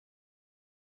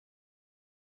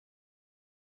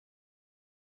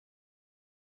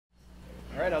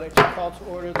I'd like to call to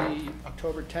order the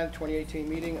October 10th, 2018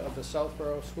 meeting of the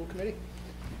Southborough School Committee.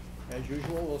 As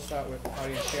usual, we'll start with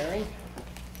audience sharing,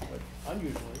 but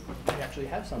unusually, we actually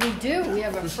have something. We do. We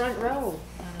have a front row,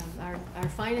 our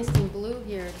finest in blue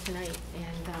here tonight.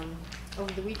 And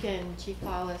over the weekend, Chief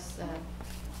Paulus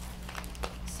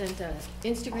sent an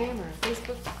Instagram or a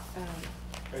Facebook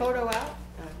photo out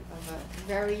of a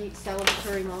very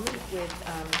celebratory moment with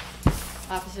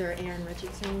Officer Aaron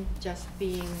Richardson just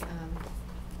being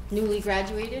newly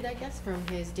graduated, I guess, from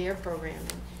his DARE program.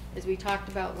 And as we talked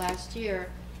about last year,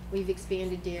 we've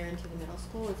expanded DARE into the middle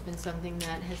school. It's been something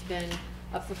that has been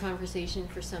up for conversation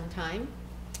for some time.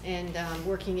 And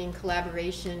working in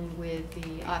collaboration with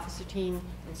the officer team,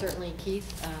 and certainly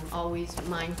Keith, always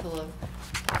mindful of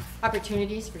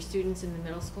opportunities for students in the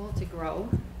middle school to grow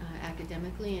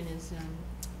academically and as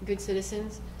good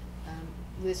citizens.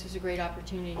 This was a great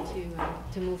opportunity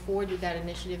to move forward with that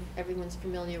initiative. Everyone's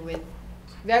familiar with,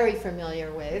 very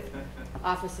familiar with,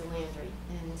 Officer Landry,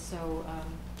 and so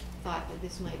thought that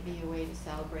this might be a way to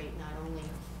celebrate not only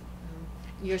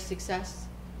your success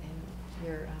and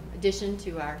your addition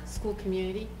to our school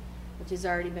community, which has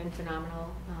already been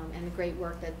phenomenal, and the great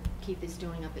work that Keith is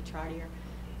doing up at Trotter,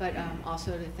 but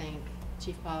also to thank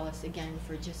Chief Paulus again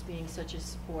for just being such a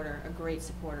supporter, a great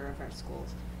supporter of our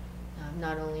schools.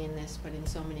 Not only in this, but in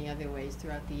so many other ways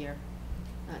throughout the year.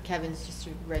 Kevin's just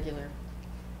a regular.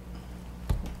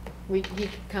 He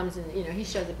comes and, you know, he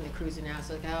shows up in the cruiser now,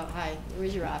 so like, oh, hi,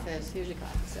 where's your office? Here's your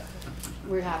coffee. So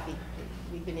we're happy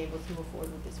that we've been able to move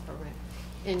forward with this program.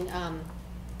 And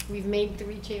we've made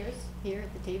 3 chairs here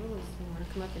at the table if you want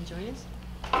to come up and join us.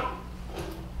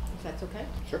 If that's okay?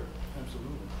 Sure,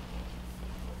 absolutely.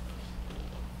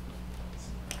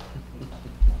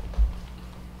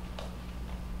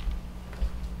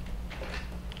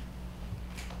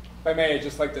 If I may, I'd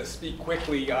just like to speak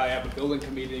quickly. I have a building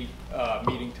committee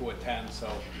meeting to attend, so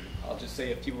I'll just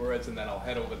say a few words and then I'll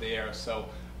head over there. So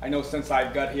I know since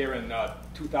I got here in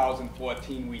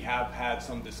 2014, we have had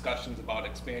some discussions about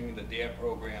expanding the DARE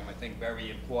program. I think very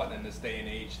important in this day and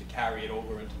age to carry it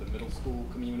over into the middle school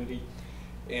community.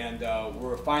 And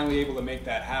we're finally able to make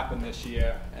that happen this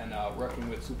year, and working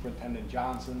with Superintendent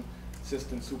Johnson,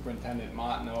 Assistant Superintendent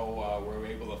Martineau, we're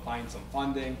able to find some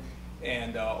funding.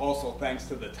 And also thanks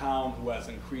to the town, who has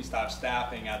increased our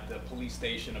staffing at the police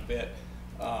station a bit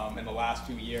in the last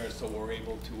few years, so we're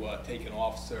able to take an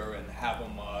officer and have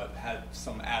him have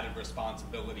some added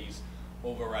responsibilities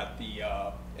over at the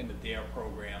in the DARE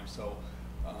program. So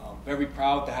very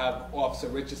proud to have Officer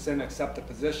Richardson accept the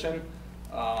position.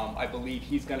 I believe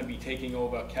he's going to be taking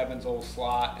over Kevin's old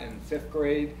slot in 5th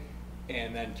grade,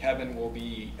 and then Kevin will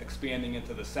be expanding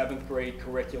into the 7th grade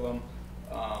curriculum.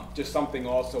 Just something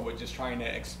also, we're just trying to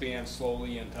expand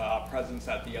slowly into our presence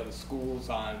at the other schools.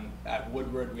 At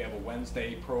Woodward, we have a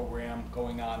Wednesday program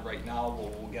going on right now.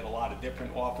 We'll get a lot of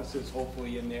different officers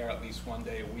hopefully in there at least one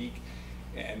day a week,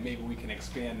 and maybe we can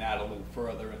expand that a little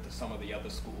further into some of the other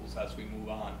schools as we move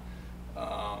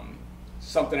on.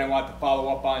 Something I want to follow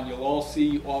up on, you'll all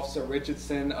see Officer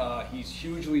Richardson. He's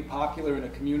hugely popular in the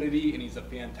community, and he's a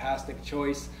fantastic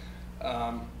choice.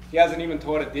 He hasn't even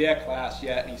taught a DARE class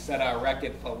yet, and he set our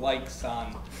record for likes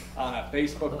on a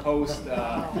Facebook post.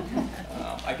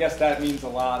 I guess that means a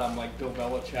lot. I'm like Bill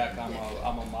Belichick.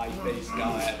 I'm a my face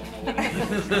guy. I don't know what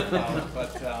it is about.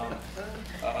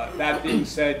 But that being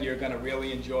said, you're going to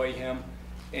really enjoy him.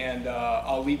 And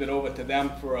I'll leave it over to them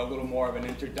for a little more of an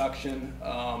introduction.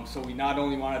 So we not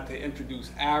only wanted to introduce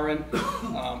Aaron,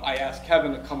 I asked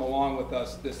Kevin to come along with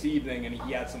us this evening, and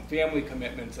he had some family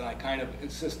commitments, and I kind of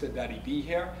insisted that he be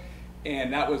here.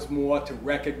 And that was more to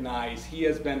recognize he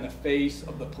has been the face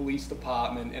of the police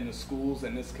department in the schools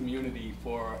in this community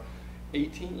for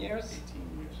 18 years?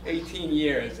 18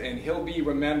 years, and he'll be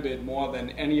remembered more than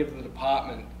any of the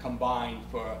department combined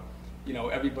for, you know,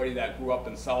 everybody that grew up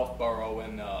in Southborough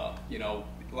and, you know,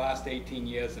 the last 18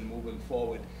 years and moving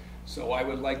forward. So I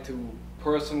would like to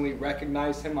personally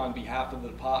recognize him on behalf of the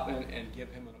department and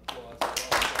give him an applause.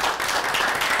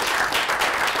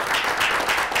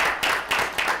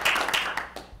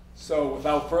 So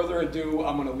without further ado,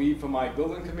 I'm going to leave for my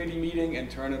building committee meeting and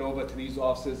turn it over to these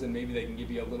officers, and maybe they can give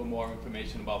you a little more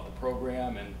information about the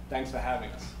program. And thanks for having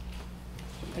us.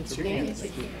 Thanks for being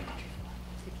here.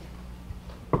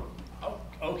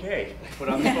 Okay, put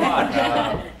on the spot.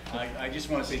 I just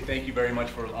want to say thank you very much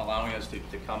for allowing us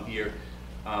to come here.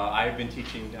 I've been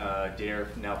teaching DARE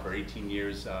now for 18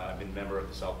 years. I've been a member of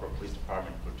the Southborough Police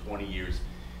Department for 20 years.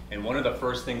 And one of the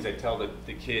first things I tell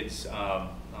the kids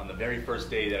on the very first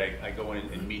day that I go in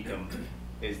and meet them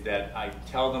is that I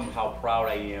tell them how proud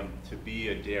I am to be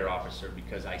a DARE officer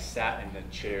because I sat in the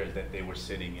chairs that they were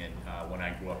sitting in when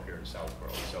I grew up here in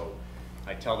Southborough. So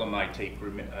I tell them I take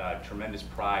tremendous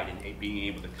pride in being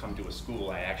able to come to a school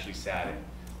I actually sat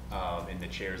in the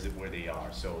chairs where they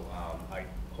are. So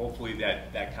hopefully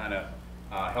that kind of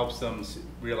helps them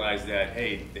realize that,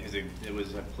 hey, there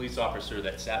was a police officer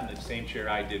that sat in the same chair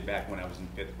I did back when I was in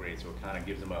 5th grade, so it kind of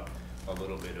gives them a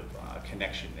little bit of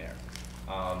connection there.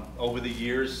 Over the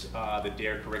years, the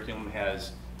DARE curriculum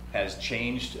has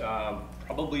changed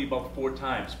probably about 4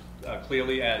 times.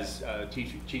 Clearly, as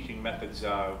teaching methods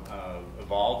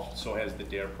evolved, so has the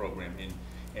DARE program.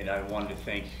 And I wanted to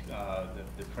thank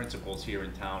the principals here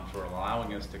in town for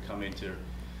allowing us to come into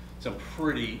some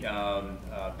pretty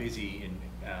busy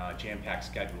and jam-packed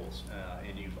schedules.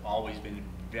 And you've always been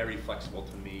very flexible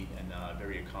to me and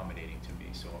very accommodating to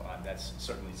me. So that's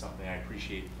certainly something I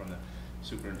appreciate from the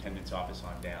superintendent's office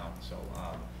on down. So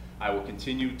I will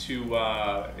continue to,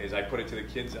 as I put it to the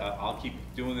kids, I'll keep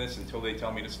doing this until they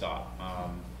tell me to stop.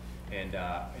 And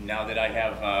now that I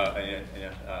have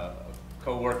a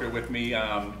co-worker with me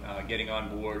getting on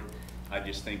board, I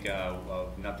just think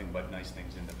of nothing but nice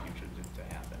things in the future to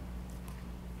happen.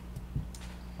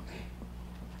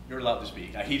 You're allowed to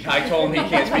speak. I told him he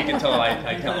can't speak until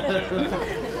I tell him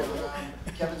to.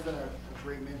 Kevin's been a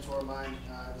great mentor of mine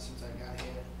ever since I got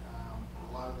here.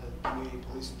 A lot of the community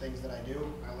policing things that I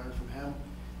do, I learned from him.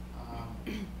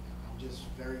 I'm just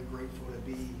very grateful to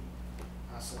be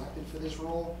selected for this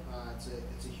role.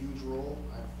 It's a huge role.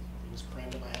 It was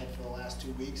crammed in my head for the last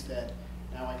 2 weeks that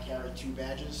now I carry 2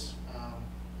 badges. I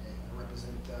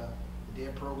represent the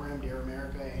DARE program, DARE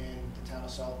America, and the town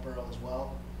of Southborough as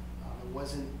well. It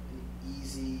wasn't an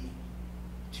easy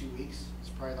 2 weeks. It's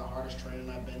probably the hardest training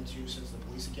I've been to since the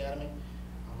police academy.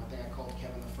 I think I called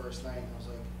Kevin the first night and I was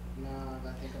like, nah,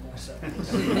 I think I'm all set with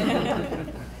this.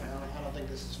 I don't think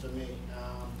this is for me.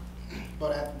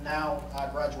 But now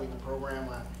graduating the program,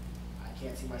 I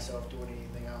can't see myself doing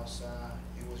anything else.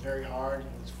 It was very hard.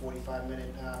 It was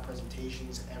 45-minute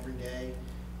presentations every day,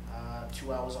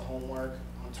 2 hours of homework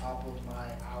on top of my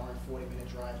hour and 40-minute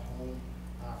drive home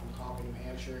from Concord, New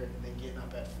Hampshire, and then getting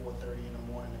up at 4:30 in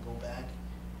the morning to go back.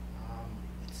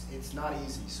 It's not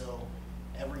easy. So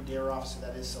every DARE officer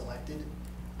that is selected,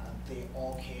 they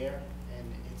all care,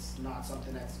 and it's not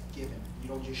something that's given. You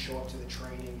don't just show up to the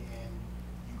training and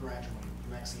you graduate.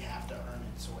 You actually have to earn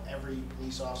it. So every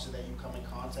police officer that you come in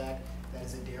contact that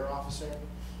is a DARE officer,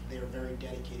 they're very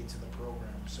dedicated to the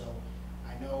program. So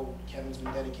I know Kevin's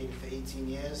been dedicated for 18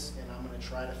 years, and I'm going to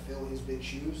try to fill his big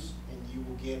shoes, and you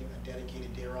will get a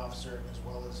dedicated DARE officer as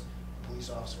well as a police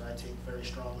officer. I take very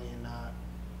strongly in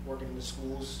working in the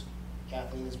schools.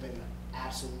 Kathleen has been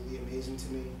absolutely amazing to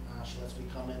me. She lets me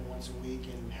come in once a week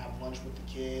and have lunch with the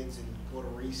kids and go to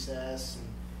recess, and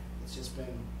it's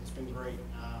been great.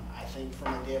 I think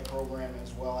from the DARE program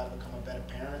as well, I've become a better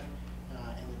parent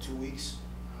in the 2 weeks.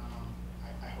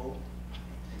 I hope.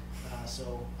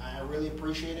 So I really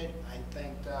appreciate it. I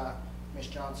thanked Ms.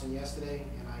 Johnson yesterday,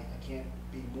 and I can't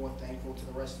be more thankful to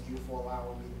the rest of you for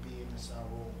allowing me to be in this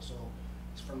role. So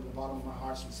it's from the bottom of my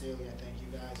heart, sincerely, I thank you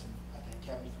guys, and I thank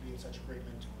Kevin for being such a great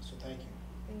mentor. So thank you.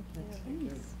 Thank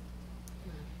you.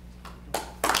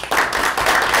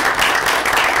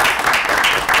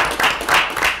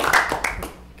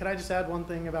 Can I just add one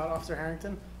thing about Officer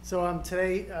Harrington? So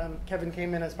today, Kevin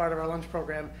came in as part of our lunch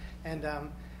program, and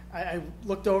I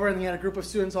looked over and he had a group of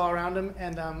students all around him,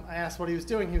 and I asked what he was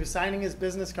doing. He was signing his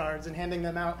business cards and handing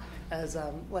them out as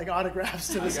like autographs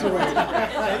to the students.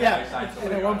 Yeah,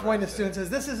 and at one point the student says,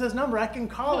 "This is his number, I can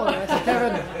call him." And I said,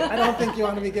 "Kevin, I don't think you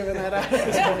want to be giving that out at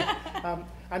this point."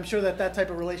 I'm sure that type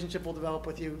of relationship will develop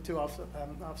with you too,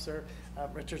 Officer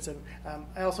Richardson.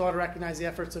 I also want to recognize the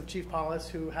efforts of Chief Paulus,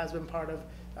 who has been part of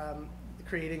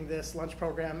creating this lunch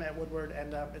program at Woodward,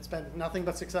 and it's been nothing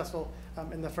but successful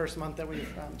in the first month that we've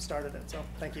started it. So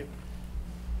thank you.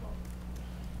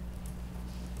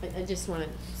 I just want to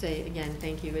say again,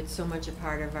 thank you. It's so much a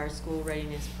part of our school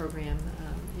readiness program,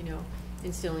 you know,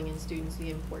 instilling in students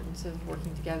the importance of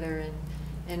working together,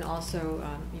 and also,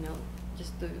 you know,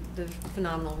 just the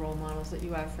phenomenal role models that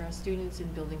you have for our students in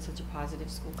building such a positive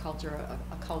school culture,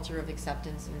 a culture of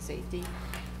acceptance and safety.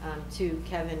 To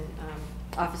Kevin,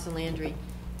 Officer Landry,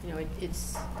 you know,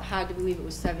 it's hard to believe it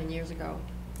was 7 years ago,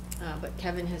 but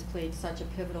Kevin has played such a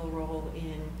pivotal role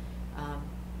in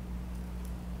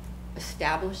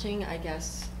establishing, I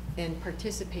guess, and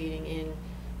participating in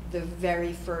the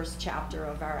very first chapter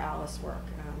of our ALICE work.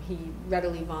 He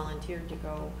readily volunteered to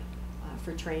go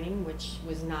for training, which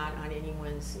was not on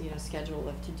anyone's, you know, schedule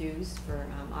of to-dos for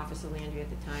Officer Landry at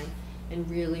the time, and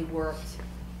really worked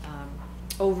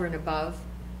over and above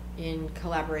in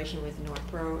collaboration with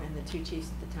Northborough and the two chiefs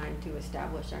at the time to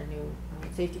establish our new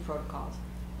safety protocols.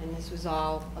 And this was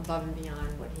all above and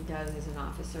beyond what he does as an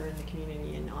officer in the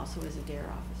community and also as a DARE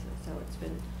officer. So it's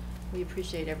been, we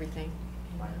appreciate everything.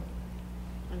 And,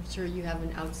 I'm sure you have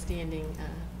an outstanding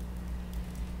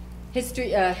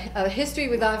history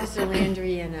with Officer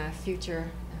Landry and a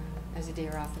future as a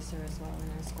DARE officer as well in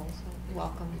our school. So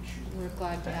welcome. We're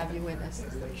glad to have you with us.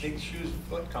 Big shoes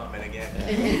foot comment again.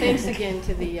 And thanks again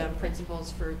to the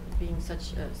principals for being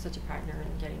such a partner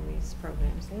in getting these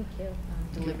programs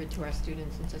delivered to our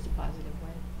students in such a positive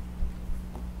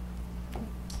way.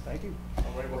 Thank you. All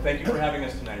right, well, thank you for having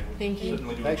us tonight. Thank you.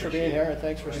 Certainly do Thanks for being appreciate here, it. and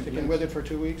thanks for sticking with it for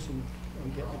 2 weeks and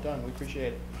getting it done. We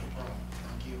appreciate it.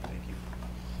 Thank you. Thank you.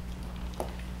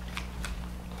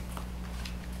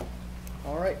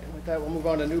 All right, with that, we'll move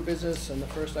on to new business, and the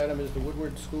first item is the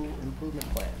Woodward School Improvement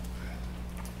Plan.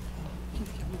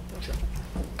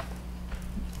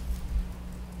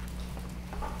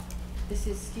 This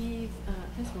is Steve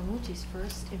Mamucci's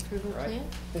first improvement Right. plan.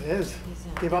 It is. Is,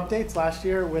 Gave updates last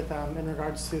year with in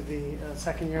regards to the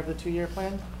second year of the 2-year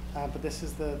plan, but this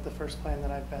is the first plan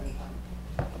that I've been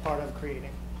a part of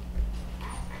creating.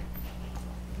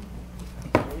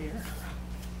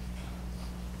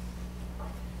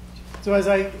 So as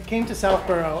I came to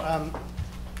Southborough,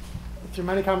 through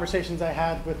many conversations I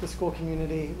had with the school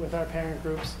community, with our parent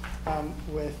groups,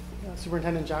 with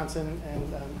Superintendent Johnson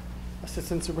and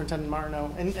Assistant Superintendent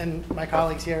Martineau, and my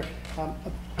colleagues here,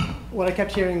 what I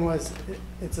kept hearing was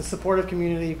it's a supportive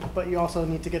community, but you also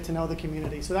need to get to know the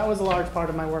community. So that was a large part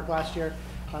of my work last year,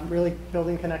 really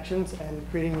building connections and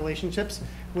creating relationships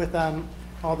with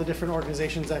all the different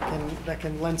organizations that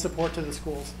can lend support to the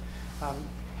schools.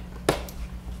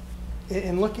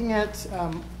 In looking at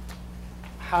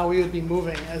how we would be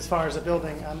moving as far as a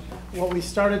building, what we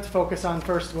started to focus on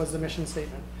first was the mission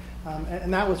statement.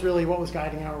 And that was really what was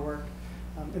guiding our work.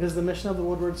 It is the mission of the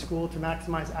Woodward School to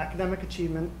maximize academic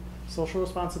achievement, social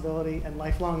responsibility, and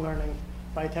lifelong learning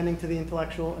by attending to the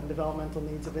intellectual and developmental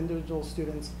needs of individual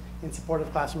students in supportive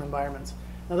classroom environments.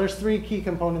 Now there's 3 key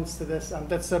components to this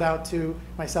that stood out to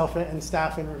myself and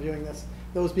staff in reviewing this,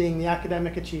 those being the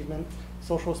academic achievement,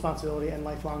 social responsibility, and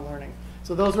lifelong learning.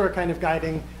 So those were kind of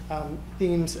guiding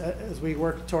themes as we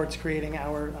work towards creating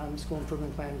our school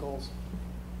improvement plan goals.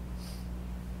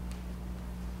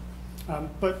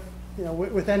 But you know,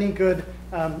 with any good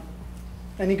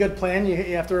plan,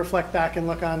 you have to reflect back and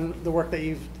look on the work that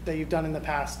you've done in the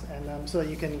past, and so that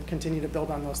you can continue to build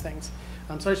on those things.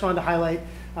 So I just wanted to highlight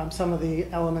some of the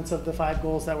elements of the 5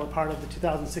 goals that were part of the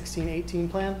 2016-18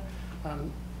 plan.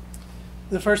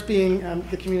 The first being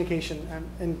the communication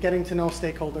and getting to know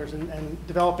stakeholders and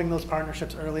developing those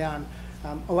partnerships early on.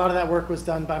 A lot of that work was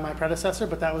done by my predecessor,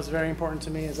 but that was very important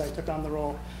to me as I took on the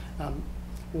role.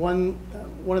 One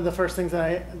of the first things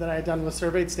that I had done was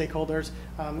surveyed stakeholders,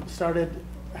 started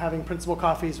having principal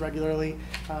coffees regularly,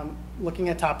 looking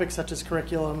at topics such as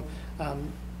curriculum,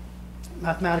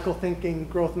 mathematical thinking,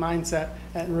 growth mindset,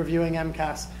 and reviewing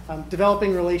MCAS,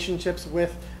 developing relationships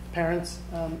with parents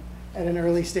at an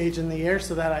early stage in the year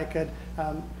so that I could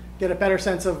get a better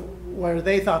sense of where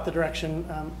they thought the direction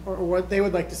or what they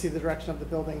would like to see the direction of the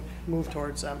building move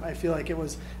towards. I feel like it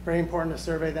was very important to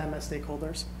survey them as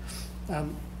stakeholders.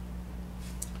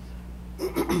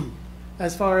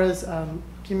 As far as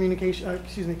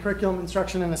curriculum,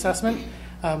 instruction, and assessment,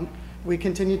 we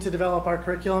continued to develop our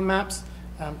curriculum maps,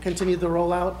 continued the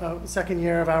rollout of the second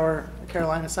year of our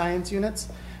Carolina Science units,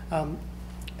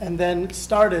 and then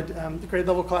started the grade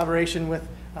level collaboration with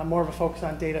more of a focus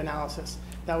on data analysis.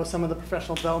 That was some of the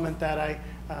professional development that I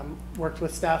worked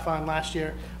with staff on last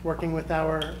year, working with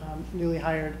our newly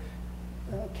hired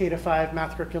K-5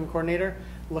 math curriculum coordinator,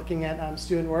 looking at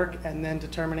student work and then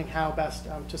determining how best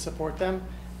to support them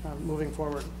moving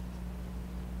forward.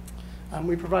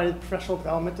 We provided professional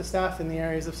development to staff in the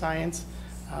areas of science,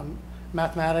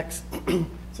 mathematics,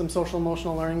 some social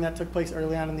emotional learning that took place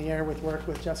early on in the year with work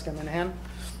with Jessica Minahan.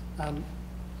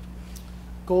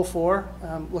 Goal 4,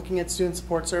 looking at student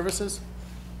support services.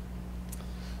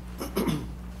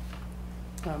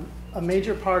 A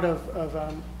major part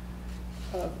of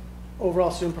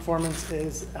overall student performance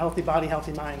is healthy body,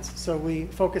 healthy minds. So we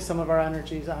focus some of our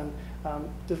energies on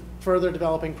further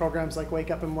developing programs like Wake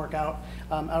Up and Work Out,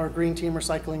 our Green Team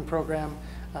Recycling program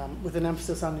with an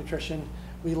emphasis on nutrition.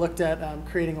 We looked at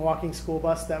creating a walking school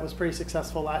bus that was pretty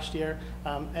successful last year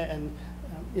and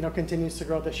continues to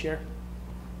grow this year.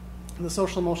 And the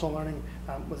social emotional learning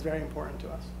was very important to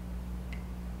us.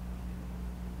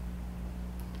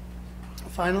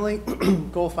 Finally,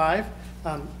 goal 5,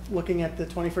 looking at the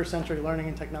 21st century learning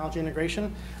and technology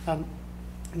integration.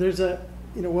 There's a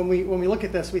you know, when we look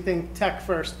at this, we think tech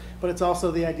first, but it's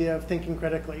also the idea of thinking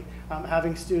critically,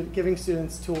 giving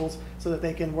students tools so that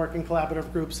they can work in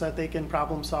collaborative groups, so that they can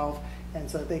problem solve, and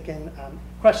so that they can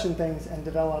question things and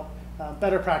develop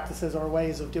better practices or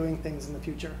ways of doing things in the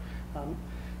future.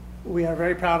 We are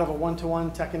very proud of a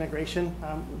one-to-one tech integration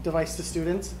device to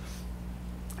students,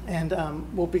 and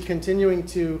we'll be continuing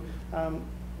to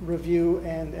review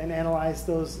and analyze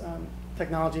those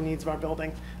technology needs of our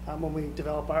building when we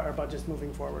develop our budgets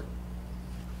moving forward.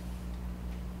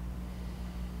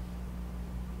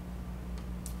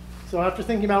 So after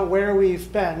thinking about where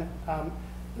we've been,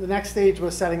 the next stage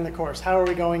was setting the course. How are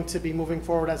we going to be moving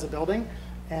forward as a building?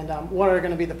 And what are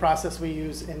going to be the process we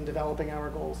use in developing our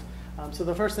goals? So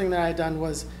the first thing that I had done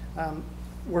was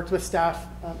worked with staff,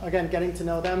 again, getting to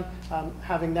know them,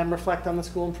 having them reflect on the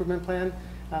school improvement plan,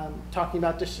 talking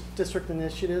about district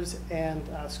initiatives and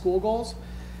school goals,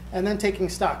 and then taking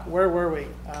stock. Where were we?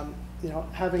 You know,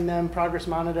 having them progress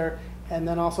monitor, and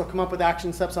then also come up with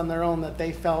action steps on their own that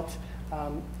they felt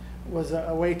was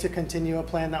a way to continue a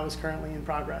plan that was currently in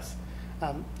progress.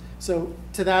 So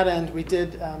to that end, we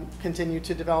did continue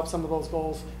to develop some of those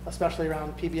goals, especially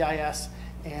around PBIS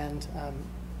and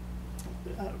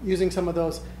using some of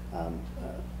those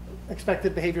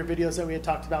expected behavior videos that we had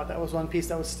talked about. That was one piece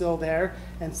that was still there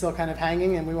and still kind of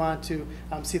hanging, and we wanted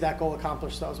to see that goal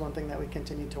accomplished. So that was one thing that we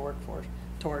continued to work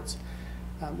towards.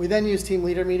 We then used team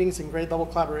leader meetings and grade level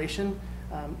collaboration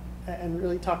and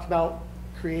really talked about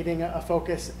creating a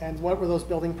focus and what were those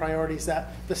building priorities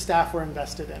that the staff were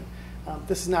invested in.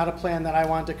 This is not a plan that I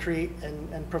wanted to create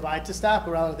and provide to staff,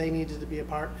 but rather they needed to be a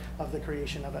part of the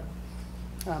creation of it.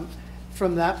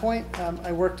 From that point,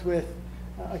 I worked with,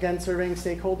 again, surveying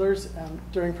stakeholders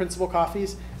during principal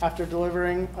coffees. After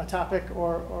delivering a topic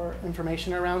or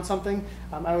information around something,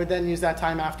 I would then use that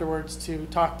time afterwards to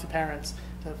talk to parents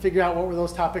to figure out what were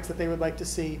those topics that they would like to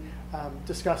see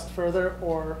discussed further,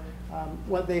 or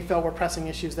what they felt were pressing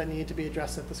issues that needed to be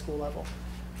addressed at the school level.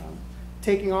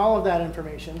 Taking all of that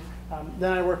information,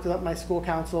 then I worked with my school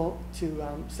council to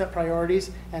set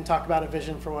priorities and talk about a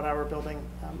vision for what our building,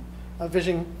 a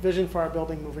vision for our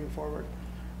building moving forward.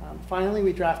 Finally,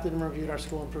 we drafted and reviewed our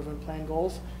school improvement plan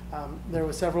goals. There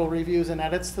were several reviews and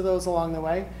edits to those along the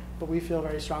way, but we feel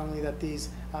very strongly that these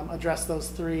address those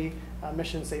three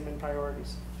mission statement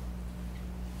priorities.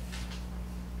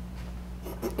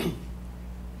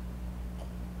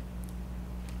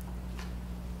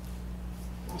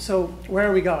 So where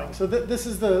are we going? So this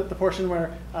is the portion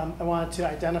where I wanted to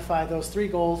identify those three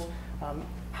goals,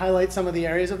 highlight some of the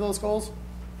areas of those goals,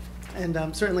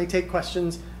 and certainly take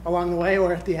questions along the way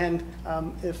or at the end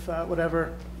if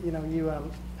whatever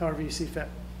however you see fit.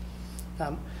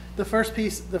 The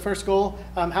first goal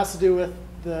has to do with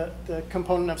the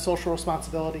component of social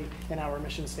responsibility in our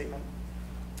mission statement.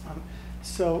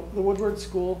 So the Woodward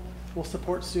School will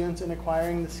support students in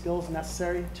acquiring the skills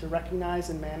necessary to recognize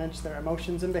and manage their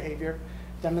emotions and behavior,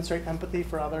 demonstrate empathy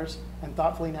for others, and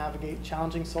thoughtfully navigate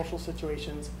challenging social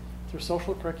situations through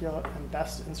social curricula and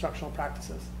best instructional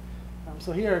practices.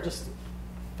 So here are just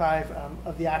 5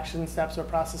 of the action steps or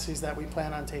processes that we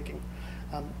plan on taking.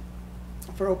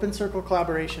 For Open Circle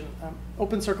collaboration,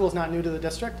 Open Circle is not new to the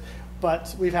district,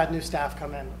 but we've had new staff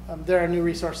come in. There are new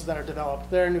resources that are developed.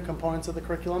 There are new components of the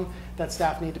curriculum that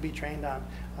staff need to be trained on.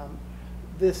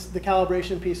 The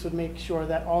calibration piece would make sure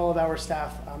that all of our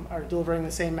staff are delivering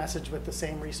the same message with the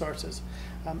same resources.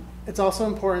 It's also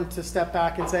important to step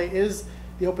back and say, is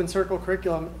the Open Circle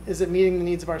curriculum, is it meeting the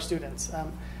needs of our students?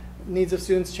 Needs of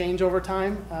students change over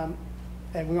time,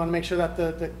 and we want to make sure that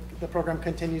the program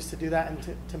continues to do that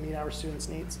and to meet our students'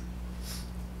 needs.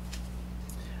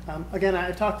 Again,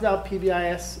 I talked about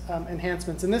PBIS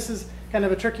enhancements, and this is kind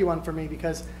of a tricky one for me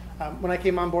because when I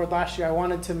came on board last year, I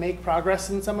wanted to make progress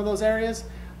in some of those areas,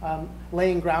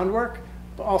 laying groundwork,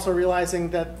 but also realizing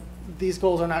that these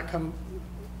goals are not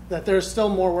that there's still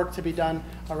more work to be done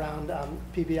around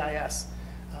PBIS.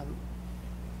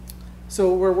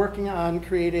 So we're working on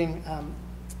creating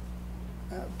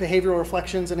behavioral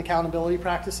reflections and accountability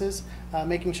practices,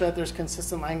 making sure that there's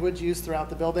consistent language used throughout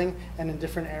the building and in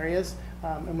different areas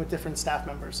and with different staff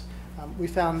members. We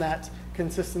found that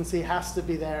consistency has to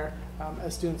be there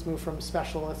as students move from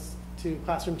specialists to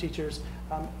classroom teachers,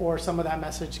 or some of that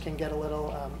message can get a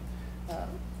little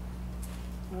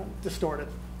distorted.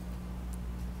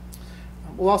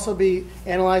 We'll also be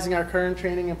analyzing our current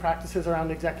training and practices around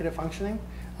executive functioning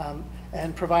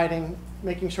and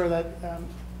making sure that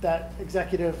that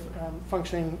executive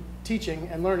functioning teaching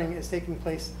and learning is taking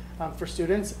place for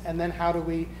students, and then how do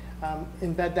we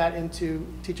embed that into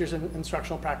teachers' and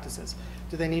instructional practices?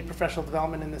 Do they need professional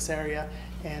development in this area,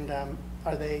 and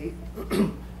are they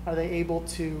are they able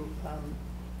to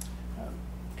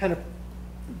kind of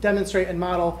demonstrate and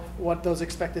model what those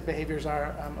expected behaviors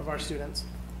are of our students.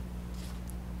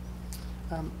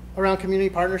 Around community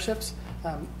partnerships,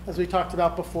 as we talked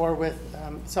about before with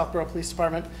Southborough Police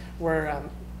Department, we're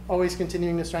always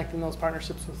continuing to strengthen those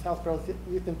partnerships with Southborough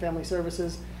Youth and Family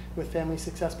Services, with Family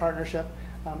Success Partnership,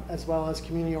 as well as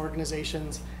community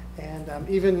organizations, and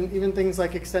even things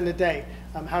like Extended Day.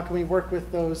 How can we work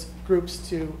with those groups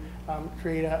to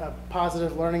create a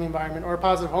positive learning environment or a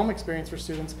positive home experience for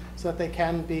students so that they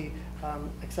can be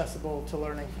accessible to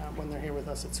learning when they're here with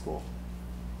us at school.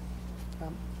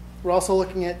 We're also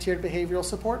looking at tiered behavioral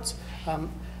supports.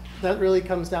 That really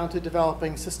comes down to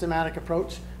developing systematic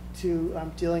approach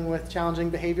to dealing with challenging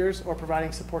behaviors or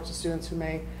providing support to students who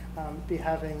may be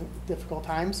having difficult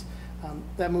times.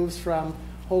 That moves from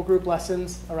whole group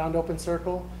lessons around Open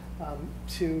Circle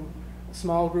to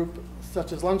small group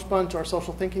such as Lunch Bunch or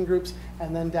social thinking groups,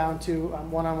 and then down to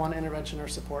one-on-one intervention or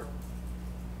support.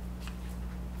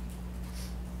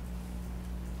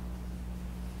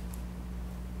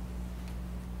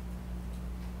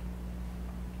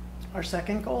 Our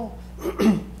second goal,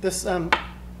 this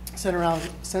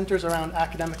centers around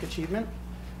academic achievement.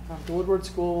 The Woodward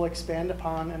School will expand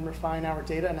upon and refine our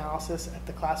data analysis at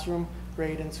the classroom,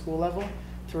 grade, and school level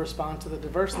to respond to the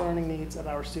diverse learning needs of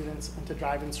our students and to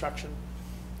drive instruction.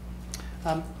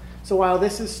 So while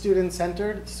this is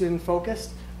student-centered,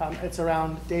 student-focused, it's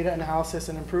around data analysis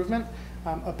and improvement.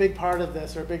 A big part of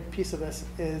this, or a big piece of this,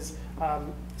 is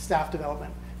staff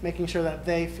development, making sure that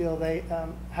they feel they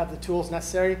have the tools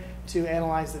necessary to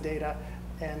analyze the data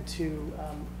and to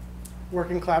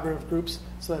work in collaborative groups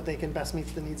so that they can best meet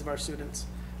the needs of our students.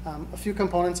 A few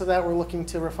components of that, we're looking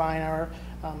to refine our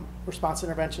response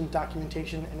intervention,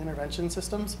 documentation, and intervention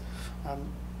systems.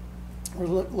 We're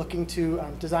looking to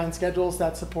design schedules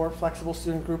that support flexible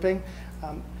student grouping,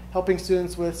 helping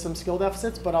students with some skill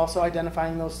deficits, but also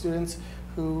identifying those students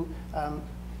who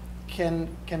can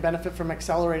benefit from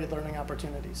accelerated learning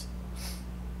opportunities.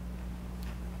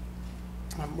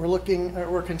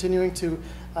 We're continuing to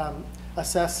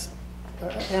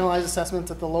analyze assessments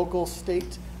at the local,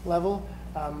 state level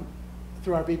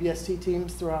through our BBST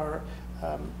teams, through our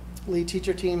lead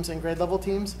teacher teams and grade level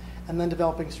teams, and then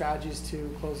developing strategies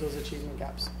to close those achievement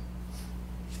gaps.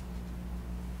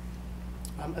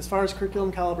 As far as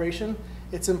curriculum calibration,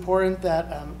 it's important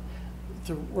that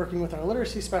through working with our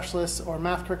literacy specialists or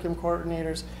math curriculum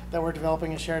coordinators that we're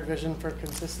developing a shared vision for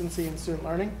consistency in student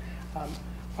learning.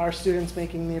 Are students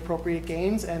making the appropriate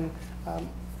gains, and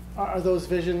are those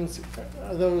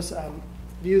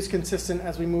views consistent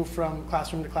as we move from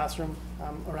classroom to classroom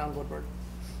around Woodward?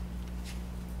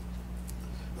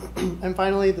 And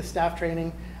finally, the staff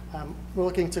training. We're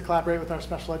looking to collaborate with our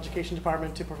special education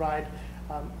department to provide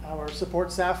our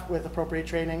support staff with appropriate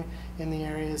training in the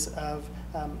areas of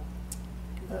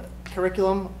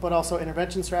curriculum, but also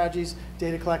intervention strategies,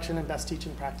 data collection, and best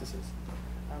teaching practices.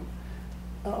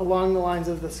 Along the lines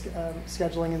of the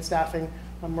scheduling and staffing,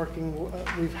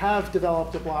 we have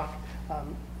developed a block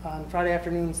on Friday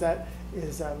afternoons that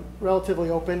is relatively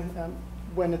open.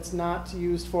 When it's not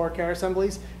used for care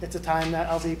assemblies, it's a time that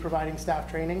I'll be providing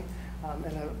staff training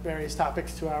and various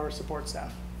topics to our support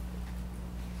staff.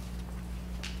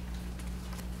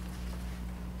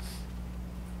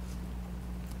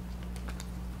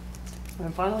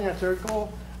 And finally, our third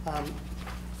goal,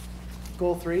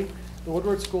 goal 3, the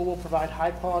Woodward School will provide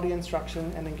high-quality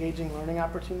instruction and engaging learning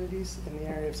opportunities in the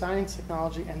area of science,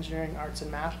 technology, engineering, arts, and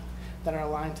math that are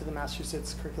aligned to the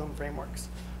Massachusetts curriculum frameworks.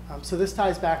 So this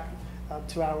ties back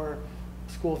to our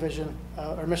school vision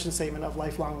or mission statement of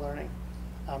lifelong learning.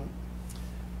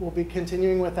 We'll be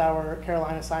continuing with our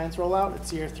Carolina Science rollout.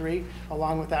 It's year 3.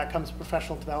 Along with that comes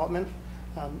professional development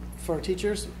for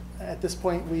teachers. At this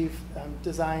point, we've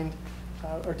designed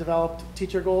or developed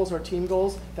teacher goals or team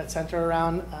goals that center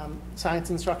around science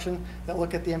instruction, that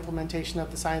look at the implementation of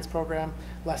the science program,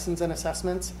 lessons and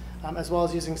assessments, as well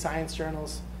as using science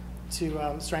journals to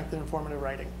strengthen informative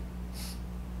writing.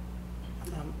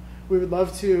 We would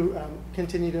love to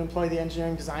continue to employ the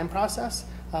engineering design process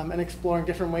and exploring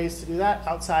different ways to do that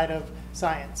outside of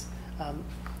science.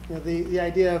 The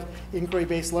idea of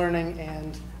inquiry-based learning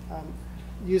and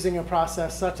using a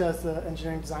process such as the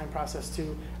engineering design process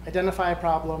to identify a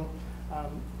problem,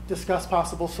 discuss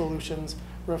possible solutions,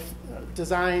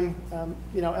 design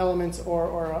elements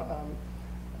or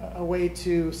a way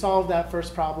to solve that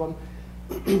first problem,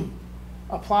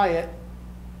 apply it,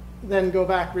 then go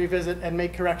back, revisit, and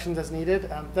make corrections as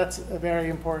needed. That's a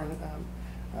very important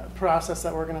process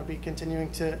that we're going to be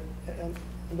continuing to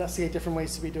investigate different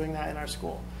ways to be doing that in our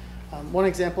school. One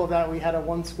example of that, we had a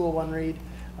one school, one read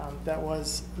that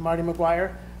was Marty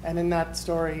McGuire. And in that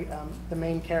story, the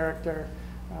main character,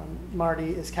 Marty,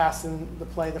 is cast in the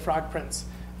play The Frog Prince.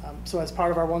 So as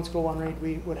part of our One School, One Read,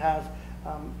 we would have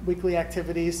weekly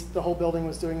activities. The whole building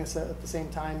was doing this at the same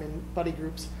time in buddy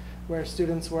groups where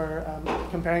students were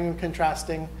comparing and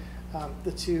contrasting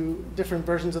the two different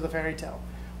versions of the fairy tale.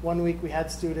 One week we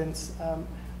had students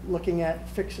looking at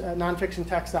nonfiction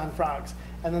text on frogs.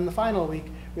 And then the final week,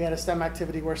 we had a STEM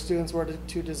activity where students were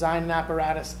to design an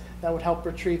apparatus that would help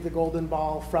retrieve the golden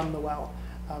ball from the well.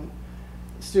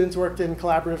 Students worked in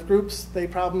collaborative groups. They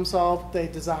problem solved, they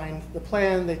designed the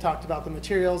plan, they talked about the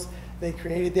materials, they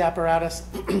created the apparatus,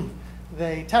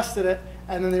 they tested it,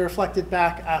 and then they reflected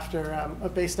back after,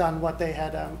 based on what they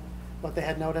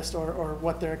had noticed or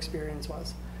what their experience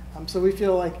was. So we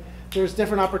feel like there's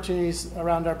different opportunities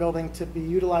around our building to be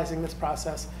utilizing this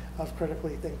process of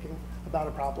critically thinking about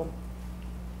a problem.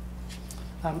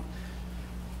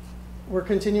 We're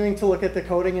continuing to look at the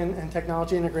coding and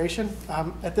technology integration.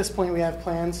 At this point, we have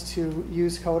plans to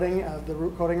use coding, the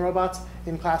root coding robots,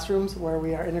 in classrooms where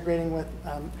we are integrating with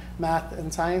math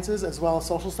and sciences as well as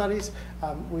social studies.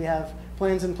 We have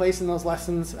plans in place in those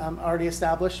lessons already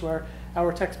established where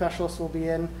our tech specialists will be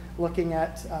in looking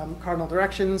at cardinal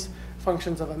directions,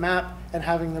 functions of a map, and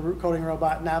having the root coding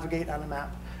robot navigate on a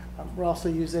map. We're also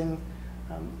using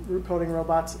root coding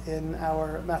robots in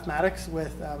our mathematics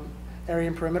with area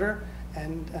and perimeter,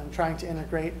 and trying to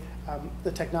integrate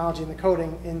the technology and the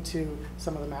coding into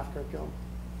some of the math curriculum.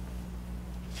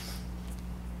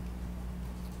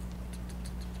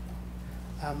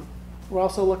 We're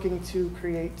also looking to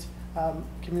create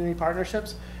community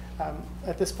partnerships.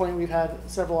 At this point, we've had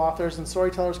several authors and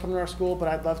storytellers come to our school, but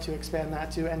I'd love to expand that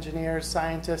to engineers,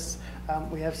 scientists.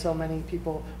 We have so many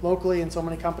people locally and so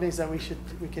many companies that we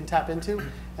can tap into.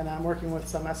 And I'm working with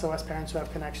some SOS parents who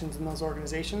have connections in those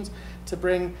organizations to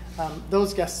bring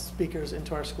those guest speakers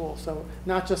into our school. So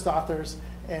not just authors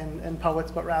and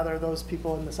poets, but rather those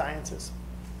people in the sciences.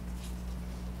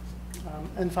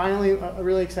 And finally, a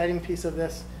really exciting piece of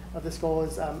this goal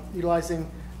is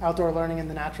utilizing outdoor learning in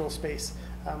the natural space.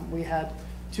 We had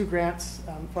 2 grants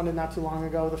funded not too long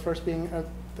ago, the first being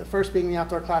the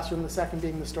outdoor classroom, the second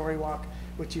being the story walk,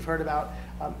 which you've heard about,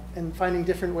 and finding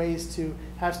different ways to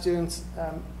have students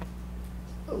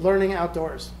learning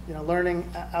outdoors, learning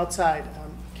outside.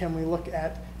 Can we look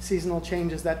at seasonal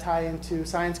changes that tie into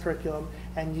science curriculum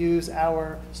and use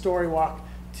our story walk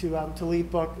to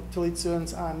lead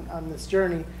students on this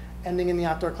journey, ending in the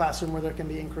outdoor classroom where there can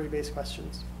be inquiry-based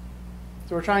questions.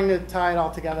 So we're trying to tie it all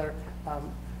together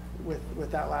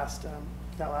with that last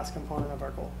component of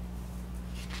our goal.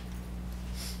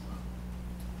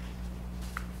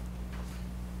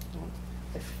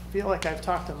 I feel like I've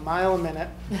talked a mile a minute,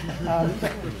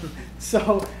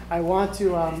 so I want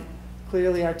to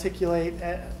clearly articulate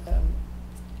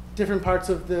different parts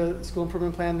of the school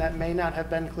improvement plan that may not have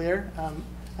been clear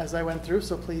as I went through.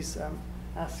 So please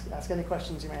ask any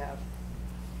questions you may have.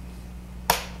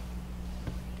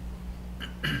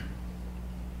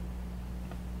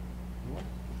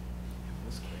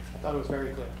 I thought it was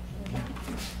very clear.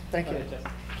 Thank you.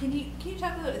 Can you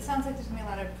talk a little? It sounds like there's gonna be a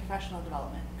lot of professional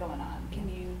development going on. Can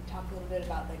you talk a little bit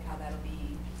about how that'll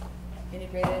be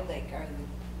integrated? Are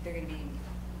there gonna be?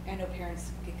 I know parents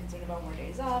get concerned about more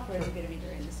days off, or is it gonna be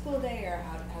during the school day, or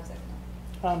how's that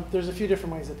going? There's a few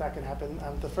different ways that can happen.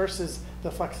 The first is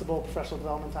the flexible professional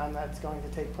development time that's going to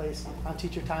take place on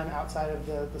teacher time outside of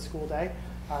the school day.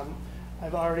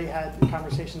 I've already had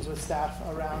conversations with staff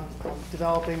around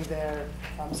developing their,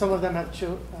 some of them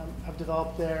have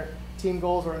developed their team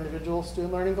goals or individual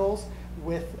student learning goals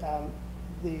with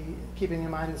keeping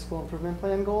in mind the school improvement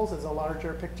plan goals as a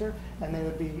larger picture, and they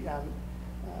would be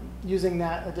using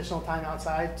that additional time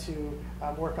outside to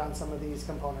work on some of these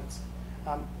components.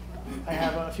 I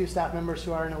have a few staff members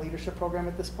who are in a leadership program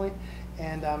at this point,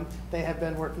 and they have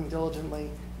been working diligently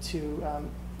to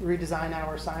redesign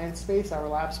our science space, our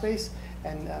lab space,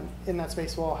 and in that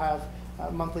space we'll have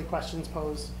monthly questions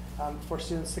posed for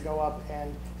students to go up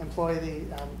and employ the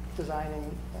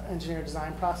engineer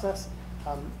design process.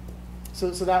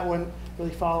 So that wouldn't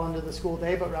really fall under the school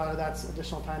day, but rather that's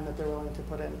additional time that they're willing to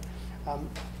put in.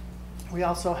 We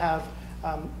also have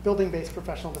building-based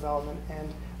professional development,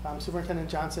 and Superintendent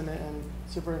Johnson and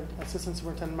Assistant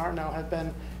Superintendent Martineau have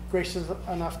been gracious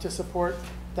enough to support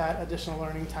that additional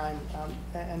learning time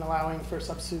and allowing for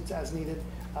substitutes as needed.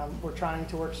 We're trying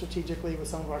to work strategically with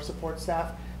some of our support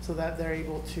staff so that they're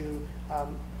able to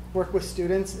work with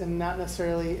students and not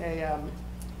necessarily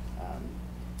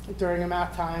during a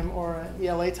math time or an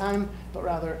ELA time, but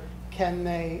rather can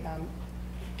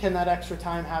that extra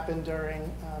time happen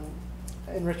during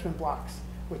enrichment blocks,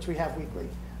 which we have weekly.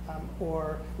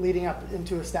 or leading up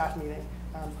into a staff meeting,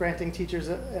 granting teachers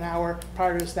an hour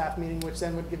prior to a staff meeting, which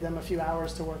then would give them a few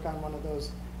hours to work on one of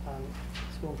those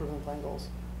school improvement plan goals.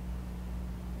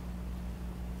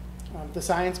 The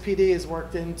science PD is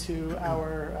worked into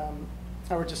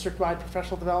our district-wide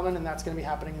professional development, and that's going to be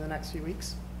happening in the next few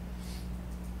weeks.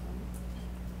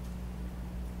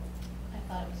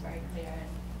 I thought it was very clear, and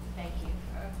thank you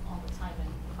for all the time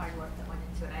and hard work that went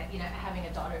into it. Having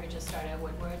a daughter who just started at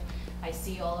Woodward, I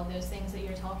see all of those things that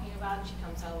you're talking about, and she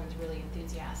comes home and is really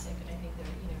enthusiastic, and I think they're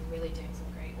really doing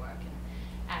some great work and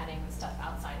adding the stuff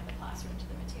outside of the classroom to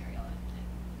the material. And I think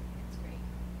it's great.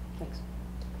 Thanks.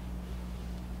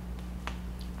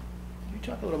 Can you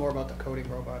talk a little more about the coding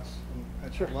robots?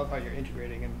 And Sure. I love how you're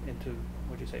integrating them into,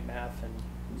 what'd you say, math and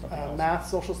something else? Math,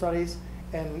 social studies,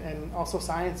 and also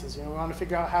sciences. We want to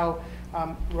figure out how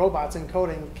robots and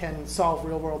coding can solve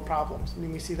real-world problems. I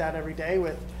mean, we see that every day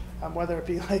with whether it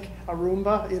be like a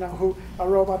Roomba, a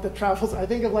robot that travels. I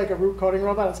think of like a coding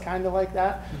robot. It's kind of like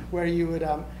that, where you would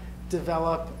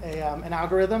develop an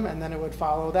algorithm and then it would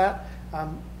follow that.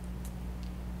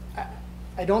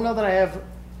 I don't know that I have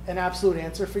an absolute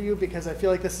answer for you, because I feel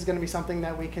like this is going to be something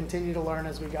that we continue to learn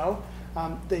as we go.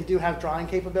 They do have drawing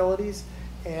capabilities,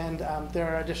 and there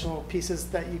are additional pieces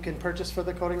that you can purchase for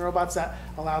the coding robots that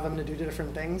allow them to do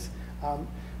different things.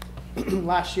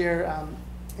 Last year,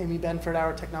 Amy Benford,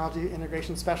 our technology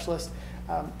integration specialist,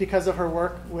 because of her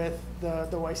work with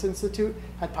the Weiss Institute,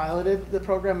 had piloted the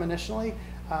program initially.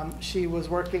 She was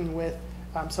working with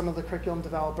some of the curriculum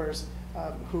developers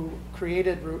who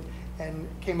created Root and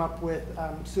came up with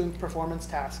student performance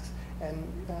tasks and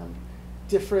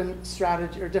different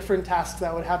strategy or different tasks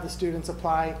that would have the students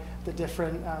apply the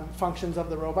different functions of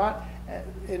the robot.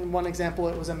 In one example,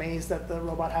 it was a maze that the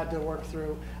robot had to work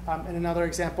through. In another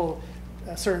example,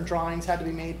 certain drawings had to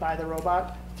be made by the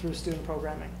robot through student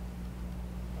programming.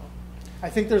 I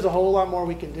think there's a whole lot more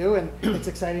we can do, and it's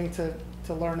exciting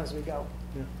to learn as we go.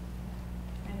 Yeah.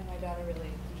 I know my daughter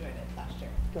really enjoyed it last year.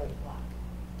 Good. A lot.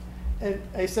 And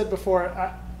I said before,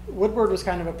 Woodward was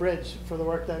kind of a bridge for the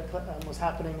work that was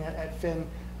happening at Finn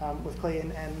with Clay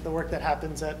and the work that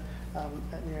happens at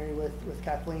Mary with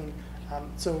Kathleen.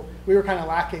 So we were kind of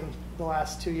lacking the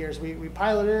last 2 years. We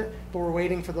piloted it, but we're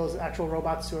waiting for those actual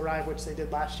robots to arrive, which they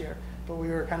did last year. But we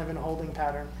were kind of in a holding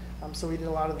pattern. So we did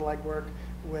a lot of the legwork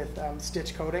with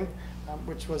stitch coding,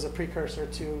 which was a precursor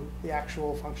to the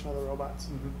actual function of the robots.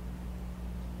 Mm-hmm.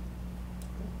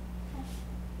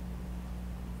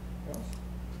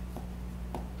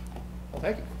 Well,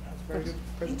 thank you. That's a very good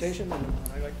presentation, and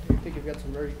I think you've got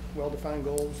some very well-defined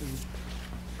goals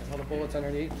and all the bullets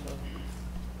underneath. So,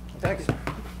 thank you.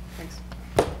 Thanks.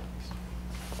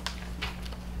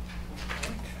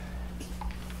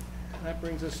 And that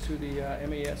brings us to the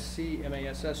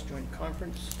MASC-MASS Joint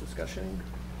Conference discussion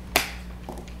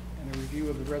and a review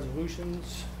of the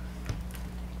resolutions.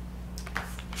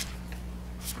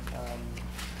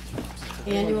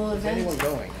 Annual Is anyone event.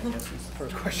 going? I guess is the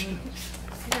first question.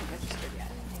 I haven't registered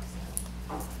yet.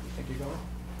 You think you're going?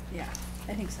 Yeah,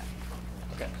 I think so.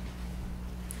 Okay.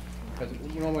 Because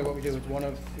normally what we do is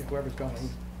whoever's going,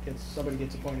 somebody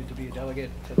gets appointed to be a delegate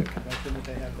to the convention that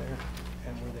they have there,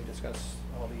 and where they discuss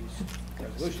all these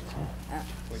resolutions,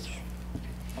 which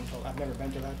I've never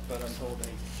been to that, but I'm told they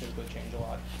typically change a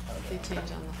lot. They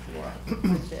change on the floor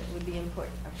with the input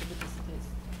of the participants,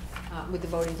 with the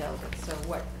voting delegates. So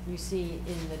what you see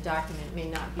in the document may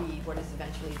not be what is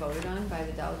eventually voted on by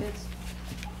the delegates.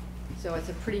 So it's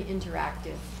a pretty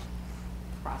interactive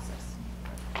process.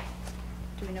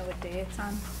 Do we know what day it's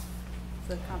on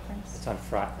for the conference? It's on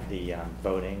Friday, the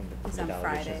voting, It's the on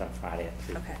delegation is Friday. on Friday at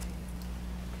 3. Okay.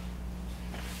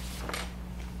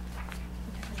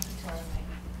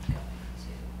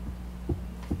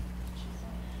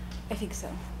 I think so.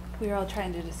 We were all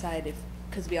trying to decide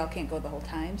because we all can't go the whole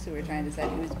time, so we were trying to decide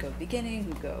who's go beginning,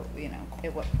 who go,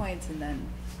 at what points, and then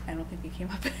I don't think we came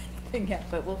up with anything yet,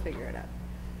 but we'll figure it out.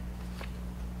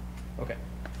 Okay.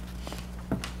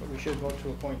 But we should vote to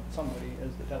appoint somebody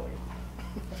as the delegate.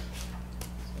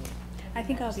 So, I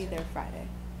think I'll be there Friday,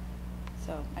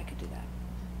 so I could do that.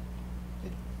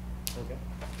 okay.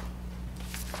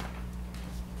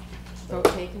 Vote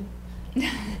taken? We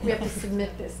have to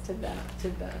submit this to the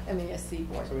MASC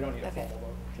board. So we don't need a Okay. formal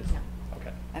vote. Just, No.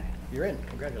 okay. Okay. You're in.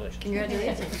 Congratulations.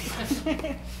 Congratulations.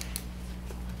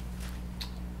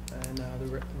 And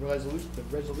the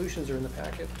resolutions are in the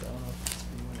packet. I don't know if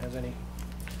anyone has any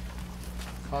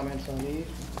comments on these.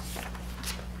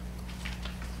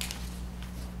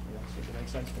 They don't seem to make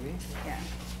sense to me. Yeah.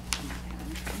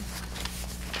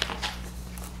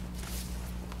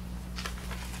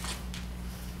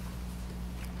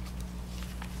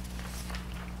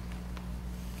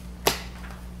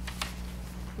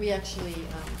 We actually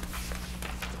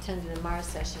attended a Mars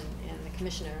session, and the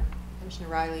Commissioner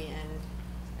Riley, and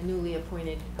a newly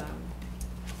appointed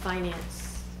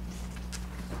Finance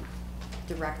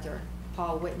Director,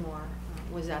 Paul Whitmore,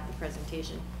 was at the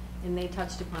presentation. And they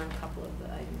touched upon a couple of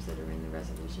the items that are in the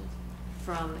resolutions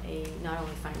from a not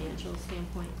only financial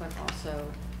standpoint, but also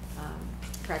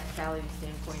practicality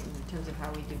standpoint in terms of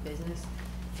how we do business.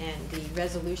 And the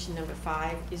resolution number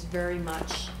 5 is very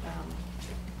much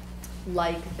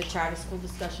like the charter school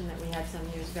discussion that we had some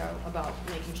years ago about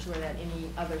making sure that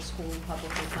any other school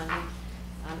publicly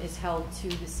funded is held to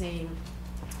the same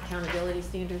accountability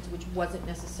standards, which wasn't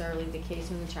necessarily the case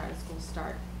when the charter schools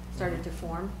started to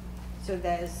form. So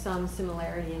there's some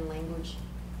similarity in language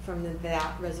from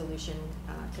that resolution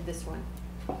to this one.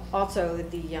 Also,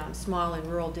 the small and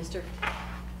rural district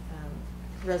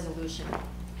resolution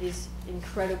is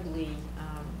incredibly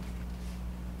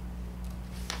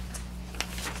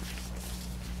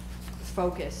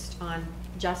focused on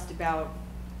just about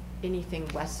anything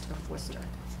west of Worcester.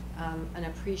 An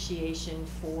appreciation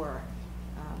for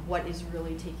what is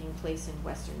really taking place in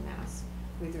Western Mass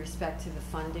with respect to the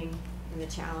funding and the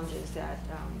challenges that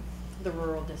the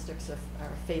rural districts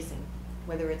are facing,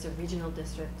 whether it's a regional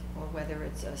district or whether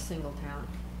it's a single town.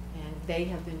 And they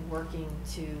have been working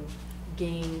to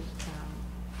gain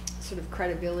sort of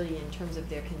credibility in terms of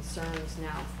their concerns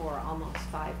now for almost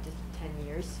 5 to 10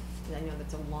 years. And I know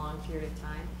that's a long period of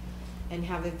time, and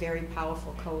have a very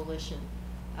powerful coalition,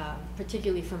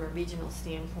 particularly from a regional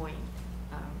standpoint.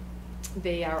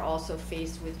 They are also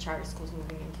faced with charter schools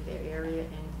moving into their area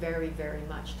and very, very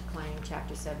much declining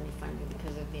Chapter 70 funding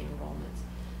because of the enrollments.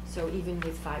 So even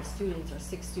with 5 students or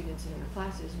 6 students in their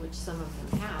classes, which some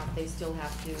of them have, they still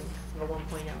have to have a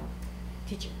 1.0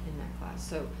 teacher in that class.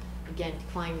 So again,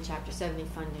 declining Chapter 70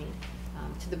 funding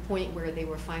to the point where they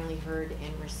were finally heard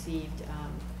and received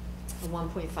a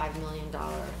 $1.5 million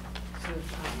sort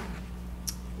of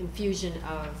infusion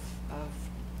of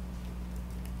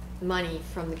money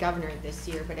from the governor this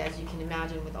year. But as you can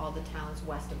imagine, with all the towns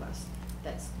west of us,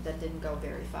 that didn't go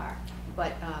very far.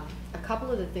 But a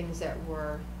couple of the things that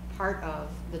were part of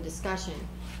the discussion,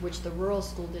 which the rural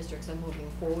school districts are moving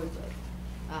forward with,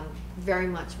 very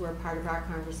much were part of our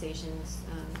conversations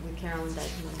with Carolyn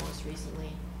Dykeman most recently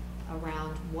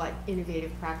around what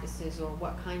innovative practices or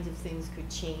what kinds of things could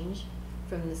change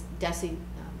from this DESE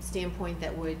standpoint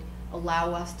that would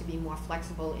allow us to be more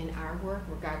flexible in our work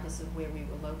regardless of where we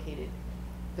were located.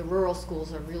 The rural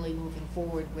schools are really moving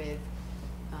forward with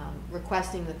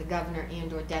requesting that the governor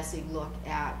and or DESE look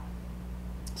at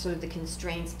sort of the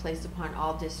constraints placed upon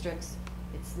all districts.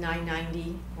 It's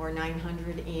 990 or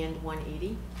 900 and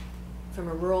 180. From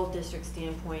a rural district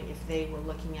standpoint, if they were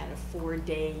looking at a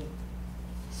 4-day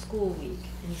school week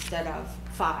instead of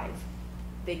 5,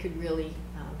 they could really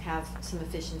have some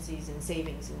efficiencies and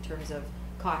savings in terms of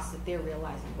costs that they're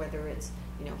realizing, whether it's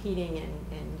heating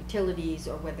and utilities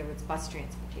or whether it's bus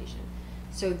transportation.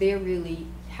 So they're really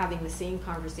having the same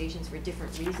conversations for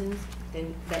different reasons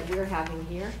that we're having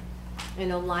here,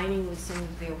 and aligning with some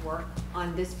of their work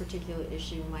on this particular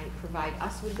issue might provide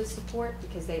us with the support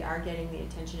because they are getting the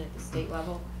attention at the state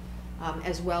level,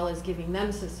 as well as giving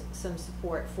them some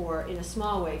support for, in a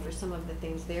small way, for some of the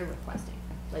things they're requesting.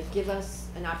 Like give us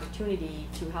an opportunity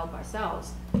to help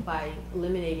ourselves by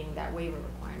eliminating that waiver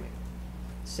requirement.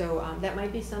 So that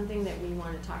might be something that we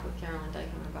want to talk with Carolyn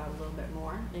Dykeman about a little bit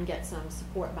more and get some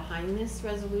support behind this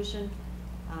resolution,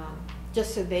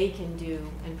 just so they can do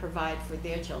and provide for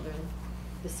their children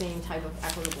the same type of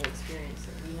equitable experience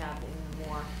that we have in the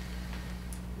more,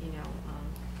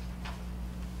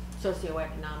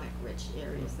 socioeconomic rich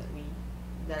areas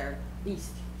that are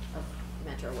east of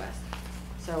Metro West.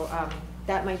 So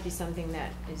that might be something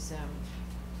that is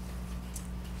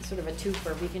sort of a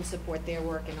twofer. We can support their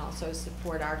work and also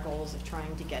support our goals of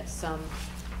trying to get some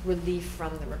relief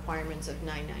from the requirements of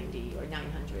 990 or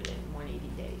 900 and 180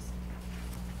 days.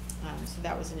 So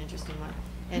that was an interesting one.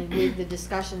 And with the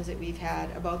discussions that we've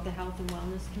had about the Health and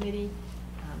Wellness Committee,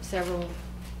 several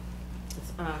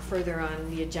further on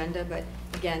the agenda, but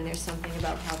again, there's something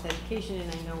about health education, and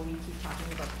I know we keep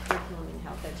talking about curriculum in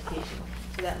health education,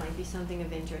 so that might be something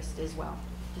of interest as well.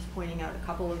 Just pointing out a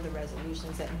couple of the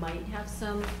resolutions that might have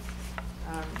some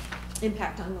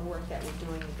impact on the work that we're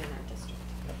doing within our district.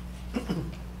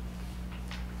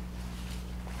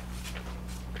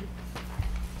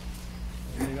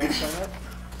 Anything else on that?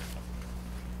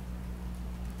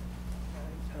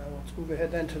 Let's move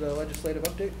ahead then to the legislative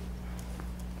update.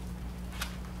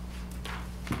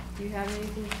 Do you have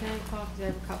anything tonight, Paul? Because I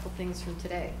have a couple things from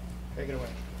today. Take it away.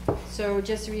 So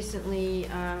just recently,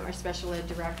 our special ed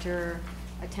director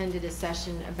attended a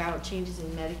session about changes in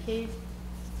Medicaid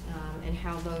and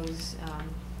how those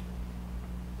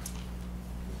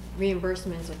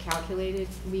reimbursements are calculated.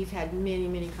 We've had many,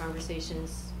 many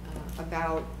conversations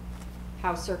about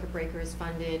how circuit breaker is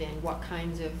funded and what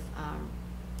kinds of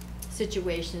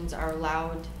situations are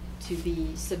allowed to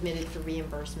be submitted for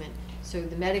reimbursement. So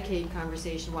the Medicaid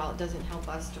conversation, while it doesn't help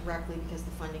us directly because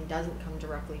the funding doesn't come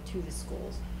directly to the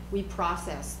schools, we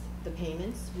process the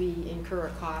payments. We incur a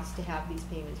cost to have these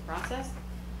payments processed,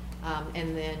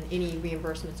 and then any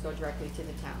reimbursements go directly to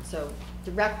the town. So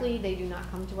directly, they do not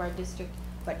come to our district,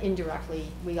 but indirectly,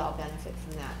 we all benefit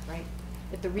from that, right?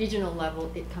 At the regional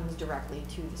level, it comes directly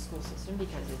to the school system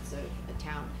because it's a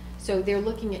town. So they're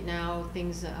looking at now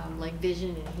things like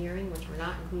vision and hearing, which were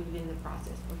not included in the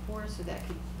process before, so that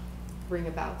could bring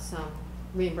about some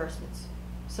reimbursements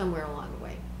somewhere along the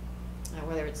way,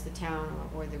 whether it's the town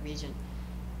or the region.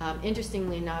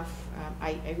 Interestingly enough,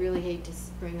 I really hate to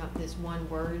bring up this one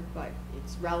word, but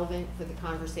it's relevant for the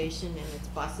conversation, and it's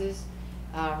buses.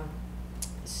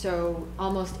 So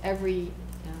almost every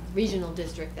regional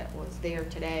district that was there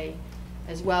today,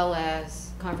 as well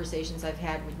as conversations I've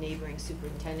had with neighboring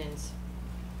superintendents,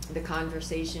 the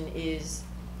conversation is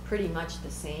pretty much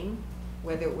the same,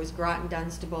 whether it was Groton,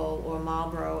 Dunstable, or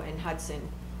Marlborough and Hudson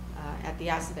at the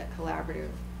Assabet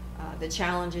Collaborative. The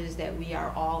challenges that we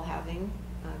are all having,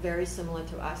 very similar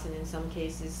to us, and in some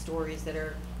cases stories that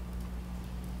are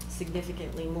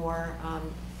significantly more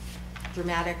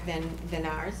dramatic than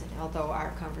ours, although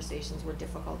our conversations were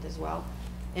difficult as well.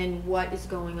 And what is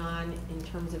going on in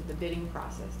terms of the bidding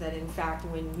process, that in fact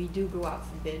when we do go out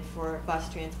for bid for bus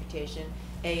transportation,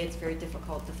 it's very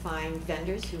difficult to find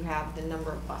vendors who have the number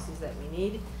of buses that we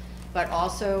need, but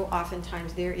also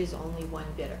oftentimes there is only one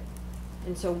bidder.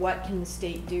 And so what can the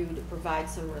state do to provide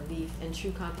some relief and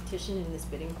true competition in this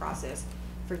bidding process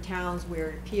for towns where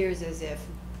it appears as if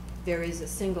there is a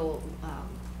single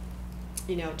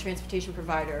transportation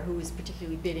provider who is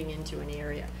particularly bidding into an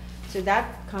area? So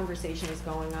that conversation is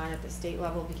going on at the state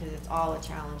level because it's all a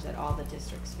challenge that all the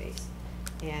districts face.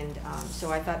 And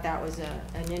so I thought that was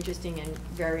an interesting and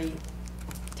very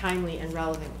timely and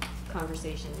relevant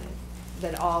conversation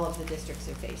that all of the districts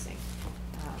are facing.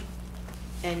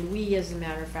 And we, as a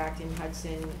matter of fact, in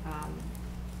Hudson,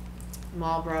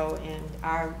 Marlborough, and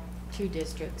our two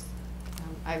districts,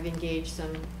 I've engaged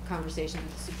some conversations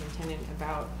with the superintendent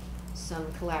about some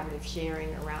collaborative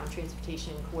sharing around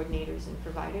transportation coordinators and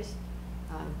providers.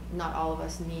 Not all of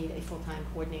us need a full-time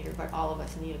coordinator, but all of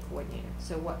us need a coordinator.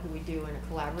 So what can we do in a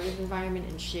collaborative environment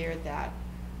and share that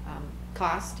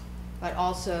cost, but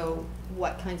also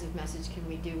what kinds of message can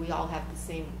we do? We all have the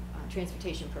same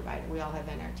transportation provider. We all have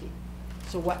NRT.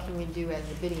 So what can we do as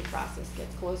the bidding process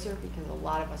gets closer? Because a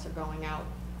lot of us are going out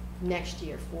next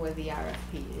year for the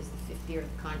RFP. It is the 5th year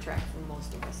of the contract for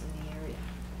most of us in the area.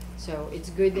 So it's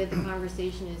good that the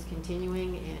conversation is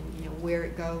continuing, and where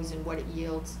it goes and what it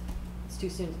yields, it's too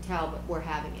soon to tell, but we're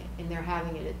having it, and they're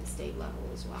having it at the state level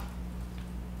as well.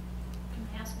 Can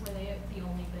I ask, were they the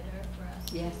only bidder for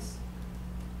us? Yes,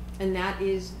 and that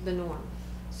is the norm.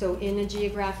 So in a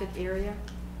geographic area,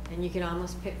 and you can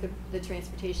almost pick the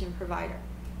transportation provider.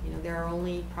 There are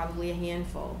only probably a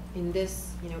handful in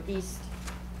this, east,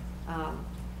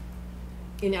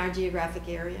 in our geographic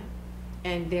area,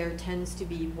 and there tends to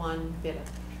be one bidder,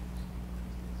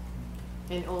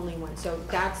 and only one. So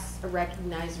that's a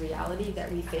recognized reality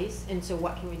that we face, and so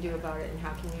what can we do about it, and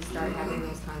how can we start having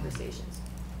those conversations?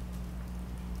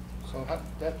 So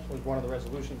that was one of the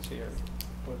resolutions here,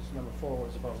 was number 4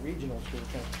 was about regional school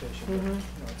transportation. Mm-hmm.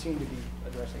 But, it seemed to be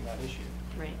addressing that issue.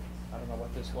 Right. I don't know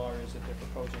what this law is that they're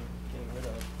proposing getting rid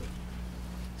of. But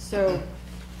So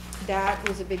that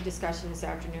was a big discussion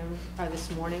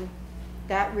this morning.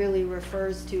 That really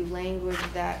refers to language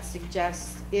that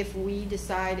suggests if we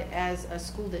decide as a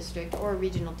school district or a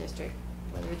regional district,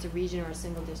 whether it's a region or a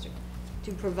single district,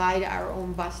 to provide our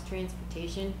own bus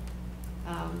transportation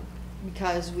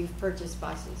because we've purchased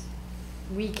buses,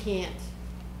 we can't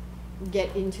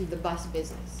get into the bus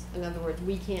business. In other words,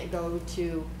 we can't go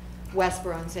to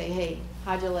Westboro and say, hey,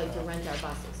 how'd you like to rent our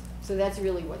buses? So that's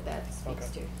really what that speaks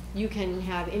to. You can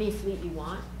have any fleet you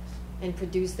want and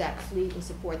produce that fleet and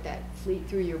support that fleet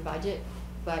through your budget,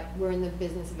 but we're in the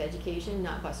business of education,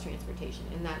 not bus transportation,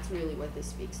 and that's really what this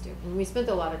speaks to. And we spent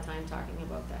a lot of time talking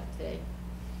about that today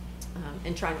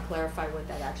and trying to clarify what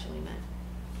that actually meant.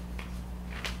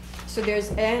 So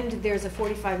there's a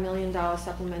 $45 million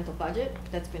supplemental budget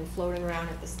that's been floating around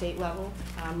at the state level,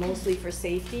 mostly for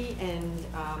safety and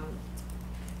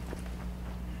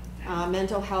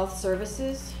mental health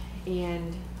services,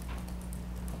 and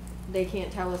they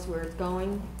can't tell us where it's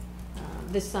going.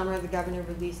 This summer, the governor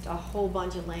released a whole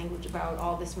bunch of language about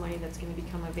all this money that's going to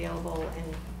become available,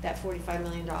 and that $45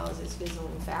 million is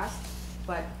fizzling fast.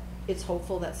 But it's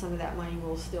hopeful that some of that money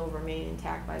will still remain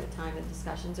intact by the time the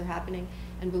discussions are happening.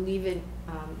 And believe it,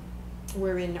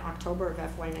 we're in October of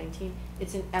FY19.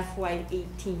 It's an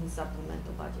FY18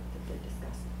 supplemental budget that they're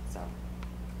discussing. So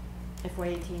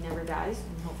FY18 never dies,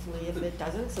 and hopefully if it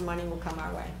doesn't, some money will come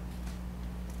our way.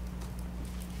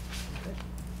 Okay.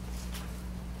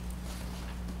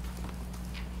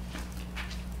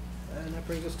 And that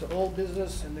brings us to old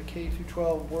business and the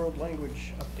K-12 world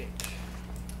language update.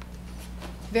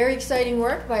 Very exciting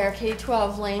work by our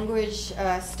K-12 language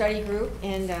study group,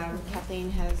 and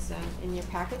Kathleen has in your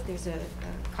packet, there's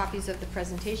copies of the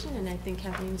presentation, and I think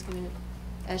Kathleen's going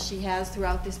to, as she has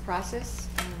throughout this process,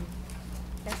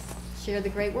 Yes. share the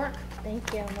great work.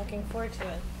 Thank you. I'm looking forward to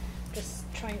it.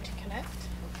 Just trying to connect.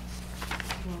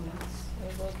 We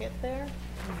will get there. I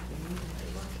keep doing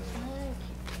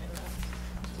that.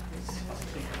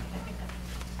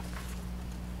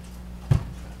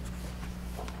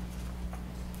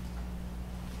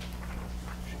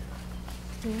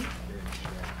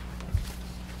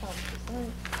 Oh, she's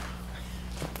on.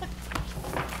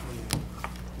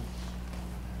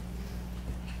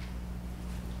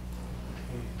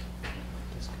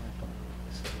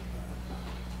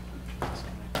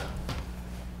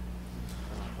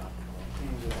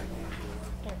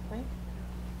 Airplane.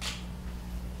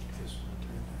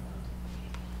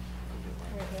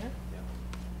 Right here.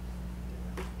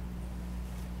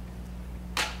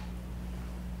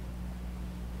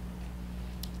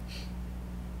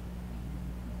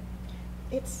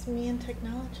 It's me and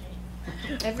technology.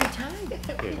 Every time.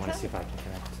 Here, want to see if I can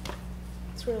connect?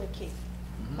 It's really key.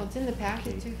 Well, it's in the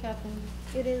packet too, Kathleen.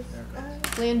 It is.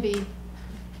 Plan B.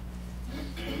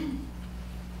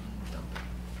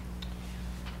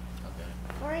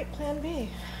 All right, Plan B.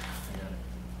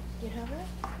 You have it?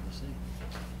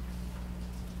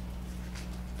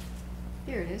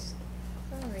 Here it is.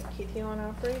 All right, Keith, you want to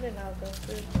operate it? I'll go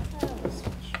through. I'll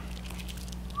switch.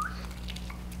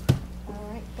 All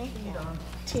right, thank you.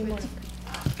 Teamwork.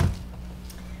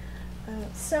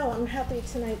 So I'm happy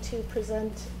tonight to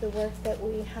present the work that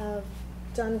we have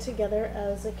done together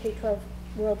as a K-12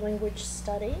 world language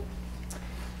study.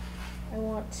 I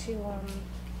want to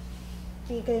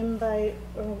begin by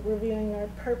reviewing our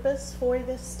purpose for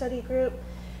this study group.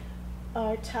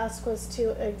 Our task was to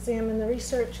examine the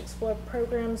research, explore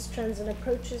programs, trends, and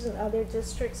approaches in other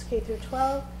districts K through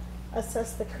 12,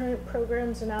 assess the current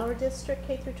programs in our district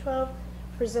K through 12,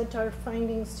 present our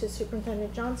findings to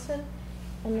Superintendent Johnson,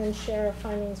 and then share our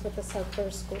findings with the Southborough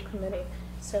School Committee.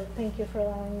 So thank you for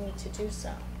allowing me to do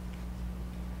so.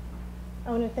 I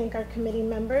want to thank our committee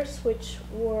members, which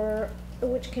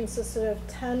consisted of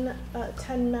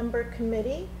 10-member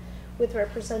committee with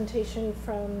representation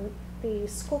from the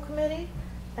school committee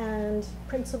and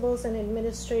principals and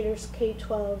administrators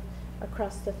K-12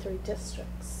 across the 3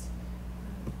 districts.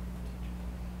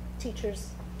 Teachers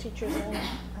and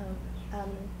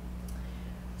admin.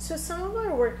 So some of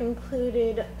our work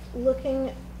included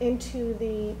looking into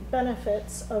the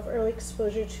benefits of early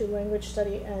exposure to language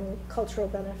study and cultural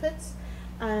benefits,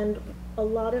 and a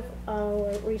lot of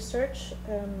our research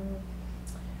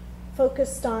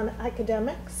focused on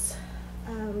academics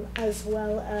as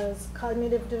well as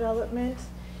cognitive development.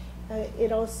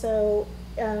 It also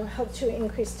helped to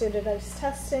increase standardized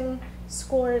testing,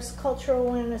 scores, cultural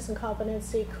awareness and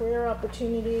competency, career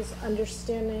opportunities,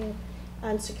 understanding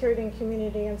and security in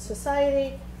community and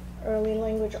society. Early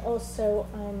language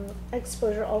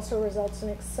exposure also results in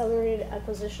accelerated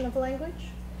acquisition of language,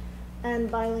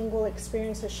 and bilingual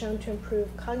experience has shown to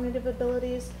improve cognitive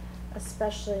abilities,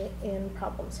 especially in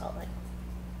problem solving.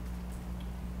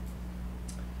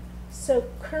 So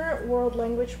current world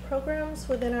language programs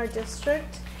within our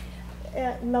district,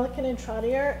 at Milliken and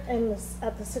Trottier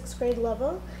at the 6th grade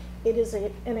level, it is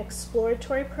an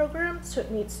exploratory program, so it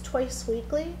meets twice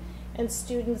weekly, and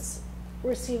students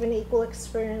receive an equal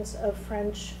experience of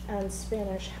French and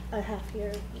Spanish a half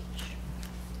year each.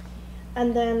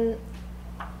 And then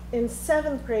in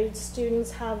 7th grade,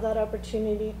 students have that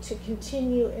opportunity to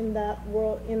continue in that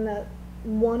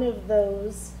one of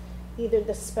those, either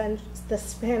the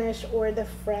Spanish or the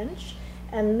French.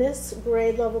 And this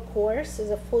grade level course is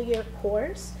a full year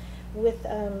course with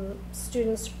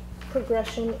students'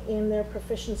 progression in their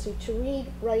proficiency to read,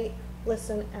 write,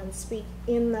 listen, and speak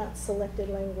in that selected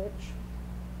language.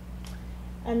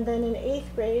 And then in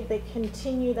 8th grade, they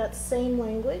continue that same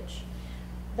language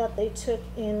that they took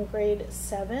in grade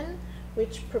 7,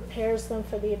 which prepares them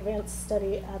for the advanced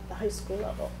study at the high school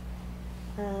level.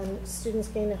 and students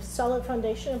gain a solid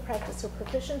foundation and practice of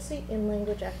proficiency in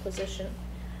language acquisition.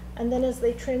 And then as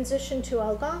they transition to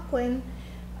Algonquin,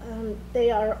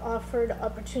 they are offered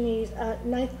opportunities,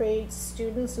 ninth grade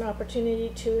students, an opportunity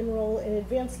to enroll in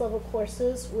advanced level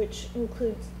courses, which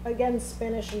includes, again,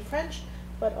 Spanish and French,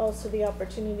 but also the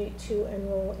opportunity to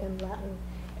enroll in Latin.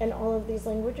 And all of these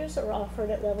languages are offered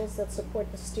at levels that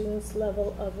support the student's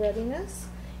level of readiness,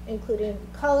 including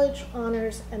college,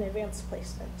 honors, and advanced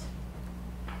placement.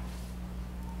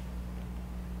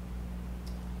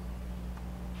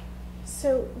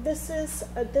 So this is,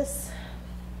 can I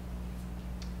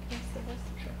see this?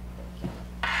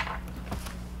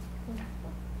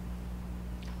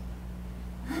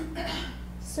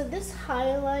 So this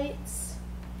highlights,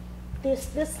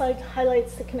 this slide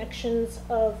highlights the connections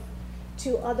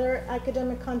to other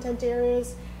academic content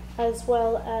areas, as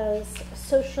well as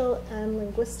social and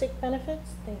linguistic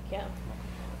benefits. Thank you.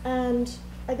 And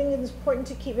I think it's important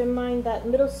to keep in mind that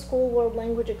middle school world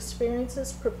language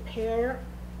experiences prepare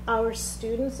our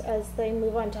students as they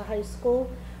move on to high school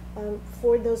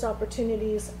for those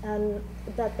opportunities and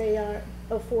that they are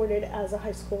afforded as a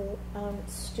high school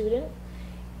student.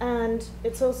 And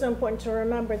it's also important to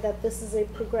remember that this is a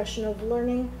progression of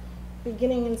learning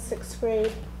beginning in 6th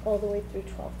grade all the way through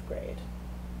 12th grade.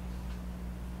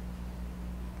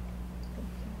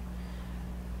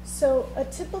 So a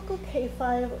typical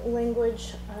K-5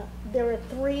 language, there are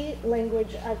 3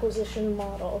 language acquisition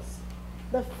models.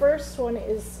 The first one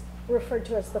is referred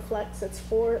to as the FLEX. It's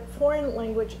for foreign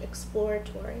language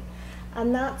exploratory,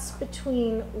 and that's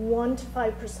between 1 to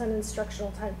 5%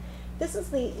 instructional time. This is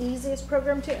the easiest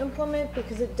program to implement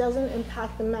because it doesn't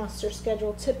impact the master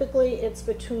schedule. Typically, it's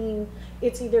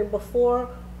either before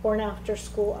or an after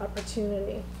school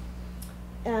opportunity.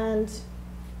 And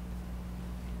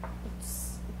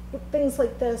things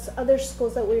like this, other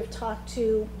schools that we've talked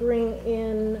to bring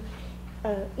in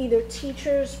either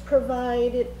teachers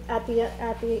provide it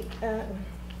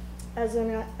as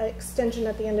an extension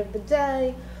at the end of the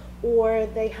day, or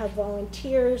they have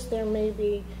volunteers. There may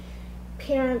be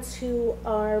parents who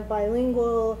are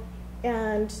bilingual,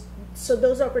 and so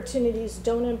those opportunities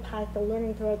don't impact the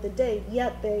learning throughout the day,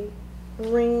 yet they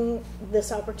bring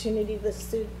this opportunity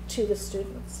to the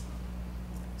students.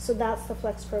 So that's the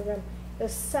FLEX program. The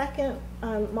second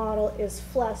model is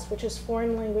FLES, which is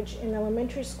foreign language in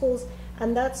elementary schools,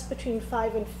 and that's between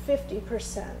 5 and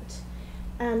 50%.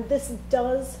 And this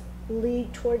does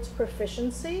lead towards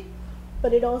proficiency,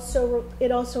 but it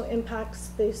also impacts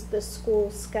the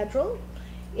school schedule.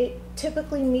 It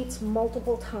typically meets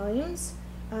multiple times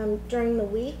during the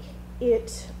week.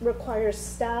 It requires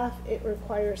staff, it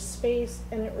requires space,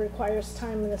 and it requires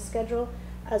time in the schedule,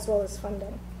 as well as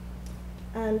funding.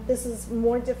 And this is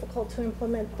more difficult to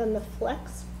implement than the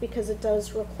FLEX because it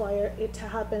does require it to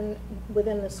happen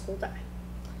within the school day.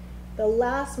 The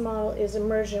last model is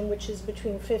immersion, which is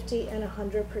between 50 and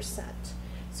 100%.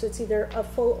 So it's either a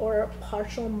full or a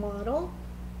partial model.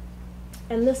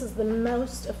 And this is the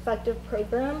most effective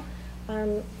program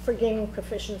for gaining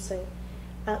proficiency.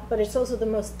 But it's also the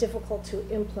most difficult to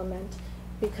implement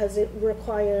because it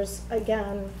requires,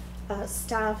 again,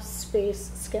 staff,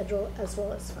 space, schedule, as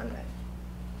well as funding.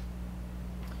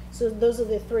 So those are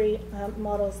the 3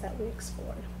 models that we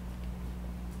explored.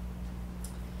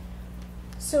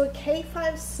 So a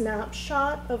K-5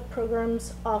 snapshot of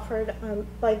programs offered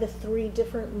by the 3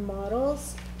 different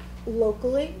models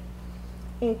locally,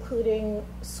 including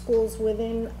schools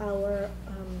within our,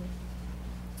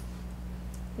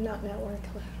 not network,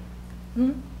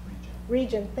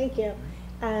 region, thank you,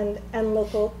 and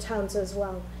local towns as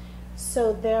well.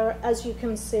 So there, as you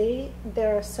can see,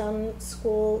 there are some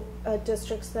school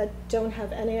districts that don't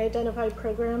have any identified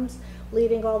programs,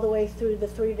 leading all the way through the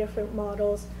 3 different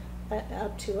models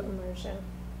up to immersion.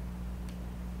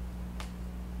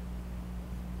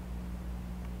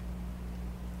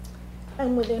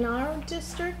 And within our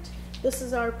district, this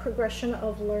is our progression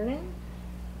of learning.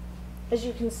 As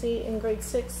you can see in grade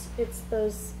 6, it's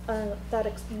those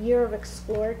that year of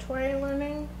exploratory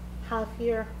learning, half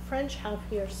year French, half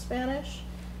year Spanish.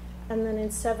 And then in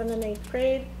 7th and 8th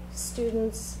grade,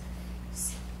 students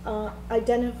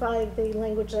identify the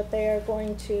language that they are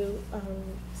going to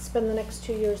spend the next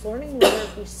 2 years learning, whether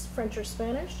it be French or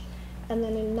Spanish. And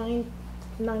then in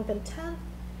 9th and 10th,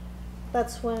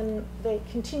 that's when they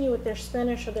continue with their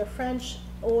Spanish or their French,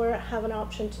 or have an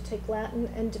option to take Latin.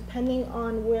 And depending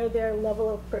on where their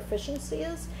level of proficiency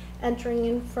is, entering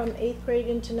in from 8th grade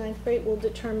into 9th grade will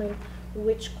determine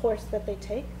which course that they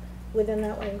take within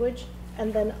that language.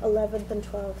 And then 11th and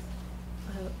 12th,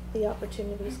 the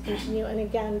opportunities continue. And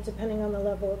again, depending on the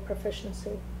level of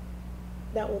proficiency.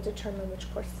 that will determine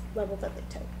which course level that they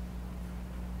take.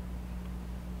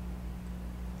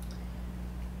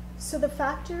 So the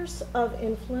factors of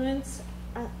influence,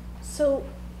 so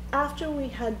after we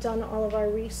had done all of our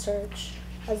research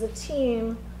as a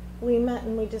team, we met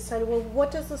and we decided, well,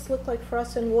 what does this look like for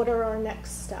us and what are our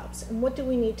next steps? And what do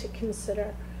we need to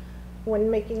consider when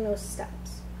making those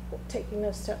steps, taking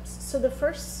those steps? So the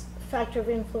first factor of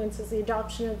influence is the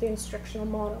adoption of the instructional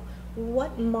model.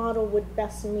 What model would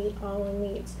best meet our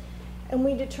needs? And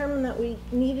we determined that we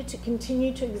needed to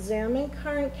continue to examine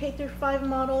current K-5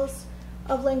 models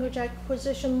of language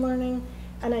acquisition learning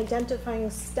and identifying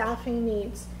staffing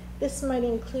needs. This might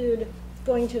include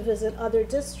going to visit other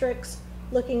districts,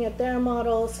 looking at their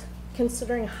models,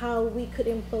 considering how we could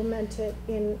implement it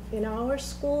in our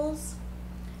schools.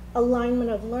 Alignment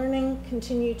of learning,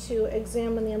 continue to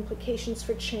examine the implications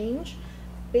for change.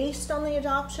 Based on the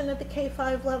adoption at the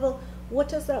K-5 level, what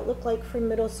does that look like for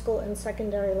middle school and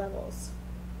secondary levels?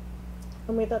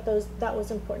 And we thought that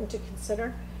was important to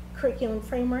consider. Curriculum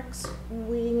frameworks,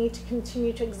 we need to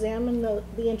continue to examine the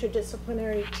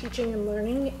interdisciplinary teaching and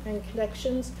learning and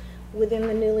connections within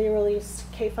the newly released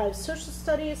K-5 social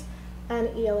studies and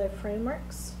ELA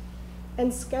frameworks.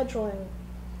 And scheduling,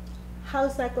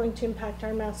 how's that going to impact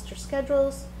our master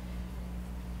schedules?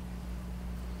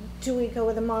 Do we go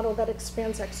with a model that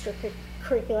expands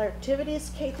extracurricular activities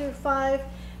K-5?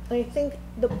 And I think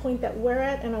the point that we're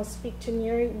at, and I'll speak to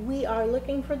Neri, we are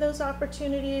looking for those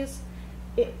opportunities.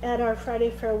 At our Friday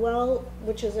Farewell,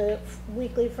 which is a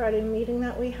weekly Friday meeting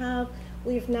that we have,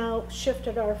 we've now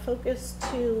shifted our focus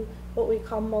to what we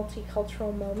call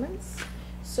multicultural moments.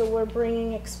 So we're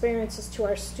bringing experiences to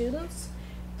our students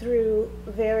through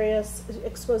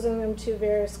exposing them to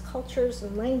various cultures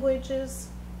and languages.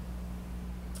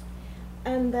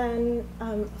 And then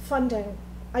funding,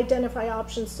 identify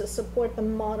options to support the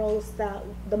model that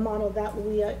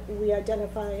we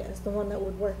identify as the one that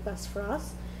would work best for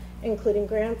us, including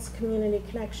grants, community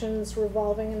connections,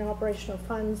 revolving and operational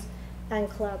funds, and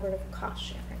collaborative cost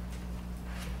sharing.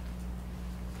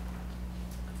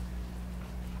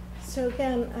 So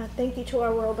again, thank you to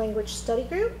our World Language Study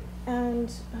Group,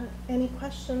 and any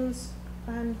questions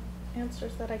and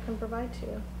answers that I can provide to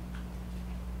you.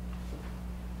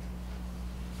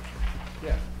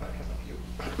 Yeah, I have a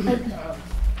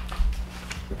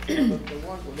few.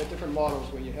 The different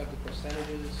models where you have the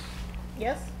percentages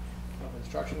Yes? of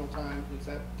instructional time, is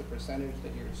that the percentage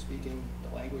that you're speaking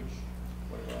the language,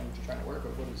 whatever language you're trying to work, or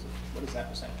what is that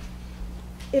percentage?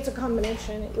 It's a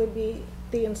combination. It would be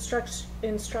the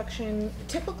instruction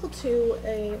typical to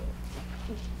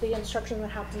the instruction that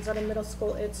happens at a middle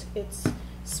school. It's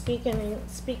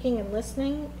speaking and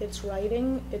listening, it's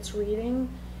writing, it's reading,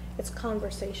 it's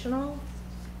conversational.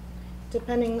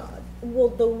 Depending, well,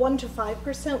 the 1 to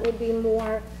 5% would be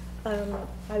more,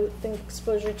 I would think,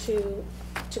 exposure to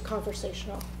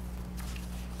conversational.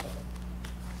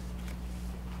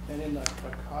 And in the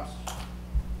cost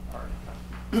part,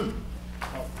 well,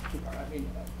 two-part. I mean,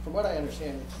 from what I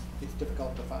understand, it's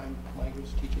difficult to find language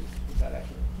teachers. Is that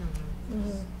accurate? Mm-hmm.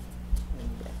 And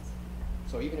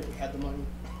so even if we had the money,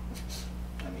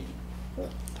 I mean, I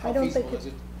how don't feasible think is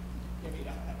it? I mean,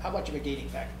 how much of a gating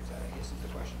factor is that, I guess, is the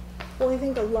question. Well, I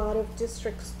think a lot of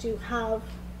districts do have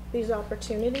these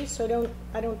opportunities, so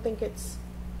I don't think it's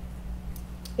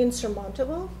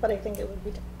insurmountable, but I think it would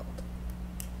be difficult.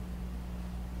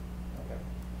 Okay.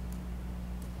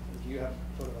 Do you have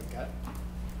sort of a gut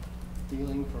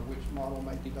feeling for which model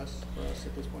might be best for us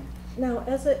at this point? Now,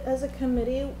 as a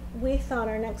committee, we thought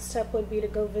our next step would be to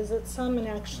go visit some and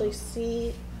actually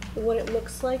see what it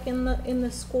looks like in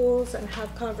the schools and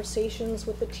have conversations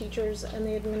with the teachers and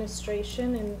the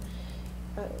administration. And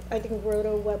I think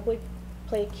Roto Web would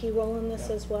play a key role in this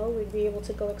as well. We'd be able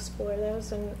to go explore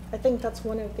those, and I think that's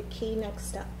one of the key next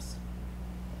steps.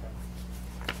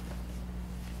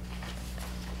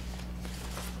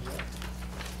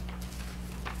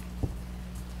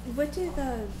 What do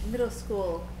the middle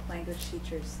school language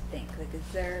teachers think? Like, is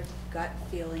their gut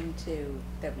feeling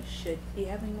that we should be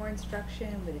having more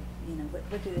instruction? Would it,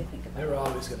 what do they think about it? They're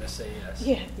always going to say yes.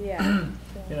 Yeah. Yeah.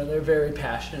 They're very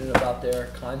passionate about their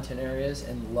content areas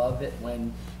and love it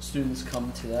when students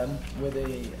come to them with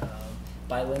a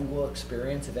bilingual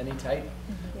experience of any type.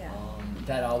 Mm-hmm. Yeah.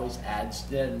 That always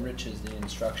that enriches the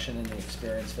instruction and the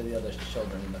experience for the other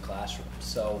children in the classroom.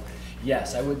 So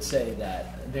yes, I would say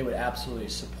that they would absolutely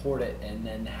support it and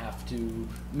then have to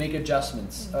make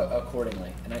adjustments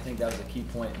accordingly. And I think that was a key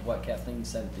point of what Kathleen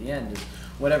said at the end, is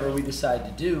whatever we decide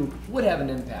to do would have an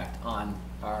impact on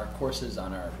our courses,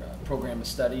 on our program of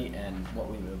study, and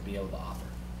what we would be able to offer.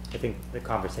 I think the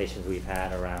conversations we've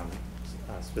had around,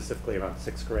 specifically around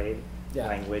 6th grade, Yeah.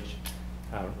 language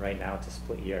right now to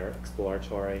split year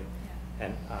exploratory.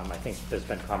 And I think there's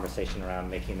been conversation around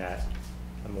making that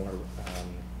a more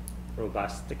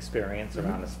robust experience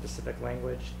around a specific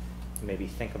language. Maybe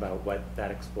think about what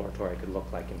that exploratory could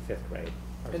look like in 5th grade.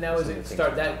 And that was some of the it. things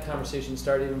Start we that talked about. conversation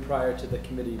started even prior to the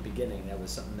committee beginning. That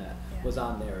was something that Yeah. was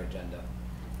on their agenda.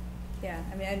 Yeah,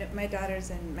 I mean, I know my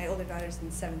older daughter's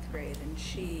in 7th grade, and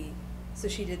she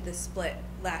did this split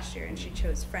last year, and she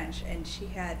chose French, and she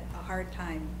had a hard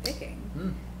time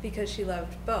picking because she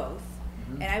loved both.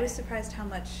 And I was surprised how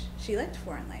much she liked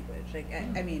foreign language. Like,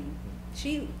 I mean,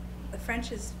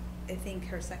 French is, I think,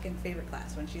 her second favorite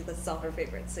class when she lists all her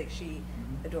favorites. Like, she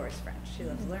adores French. She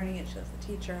loves learning it. She loves the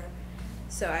teacher.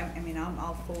 So, I mean, I'm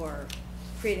all for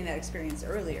creating that experience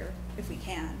earlier if we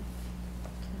can.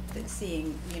 But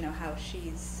seeing, you know, how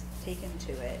she's taken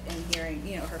to it and hearing,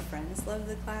 you know, her friends love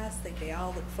the class. Like, they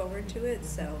all look forward to it.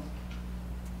 So,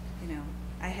 you know,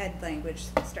 I had language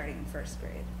starting in 1st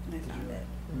grade, and I found it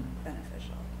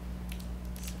beneficial.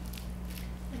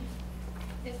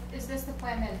 Is this the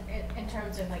plan then, in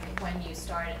terms of like when you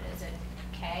started? Is it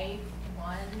K1?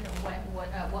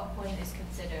 At what point is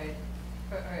considered,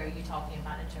 or are you talking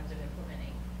about in terms of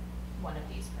implementing one of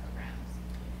these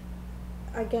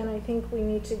programs? Again, I think we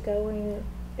need to go and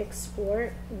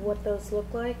explore what those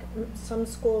look like. Some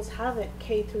schools have it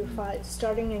K through 5,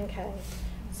 starting in K.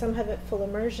 Some have it full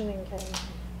immersion in K.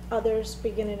 Others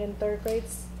begin it in 3rd grade,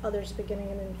 others beginning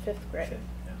it in 5th grade.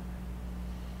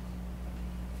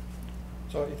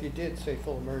 So if you did say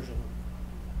full immersion,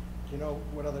 do you know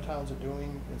what other towns are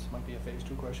doing? This might be a phase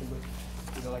 2 question,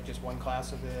 but is it like just one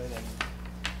class of it?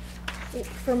 And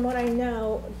From what I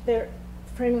know,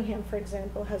 Framingham, for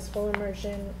example, has full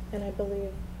immersion, and I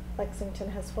believe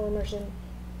Lexington has full immersion.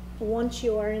 Once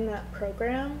you are in that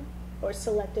program, or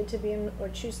selected to be in, or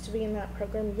choose to be in that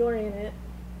program, you're in it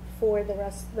for the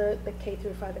rest of the K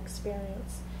through 5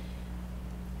 experience.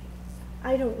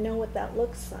 I don't know what that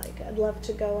looks like. I'd love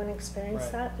to go and experience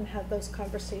Right. that and have those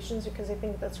conversations, because I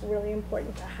think that's really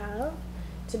important to have,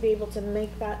 to be able to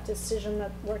make that decision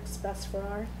that works best for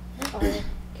our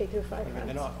K through 5 I mean, friends.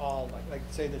 they're not all, like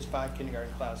say there's 5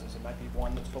 kindergarten classes, it might be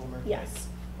one that's full immersion? Yes.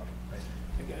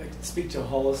 Okay. I can speak to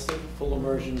Holliston, full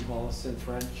immersion, Holliston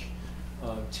French.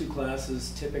 2 classes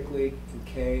typically in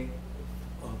K,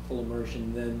 full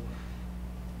immersion. Then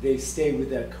they stay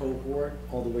with that cohort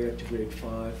all the way up to grade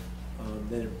 5.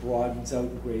 Then it broadens out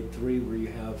in grade 3, where you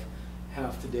have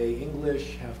half the day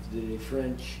English, half the day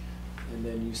French, and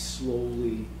then you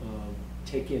slowly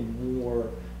take in more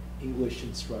English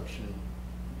instruction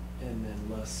and then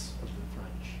less of the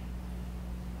French.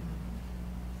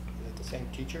 Is it the same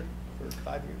teacher for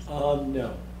 5 years?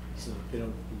 No, so they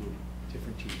don't do a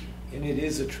different teacher. And it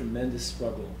is a tremendous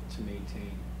struggle to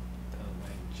maintain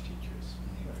language teachers in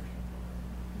the immersion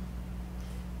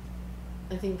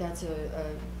program. I think that's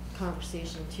a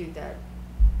conversation too that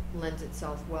lends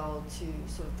itself well to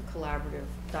sort of the collaborative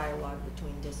dialogue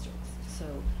between districts. So,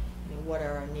 you know, what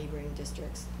are our neighboring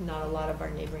districts? Not a lot of our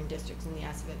neighboring districts in the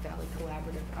Assabet Valley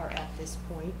Collaborative are at this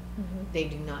point. They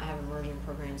do not have immersion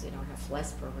programs, they don't have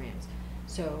FLES programs.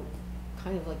 So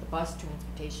kind of like the bus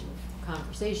transportation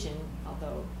conversation,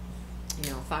 although,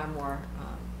 you know, far more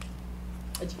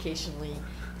educationally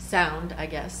sound, I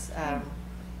guess,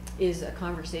 is a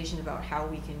conversation about how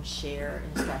we can share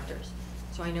instructors.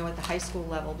 So I know at the high school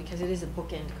level, because it is a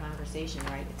bookend conversation,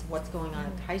 right? It's what's going on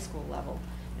at the high school level.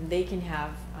 And they can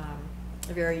have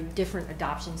a very different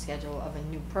adoption schedule of a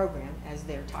new program as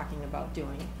they're talking about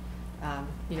doing.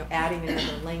 You know, adding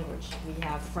another language. We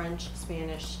have French,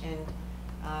 Spanish, and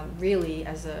really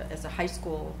as a high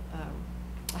school,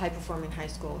 a high-performing high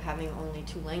school, having only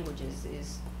 2 languages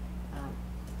is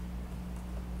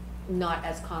not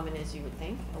as common as you would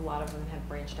think. A lot of them have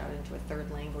branched out into a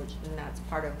 3rd language, and that's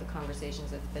part of the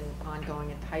conversations that's been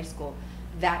ongoing at the high school.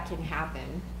 That can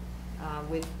happen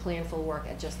with planful work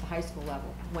at just the high school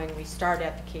level. When we start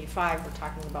at the K-5, we're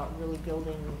talking about really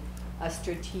building a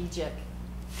strategic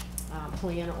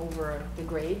plan over the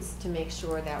grades to make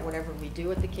sure that whatever we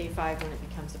do at the K-5, when it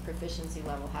becomes the proficiency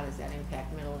level, how does that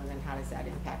impact middle, and then how does that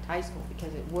impact high school?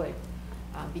 Because it would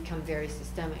become very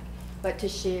systemic. But to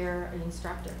share an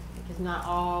instructor, because not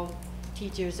all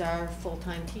teachers are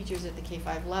full-time teachers at the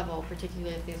K-5 level,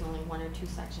 particularly if there's only 1 or 2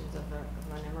 sections of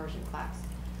an immersion class.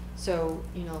 So,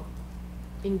 you know,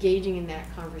 engaging in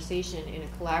that conversation in a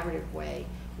collaborative way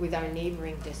with our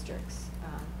neighboring districts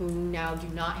who now do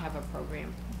not have a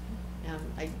program.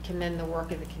 I commend the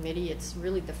work of the committee. It's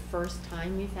really the first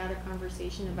time we've had a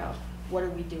conversation about what are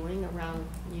we doing around,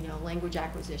 you know, language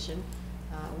acquisition,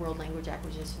 world language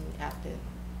acquisition at the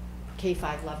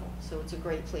K-5 level. So it's a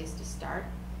great place to start.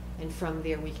 And from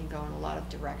there, we can go in a lot of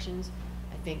directions.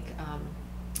 I think,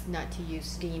 not to use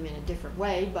STEAM in a different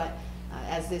way, but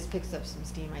as this picks up some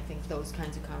steam, I think those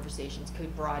kinds of conversations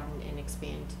could broaden and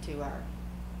expand to our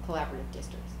collaborative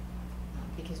districts,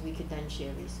 because we could then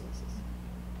share resources.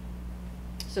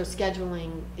 So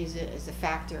scheduling is a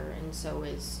factor, and so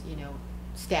is, you know,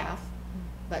 staff,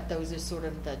 but those are sort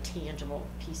of the tangible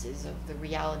pieces of the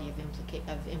reality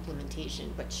of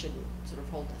implementation, but shouldn't sort of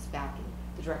hold us back in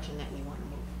the direction that we want to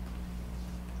move.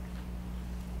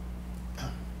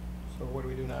 So what do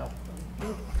we do now?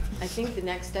 I think the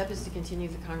next step is to continue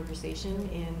the conversation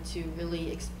and to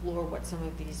really explore what some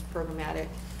of these programmatic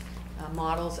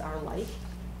models are like,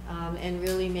 and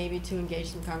really maybe to engage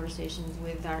some conversations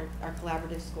with our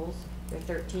collaborative schools. There are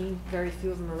 13, very few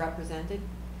of them are represented,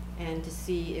 and to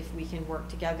see if we can work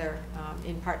together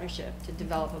in partnership to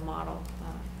develop a model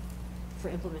for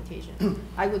implementation.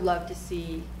 I would love to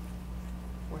see,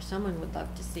 or someone would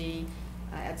love to see,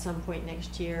 at some point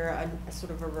next year, a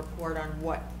sort of a report on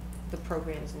what the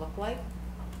programs look like,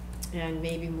 and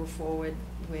maybe move forward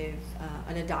with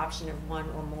an adoption of one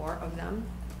or more of them,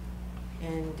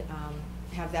 and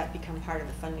have that become part of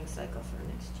the funding cycle for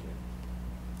next year.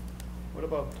 What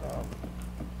about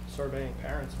surveying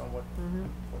parents on what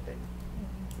they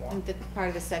want? And that's part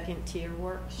of the second tier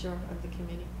work, sure, of the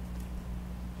committee.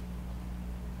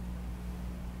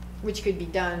 Which could be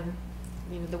done,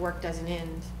 you know, the work doesn't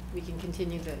end. We can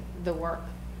continue the work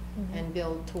and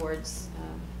build towards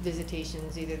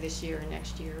visitations either this year or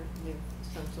next year with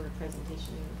some sort of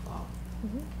presentation in the fall.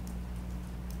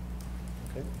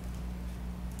 Okay.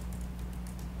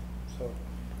 So,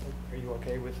 are you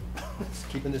okay with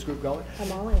keeping this group going?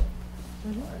 I'm all in.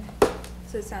 All right.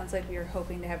 So it sounds like we were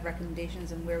hoping to have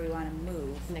recommendations on where we want to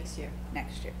move Next year.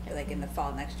 like in the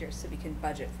fall next year, so we can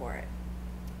budget for it.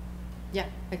 Yeah,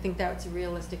 I think that's a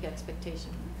realistic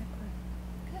expectation.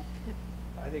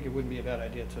 I think it wouldn't be a bad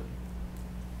idea to,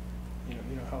 you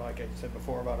know how, like I said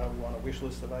before about how we want a wish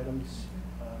list of items.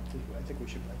 I think we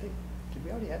should. Did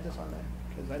we already add this on there?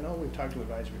 Because I know we've talked to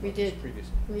advisory We about this did.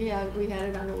 previously. We had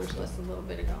it on the wish list a little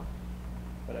bit ago.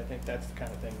 But I think that's the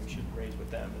kind of thing we should raise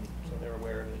with them, and so they're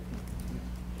aware of it.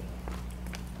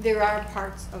 There are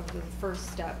parts of the first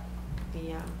step,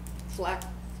 the FLE,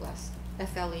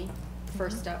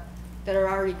 first step, that are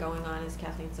already going on, as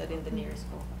Kathleen said, in the near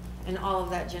school. And all of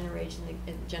that generates an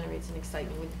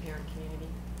excitement with the parent community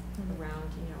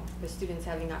around, you know, the students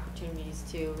having opportunities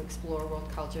to explore world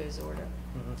cultures or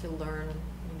to learn,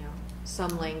 you know,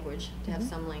 some language, to have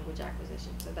some language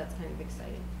acquisition. So that's kind of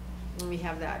exciting. And we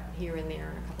have that here and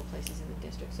there in a couple places in the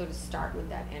district. So to start with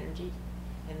that energy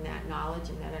and that knowledge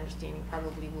and that understanding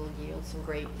probably will yield some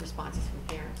great responses from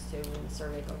parents too when the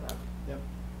survey goes out. Yep.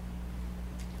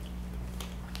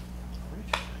 All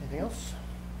right. Anything else?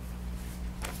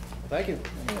 Well, thank you.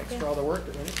 And thanks for all the work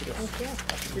that went into this. Thank you.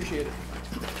 Much appreciated.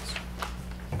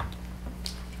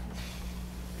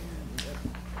 And that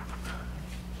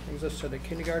brings us to the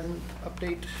kindergarten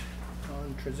update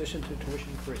on transition to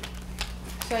tuition free.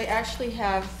 So I actually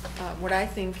have what I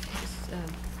think is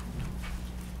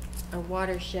a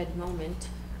watershed moment.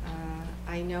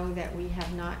 I know that we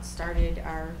have not started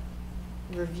our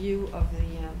review of the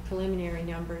preliminary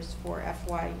numbers for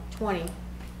FY20,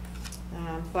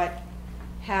 but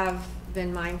have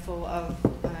been mindful of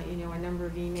you know, a number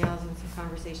of emails and some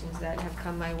conversations that have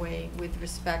come my way with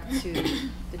respect to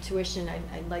the tuition.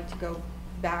 I'd like to go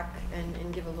back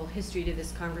and give a little history to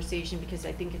this conversation, because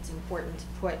I think it's important to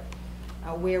put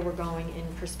where we're going in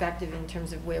perspective in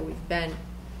terms of where we've been.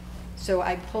 So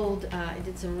I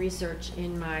did some research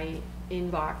in my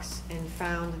inbox and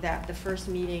found that the first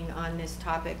meeting on this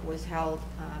topic was held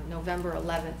November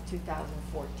 11th,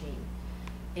 2014.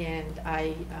 And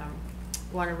I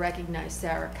want to recognize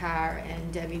Sarah Carr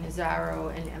and Debbie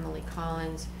Nazaro and Emily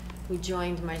Collins, who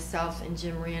joined myself and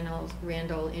Jim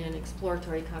Randall in an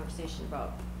exploratory conversation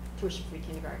about tuition-free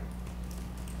kindergarten.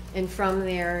 And from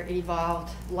there, it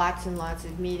evolved lots and lots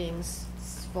of meetings,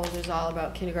 folders all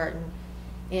about kindergarten,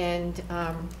 and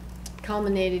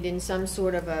culminated in some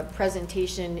sort of a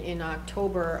presentation in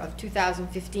October of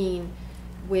 2015,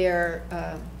 where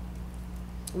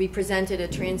we presented a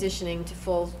transitioning to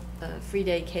full free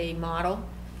day K model.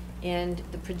 And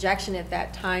the projection at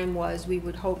that time was we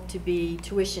would hope to be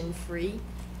tuition free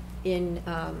in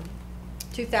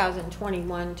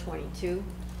 2021-22.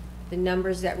 The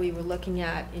numbers that we were looking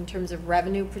at in terms of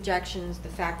revenue projections, the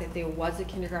fact that there was a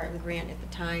kindergarten grant at the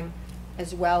time,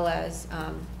 as well as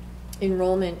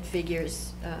enrollment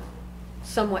figures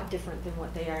somewhat different than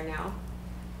what they are now,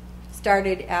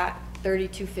 started at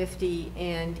 $3,250,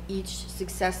 and each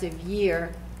successive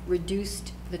year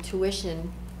reduced the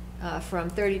tuition from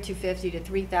 3,250 to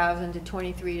 3,000 to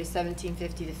 23 to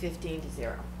 1,750 to 15 to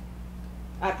 0.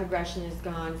 Our progression has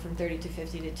gone from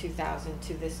 3,250 to 2,000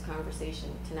 to this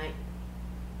conversation tonight.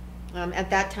 At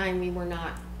that time, we were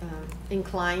not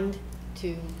inclined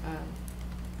to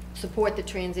support the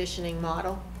transitioning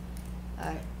model.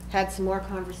 Had some more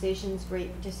conversations,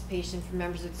 great participation from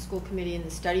members of the school committee and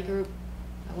the study group.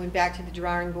 I went back to the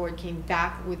drawing board, came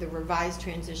back with a revised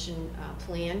transition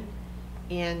plan,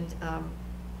 and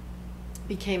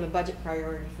became a budget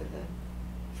priority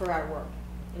for our work.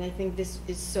 And I think this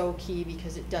is so key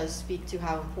because it does speak to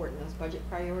how important those budget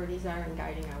priorities are in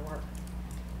guiding our work.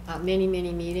 Many,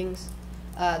 many meetings.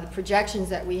 The projections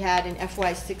that we had in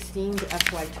FY16 to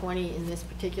FY20 in this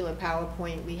particular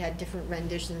PowerPoint, we had different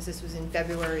renditions. This was in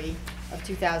February of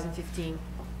 2015.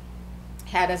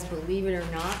 Had us, believe it or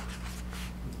not,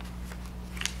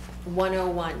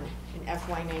 101 in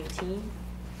FY19,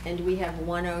 and we have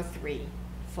 103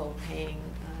 full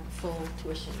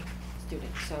tuition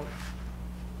students. So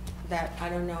that, I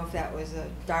don't know if that was a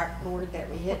dartboard that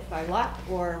we hit by luck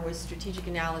or was strategic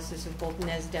analysis of both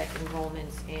NESDEC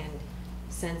enrollments and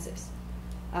census.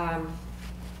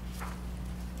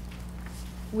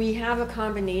 We have a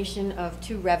combination of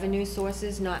 2 revenue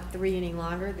sources, not 3 any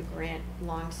longer. The grant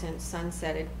long since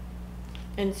sunsetted.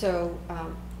 And so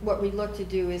what we look to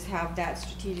do is have that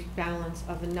strategic balance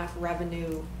of enough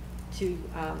revenue to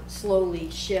slowly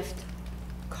shift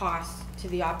costs to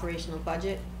the operational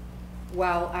budget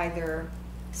while either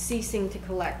ceasing to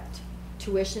collect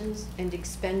tuitions and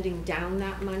expending down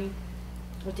that money,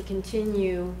 or to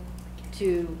continue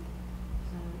to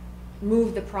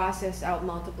move the process out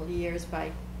multiple years by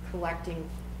collecting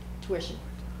tuition.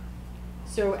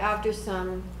 So after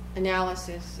some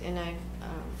analysis, and I've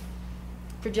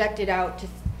projected out to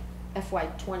FY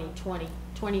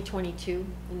 2022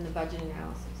 in the budget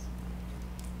analysis,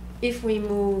 if we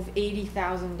move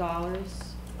 $80,000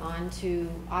 onto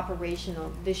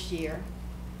operational this year,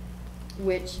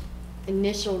 which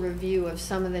initial review of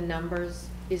some of the numbers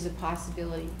is a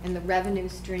possibility, and the revenue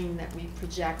stream that we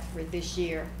project for this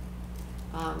year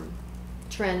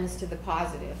trends to the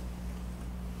positive,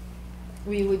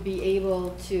 we would be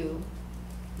able to,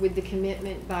 with the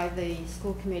commitment by the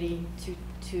school committee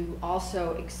to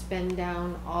also expend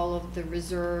down all of the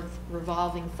reserve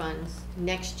revolving funds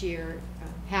next year,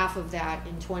 half of that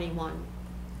in 21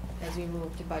 as we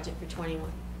move to budget for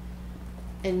 21,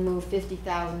 and move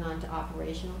 50,000 onto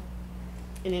operational,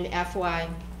 and in FY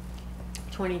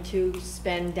 22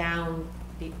 spend down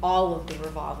all of the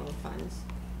revolving funds,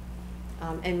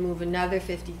 and move another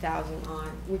 50,000 on,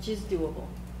 which is doable.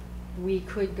 We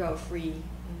could go free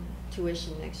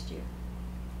tuition next year.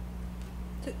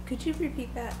 So could you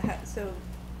repeat that?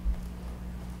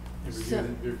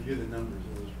 Review the numbers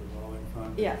of those revolving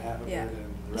funds. Yeah. Half of Yeah. it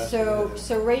and the rest of it.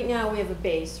 So right now we have a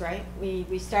base, right?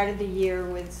 We started the year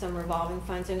with some revolving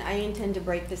funds, and I intend to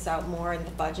break this out more in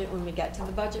the budget when we get to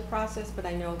the budget process, but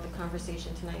I know the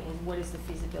conversation tonight was what is the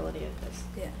feasibility of this?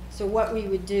 Yeah. So what we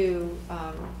would do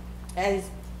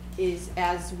as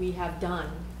we have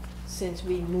done since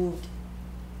we moved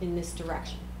in this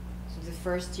direction. So the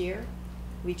first year,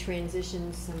 we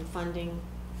transitioned some funding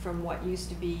from what used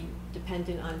to be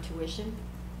dependent on tuition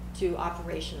to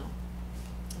operational.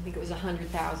 I think it was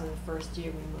 $100,000 the first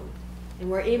year we moved. And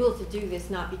we're able to do this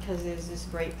not because there's this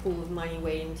great pool of money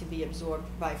waiting to be absorbed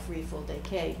by free full-day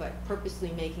K, but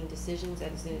purposely making decisions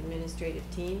as an administrative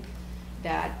team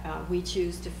that we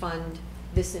choose to fund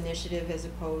this initiative as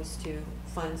opposed to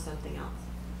fund something else.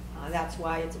 That's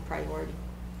why it's a priority.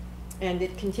 And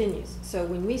it continues. So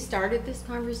when we started this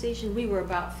conversation, we were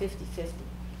about 50-50,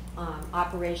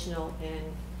 operational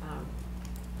and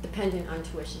dependent on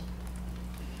tuition.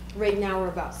 Right now we're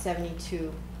about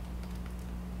 72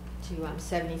 to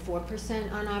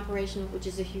 74% on operational, which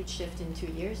is a huge shift in 2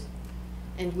 years.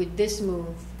 And with this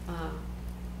move,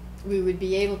 we would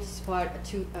be able to support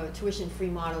a tuition-free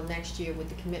model next year with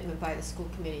the commitment by the school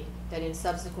committee that in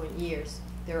subsequent years,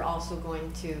 they're also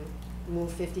going to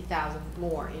move 50,000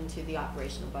 more into the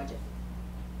operational budget.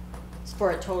 It's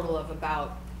for a total of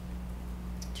about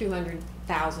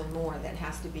 200,000 more that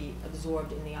has to be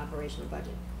absorbed in the operational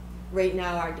budget. Right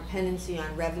now, our dependency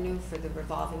on revenue for the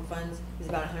revolving funds is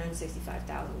about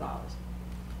 $165,000.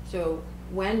 So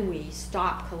when we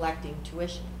stop collecting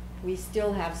tuition, we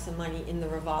still have some money in the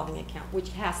revolving account, which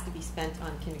has to be spent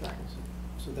on kindergarten.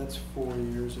 So that's 4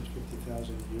 years at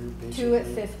 50,000 a year, basically? 2 at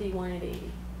 50, 1 at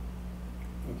 80.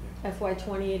 Okay. FY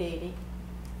 20 at 80. Okay.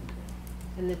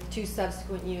 And the 2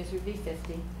 subsequent years would be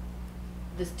 50.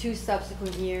 The 2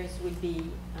 subsequent years would be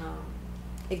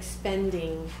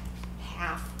expending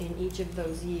half in each of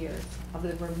those years of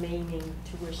the remaining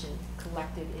tuition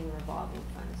collected in revolving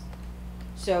funds.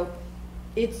 So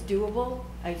it's doable.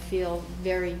 I feel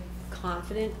very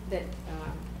confident that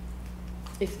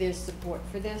if there's support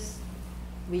for this,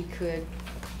 we could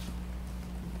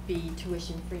be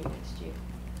tuition-free next year.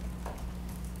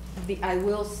 I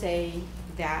will say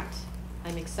that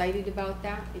I'm excited about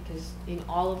that because in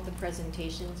all of the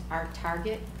presentations, our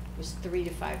target was 3 to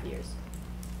 5 years.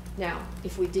 Now,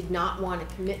 if we did not want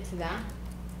to commit to that,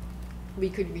 we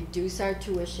could reduce our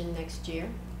tuition next year.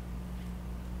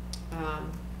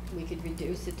 We could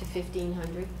reduce it to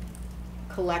 $1,500,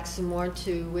 collect some more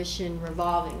tuition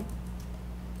revolving,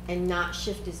 and not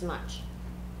shift as much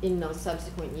in those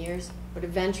subsequent years. But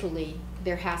eventually,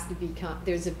 there has to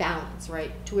there's a balance,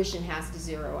 right? Tuition has to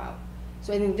zero out.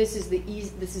 So I think this is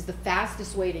the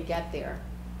fastest way to get there,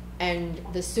 and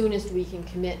the soonest we can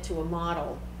commit to a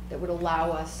model that would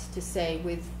allow us to say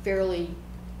with fairly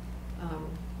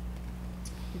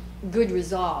good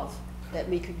resolve that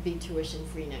we could be tuition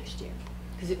free next year,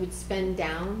 because it would spend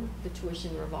down the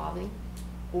tuition revolving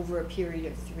over a period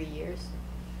of 3 years.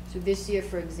 So this year,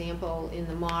 for example, in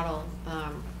the model,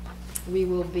 we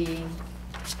will be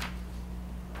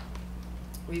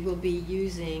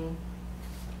using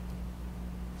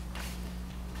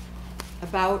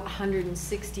about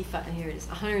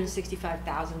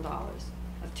 $165,000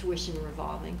 of tuition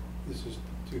revolving. This is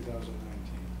 2019.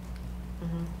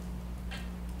 Mm-hmm.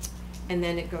 And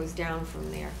then it goes down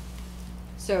from there.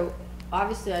 So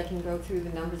obviously I can go through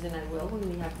the numbers, and I will when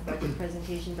we have the budget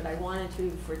presentation, but I wanted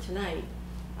to, for tonight,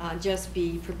 just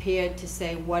be prepared to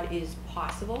say what is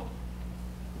possible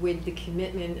with the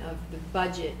commitment of the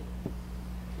budget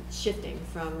shifting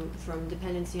from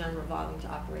dependency on revolving to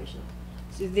operational.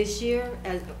 So this year,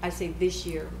 as I say this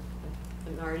year,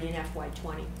 I'm already in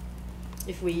FY20.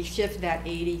 If we shift that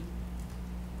 80,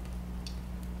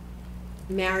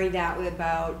 marry that with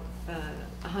about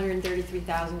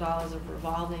 $133,000 of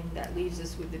revolving, that leaves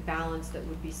us with the balance that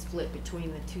would be split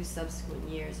between the 2 subsequent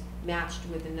years, matched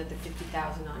with another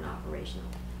 $50,000 on operational.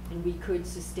 And we could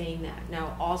sustain that.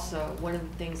 Now also, one of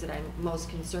the things that I'm most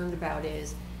concerned about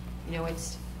is, you know,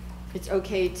 it's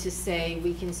okay to say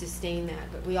we can sustain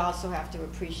that, but we also have to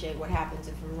appreciate what happens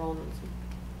if enrollments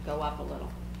go up a little.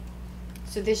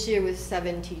 So this year with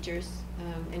 7 teachers,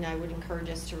 and I would encourage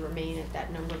us to remain at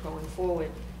that number going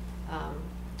forward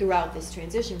throughout this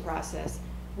transition process,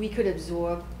 we could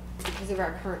absorb, because of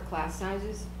our current class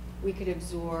sizes, we could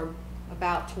absorb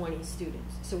about 20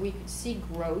 students. So we could see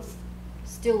growth,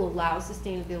 still allow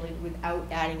sustainability without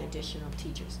adding additional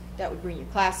teachers. That would bring your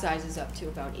class sizes up to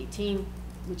about 18,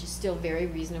 which is still very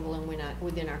reasonable and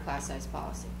within our class size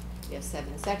policy. We have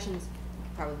 7 sections,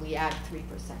 probably add 3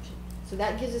 per section. So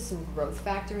that gives us some growth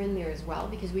factor in there as well,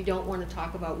 because we don't want to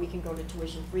talk about we can go to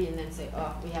tuition free and then say,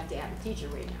 oh, we have to add a teacher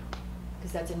right now,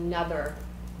 because that's another,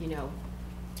 you know,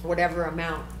 whatever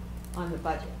amount on the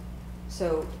budget.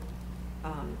 So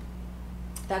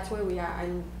that's where we are.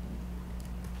 I'm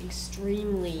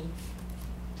extremely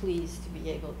pleased to be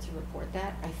able to report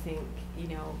that. I think, you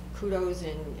know, kudos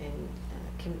and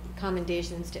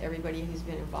commendations to everybody who's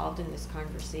been involved in this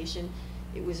conversation.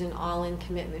 It was an all-in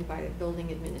commitment by the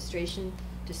building administration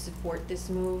to support this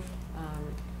move.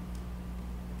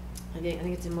 I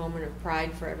think it's a moment of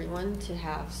pride for everyone to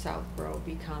have Southborough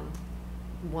become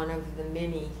one of the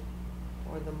many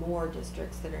or the more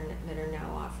districts that are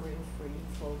now offering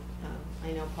full.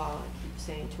 I know Paul keeps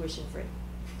saying tuition free.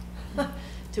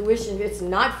 Tuition, it's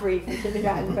not free for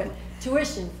kindergarten, but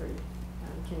tuition free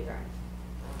kindergarten.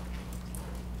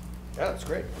 Yeah, that's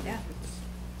great. Yeah. It's,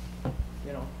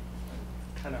 you know,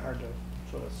 kind of hard to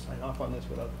sort of sign off on this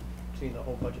without seeing the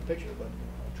whole budget picture, but you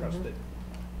know, I trust that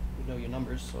you know your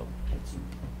numbers, so it's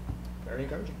very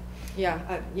encouraging.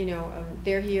 Yeah, you know,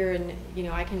 they're here, and you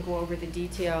know, I can go over the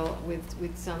detail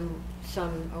with some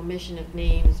omission of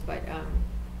names, but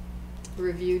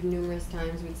reviewed numerous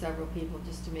times with several people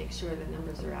just to make sure the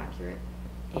numbers are accurate.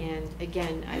 And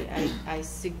again, I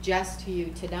suggest to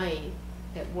you tonight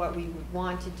that what we would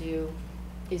want to do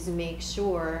is make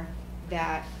sure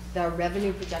that the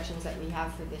revenue projections that we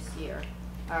have for this year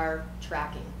are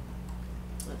tracking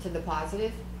to the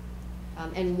positive.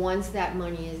 And once that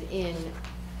money is in,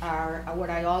 what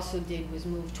I also did was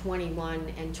move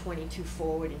 21 and 22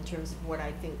 forward in terms of what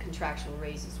I think contractual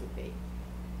raises would be.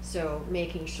 So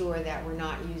making sure that we're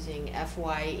not using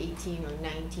FY 18 or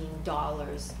 19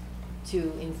 dollars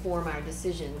to inform our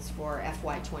decisions for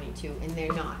FY 22, and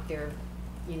they're not. They're,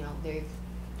 you know, their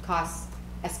cost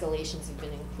escalations have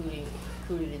been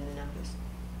included in the numbers.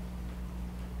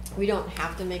 We don't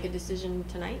have to make a decision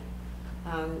tonight.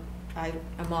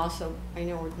 I'm also, I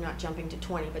know we're not jumping to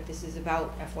 20, but this is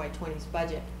about FY20's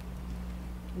budget.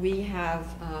 We have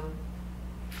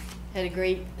had a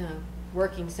great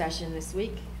working session this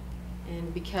week,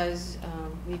 and because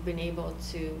we've been able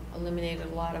to eliminate a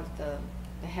lot of the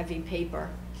heavy paper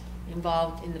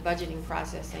involved in the budgeting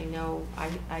process, I know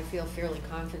I feel fairly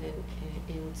confident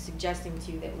in suggesting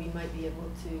to you that we might be able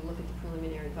to look at the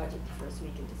preliminary budget the first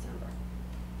week in December.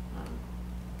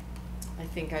 I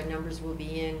think our numbers will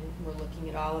be in. We're looking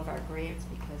at all of our grants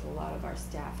because a lot of our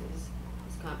staff is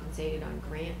compensated on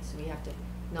grants. So we have to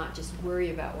not just worry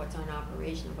about what's on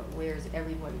operational, but where is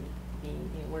everybody being,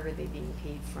 where are they being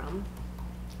paid from?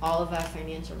 All of our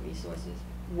financial resources.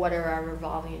 What are our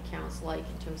revolving accounts like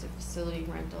in terms of facility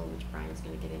rental, which Brian's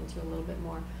going to get into a little bit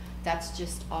more. That's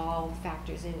just all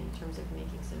factors in terms of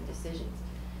making some decisions.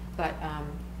 But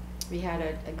we had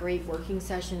a great working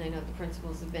session. I know the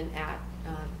principals have been at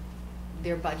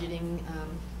their budgeting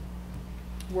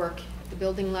work at the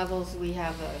building levels. We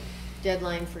have a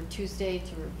deadline for Tuesday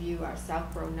to review our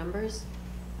Southborough numbers,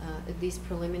 at least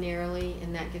preliminarily,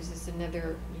 and that gives us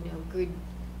another good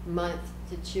month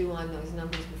to chew on those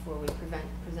numbers before we present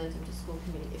them to school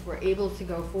committee. If we're able to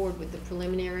go forward with the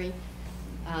preliminary,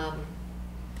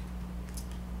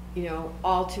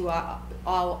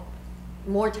 all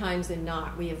more times than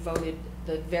not, we have voted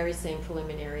the very same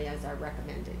preliminary as our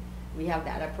recommended. We have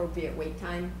that appropriate wait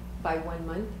time by 1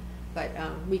 month, but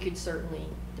we could certainly,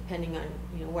 depending on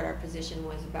what our position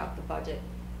was about the budget,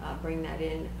 bring that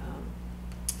in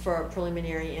for a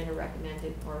preliminary and a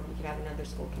recommended, or we could have another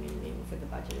school committee meeting for the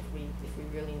budget if we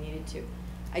really needed to.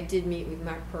 I did meet with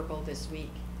Mark Purple this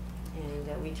week,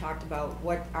 and we talked about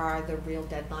what are the real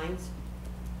deadlines,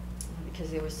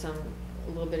 because there was a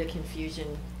little bit of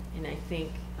confusion, and I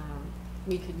think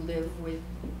we could live with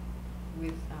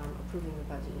approving the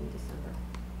budget in December.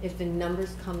 If the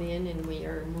numbers come in and we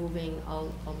are moving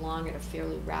along at a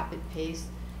fairly rapid pace,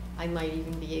 I might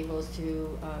even be able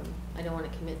to, I don't want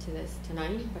to commit to this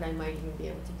tonight, but I might even be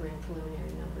able to bring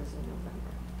preliminary numbers in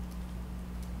November.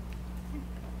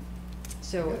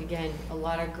 So again, a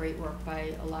lot of great work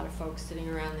by a lot of folks sitting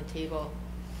around the table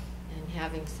and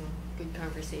having some good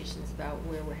conversations about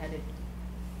where we're headed.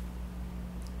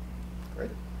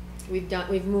 Great.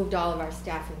 We've moved all of our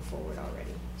staffing forward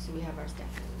already, so we have our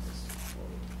staffing numbers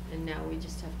forward, and now we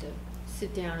just have to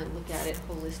sit down and look at it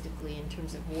holistically in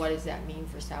terms of what does that mean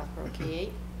for Southborough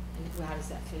K-8, and how does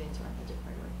that fit into our budget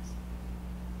priorities.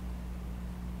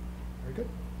 Very good.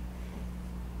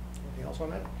 Anything else on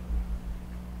that?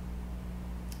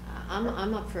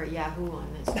 I'm up for a Yahoo on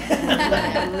this.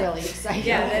 I'm really excited.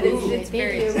 Yeah, that is, it's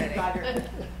very Thank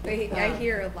exciting. you. I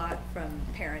hear a lot from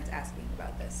parents asking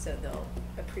about this, so they'll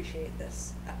appreciate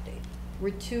this update.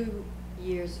 We're 2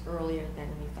 years earlier than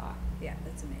we thought. Yeah,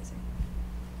 that's amazing.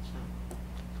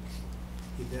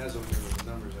 He dazzled me with the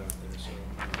numbers out there, so.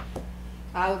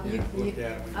 I'll Yeah, looked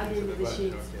at it when I'll you give did you the the budget,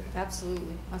 sheets. okay.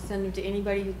 Absolutely. I'll send them to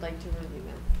anybody who'd like to review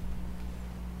them.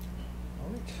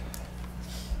 All right.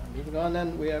 Moving on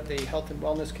then, we have the Health and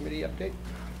Wellness Committee update.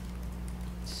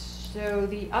 So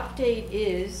the update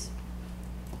is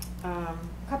a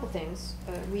couple things.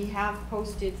 We have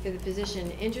posted for the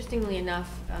position, interestingly enough,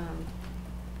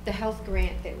 the health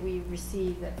grant that we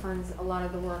received that funds a lot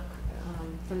of the work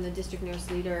from the district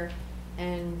nurse leader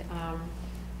and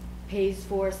pays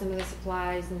for some of the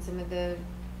supplies and some of the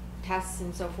tests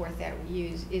and so forth that we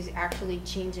use is actually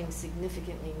changing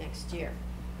significantly next year.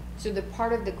 So the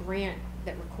part of the grant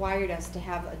that required us to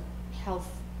have a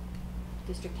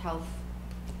district health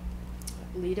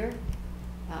leader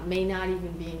may not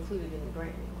even be included in the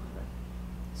grant any longer.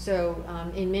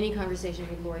 So in many conversations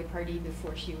with Lori Pardee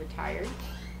before she retired,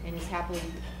 and is happily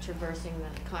traversing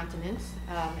the continents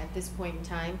at this point in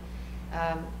time,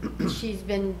 she's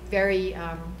been very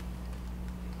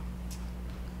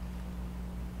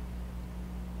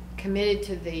committed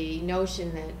to the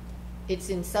notion that it's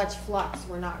in such flux,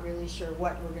 we're not really sure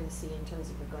what we're going to see in terms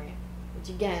of a grant, which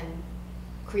again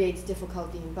creates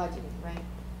difficulty in budgeting, right?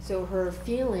 So her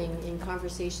feeling in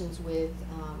conversations with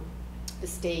the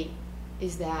state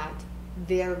is that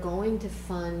they're going to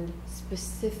fund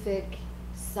specific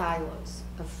silos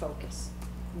of focus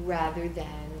rather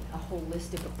than a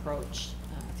holistic approach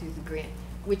through the grant,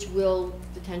 which will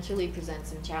potentially present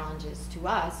some challenges to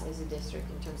us as a district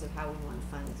in terms of how we want to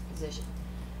fund this position.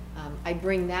 I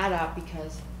bring that up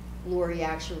because Lori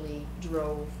actually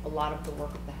drove a lot of the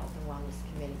work of the Health and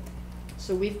Wellness Committee.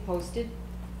 So we've posted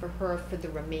for her for the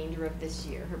remainder of this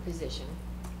year, her position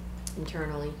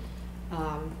internally,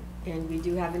 and we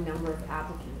do have a number of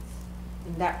applicants.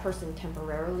 And that person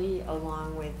temporarily,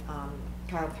 along with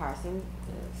Kyle Parson,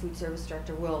 the food service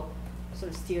director, will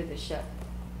sort of steer the ship.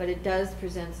 but it does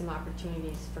present some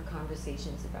opportunities for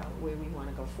conversations about where we want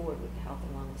to go forward with the Health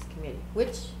and Wellness Committee,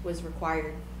 which was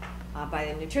required by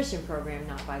the nutrition program,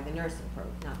 not by the nursing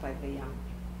program, not by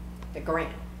the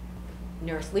grant.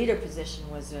 Nurse leader position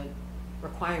was a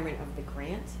requirement of the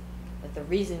grant, but the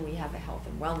reason we have a Health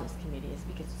and Wellness Committee is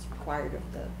because it's required of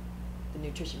the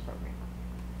nutrition program.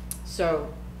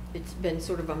 So it's been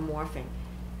sort of a morphing.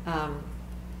 A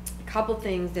couple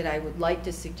things that I would like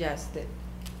to suggest that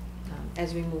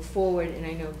as we move forward, and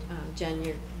I know, Jen,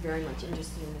 you're very much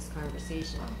interested in this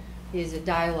conversation, is a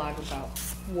dialogue about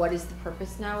what is the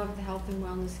purpose now of the Health and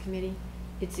Wellness Committee.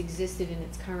 It's existed in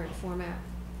its current format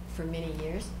for many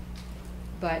years,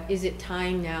 but is it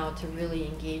time now to really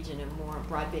engage in a more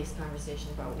broad-based conversation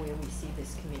about where we see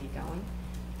this committee going?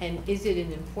 And is it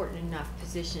an important enough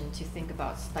position to think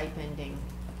about stipending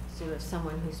sort of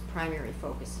someone whose primary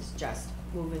focus is just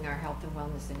moving our health and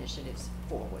wellness initiatives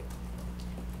forward?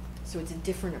 So it's a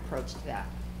different approach to that.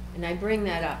 And I bring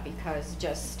that up because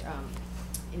just,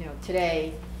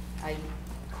 today I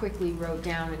quickly wrote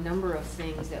down a number of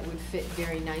things that would fit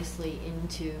very nicely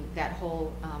into that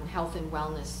whole health and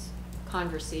wellness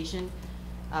conversation.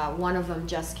 One of them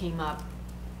just came up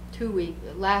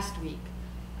last week.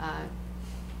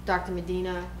 Dr.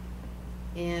 Medina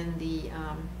and the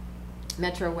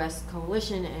Metro West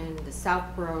Coalition and the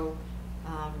Southborough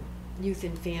Youth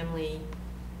and Family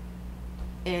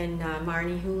and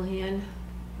Marnie Houlihan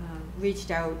reached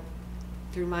out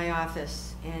through my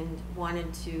office and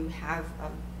wanted to have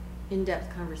an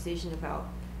in-depth conversation about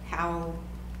how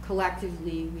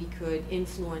collectively we could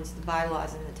influence the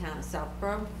bylaws in the town of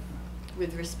Southborough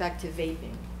with respect to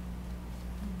vaping.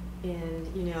 And,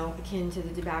 akin to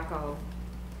the tobacco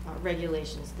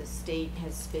regulations, the state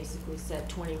has basically said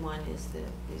 21 is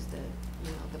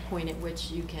the point at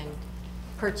which you can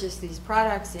purchase these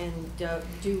products, and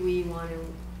do we want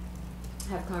to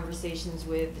have conversations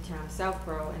with the town of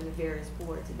Southborough and the various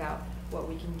boards about what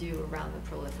we can do around the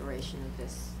proliferation of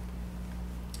this.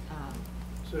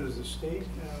 So does the state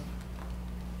have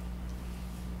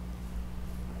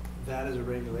that as a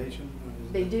regulation?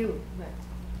 They do, right.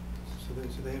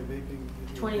 So they have vaping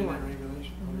 21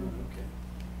 regulation? Mm-hmm.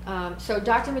 Okay. So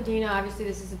Dr. Medina, obviously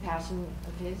this is a passion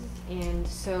of his, and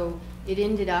so it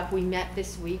ended up, we met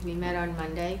this week, we met on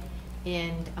Monday,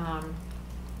 and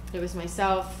it was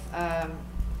myself,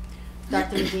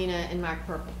 Dr. Medina, and Mark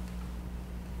Purple.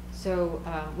 So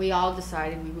we all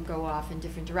decided we would go off in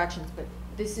different directions, but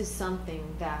this is something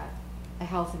that a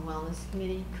Health and Wellness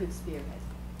Committee could spearhead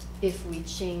if we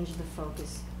change the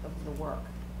focus of the work.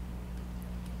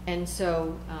 And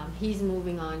so he's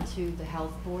moving on to the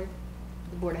Health Board,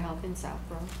 the Board of Health in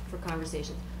Southborough, for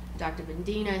conversations. Dr.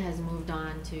 Medina has moved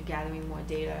on to gathering more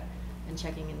data and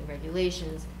checking in the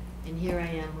regulations, and here I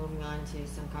am moving on to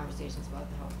some conversations about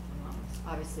the health and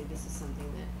wellness. Obviously this is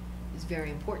something that is very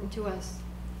important to us.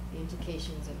 The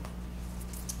implications of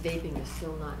vaping are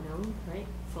still not known, right,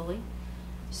 fully.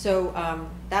 So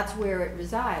that's where it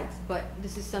resides, but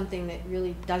this is something that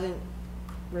really doesn't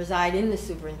reside in the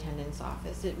superintendent's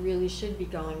office. It really should be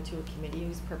going to a committee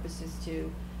whose purpose is to,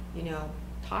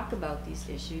 talk about these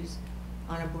issues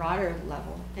on a broader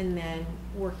level, and then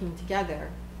working together,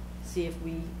 see if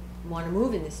we want to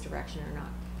move in this direction or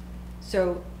not.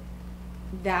 So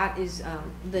that is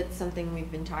that's something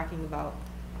we've been talking about.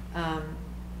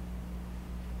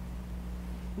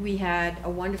 We had a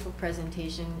wonderful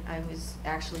presentation. I was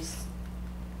actually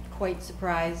quite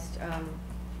surprised.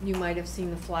 You might have seen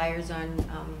the flyers on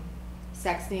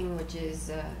sexting, which is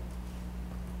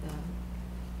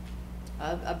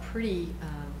a pretty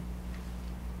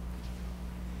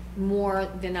more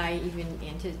than I even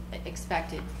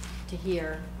expected to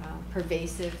hear,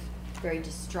 pervasive, very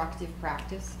destructive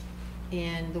practice.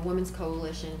 And the Women's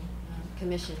Coalition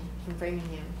Commission from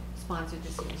Framingham sponsored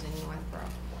this. It was in Northborough.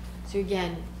 So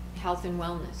again, health and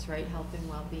wellness, right? Health and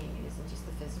well-being. It isn't just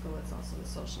the physical, it's also the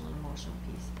social and emotional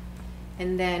piece.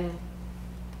 And then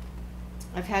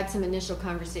I've had some initial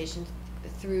conversations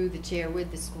through the chair with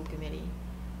the school committee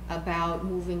about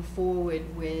moving forward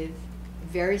with a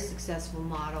very successful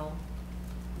model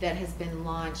that has been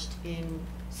launched in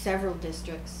several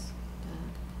districts,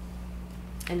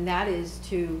 and that is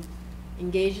to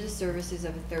engage the services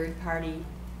of a third-party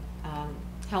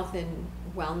health and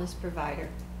wellness provider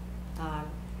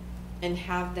and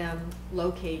have them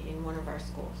locate in one of our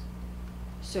schools,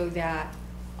 so that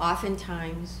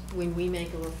oftentimes when we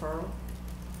make a referral,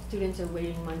 students are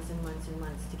waiting months and months and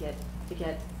months to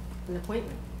get an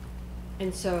appointment.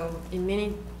 And so in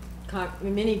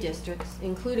many districts,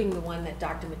 including the one that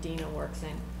Dr. Medina works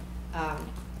in,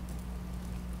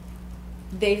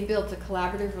 they've built a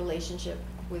collaborative relationship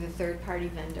with a third-party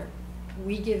vendor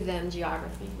We give them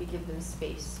geography, we give them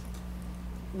space.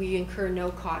 We incur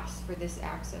no cost for this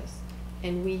access,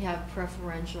 and we have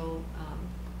preferential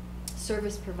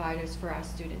service providers for our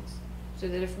students. So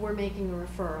that if we're making a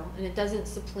referral, and it doesn't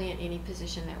supplant any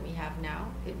position that we have now,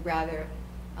 it rather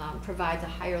provides a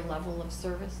higher level of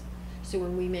service. So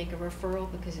when we make a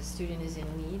referral because a student is in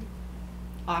need,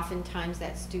 oftentimes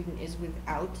that student is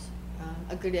without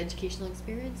a good educational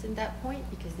experience at that point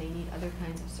because they need other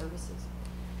kinds of services.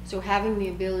 So having the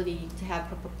ability to have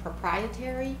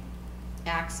proprietary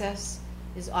access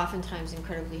is oftentimes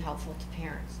incredibly helpful to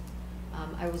parents.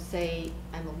 I would say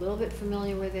I'm a little bit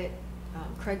familiar with it.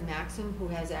 Craig Maxim, who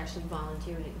has actually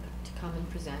volunteered to come and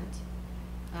present,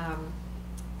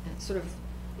 sort of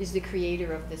is the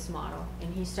creator of this model,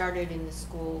 and he started in the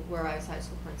school where I was high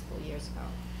school principal years ago.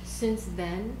 Since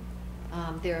then,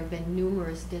 there have been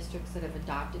numerous districts that have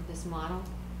adopted this model.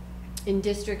 In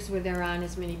districts where there aren't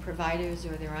as many providers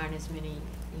or there aren't as many,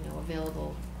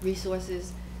 available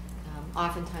resources,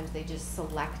 oftentimes they just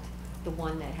select the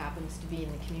one that happens to be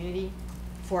in the community.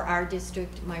 For our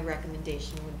district, my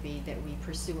recommendation would be that we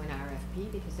pursue an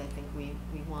RFP because I think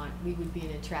we would be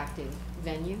an attractive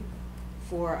venue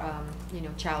for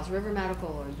Charles River Medical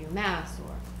or UMass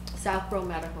or Southborough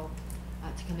Medical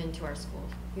to come into our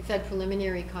schools. We've had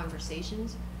preliminary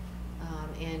conversations,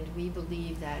 and we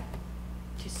believe that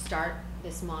to start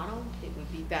this model, it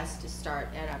would be best to start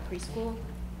at our preschool,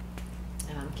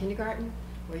 kindergarten,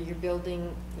 where you're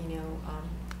building,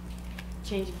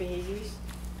 change of behaviors,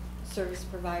 service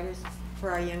providers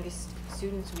for our youngest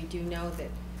students. We do know that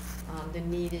the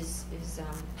need is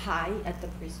high at the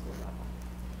preschool level.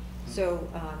 So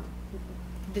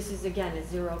this is, again, a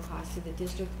zero cost to the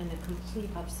district and a complete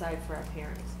upside for our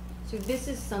parents. So this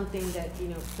is something that,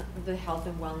 the Health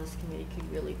and Wellness Committee could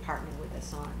really partner with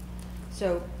us on.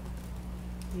 So,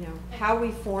 how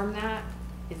we form that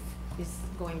is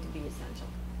going to be essential.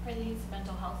 Are these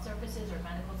mental health services or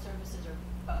medical services or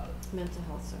both? Mental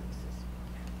health services.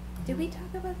 Did we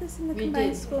talk about this in the We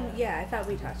combined did. school? Yeah, I thought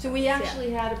we talked So about we this,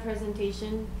 actually had a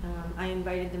presentation. I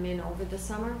invited them in over the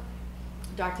summer.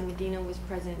 Dr. Medina was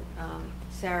present.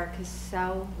 Sarah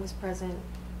Cassell was present.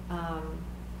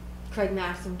 Craig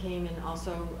Maxim came and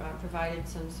also provided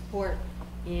some support.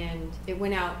 And it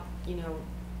went out,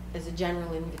 as a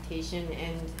general invitation,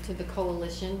 and to the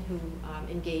coalition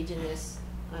who engage in this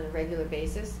on a regular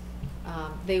basis.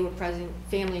 They were present.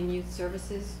 Family and Youth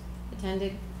Services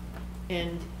attended,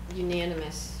 and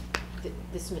unanimous.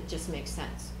 This just makes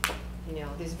sense.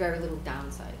 There's very little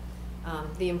downside.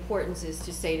 The importance is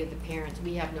to say to the parents,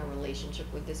 we have no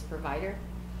relationship with this provider.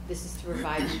 This is to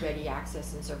provide you ready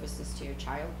access and services to your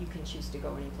child. You can choose to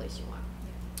go any place you want.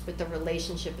 But the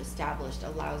relationship established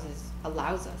allows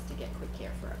us to get quick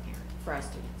care for our parents, for our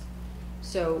students.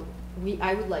 So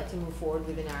I would like to move forward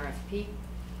with an RFP.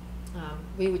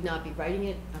 We would not be writing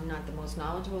it. I'm not the most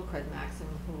knowledgeable. Craig Maxim,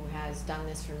 who has done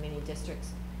this for many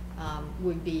districts,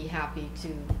 would be happy to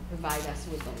provide us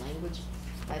with the language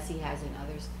as he has in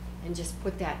others, and just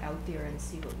put that out there and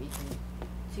see what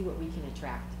we can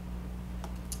attract.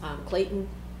 Clayton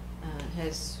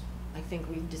has, I think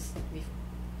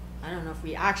I don't know if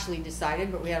we actually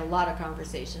decided, but we had a lot of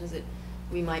conversations that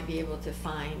we might be able to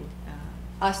find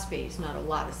a space, not a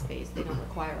lot of space. They don't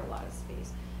require a lot of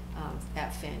space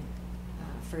at Finn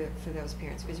for those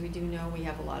parents, because we do know we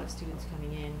have a lot of students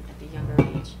coming in at the younger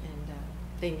age, and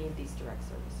they need these direct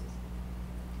services.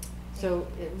 So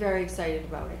very excited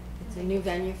about it. It's a new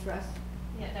venue for us.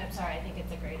 Yeah, no, I'm sorry. I think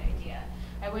it's a great idea.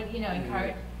 I would,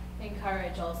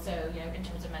 encourage also, in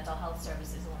terms of mental health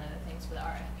services, one of the things for the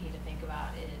RFP to think about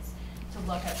is to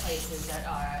look at places that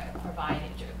are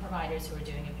providers who are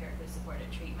doing empirically supported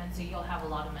treatment. So you'll have a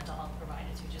lot of mental health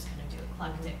providers who just kind of do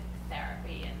eclectic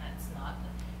therapy, and that's not,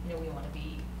 we want to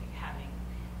be having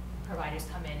providers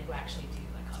come in who actually do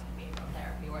like cognitive behavioral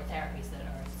therapy or therapies that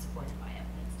are supported by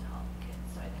evidence to help kids.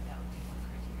 So I think that would be one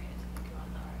criteria to think about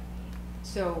in the RFP.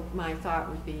 So my thought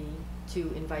would be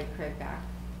to invite Craig back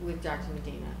with Dr.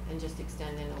 Medina and just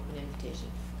extend an open invitation.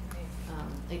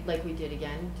 Like we did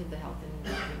again to the health and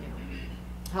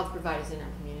health providers in our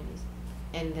communities,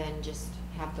 and then just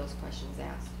have those questions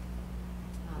asked.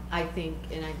 I think,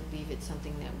 and I believe it's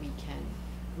something that we can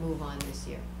move on this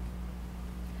year.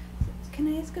 Can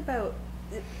I ask about,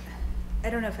 I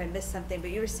don't know if I missed something,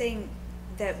 but you were saying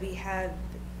that we have,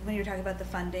 when you were talking about the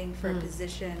funding for a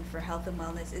position for health and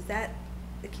wellness,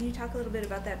 can you talk a little bit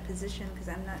about that position? Because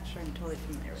I'm not sure I'm totally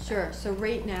familiar with that. Sure. So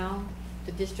right now,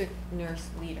 the district nurse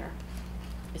leader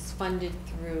is funded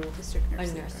through a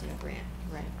nursing grant,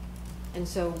 right? And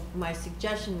so my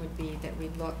suggestion would be that we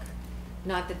look,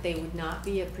 not that they would not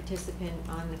be a participant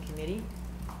on the committee,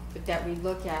 but that we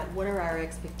look at what are our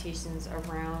expectations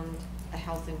around a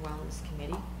health and wellness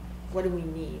committee? What do we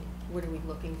need? What are we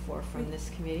looking for from this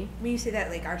committee? When you say that,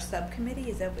 like our subcommittee,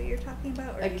 is that what you're talking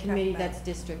about? Or are A you committee talking about- that's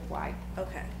district-wide.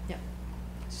 Okay. Yep.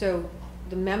 So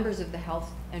the members of the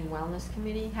Health and Wellness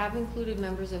Committee have included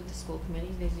members of the school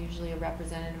committee. There's usually a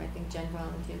representative. I think Jen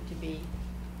volunteered to be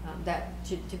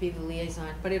to be the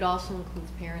liaison, but it also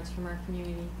includes parents from our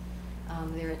community.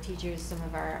 There are teachers, some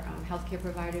of our healthcare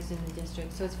providers in the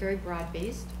district. So it's very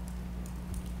broad-based.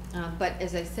 But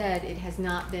as I said, it has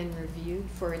not been reviewed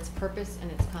for its purpose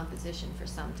and its composition for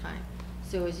some time.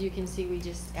 So as you can see, we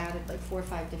just added like 4 or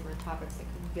 5 different topics that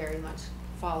could very much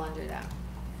fall under that.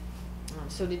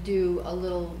 So to do a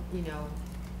little,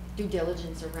 due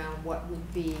diligence around what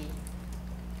would be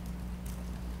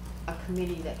a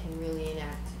committee that can really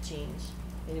enact change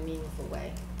in a meaningful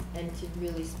way and to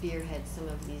really spearhead some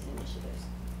of these initiatives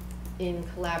in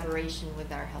collaboration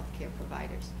with our healthcare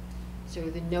providers. So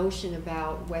the notion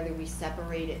about whether we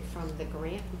separate it from the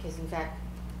grant, because in fact,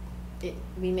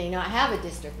 we may not have a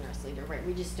district nurse leader, right?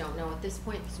 We just don't know at this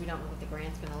point because we don't know what the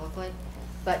grant's going to look like.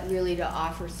 But really to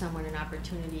offer someone an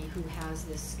opportunity who has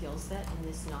this skill set and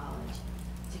this knowledge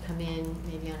to come in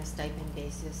maybe on a stipend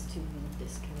basis to lead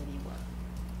this committee work.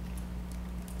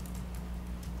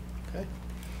 Okay.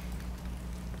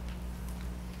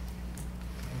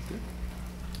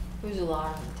 There's a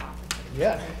lot on the topic.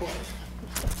 Yeah.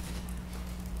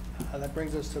 That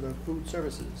brings us to the food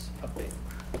services update.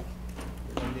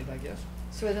 Related, I guess.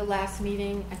 So at the last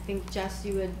meeting, I think Jessica,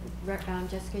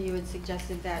 you had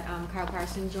suggested that Carl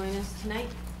Parson join us tonight,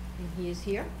 and he is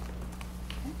here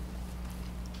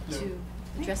to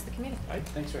address the committee. All right,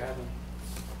 thanks for having me.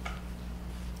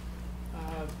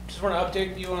 Just want to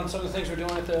update you on some of the things we're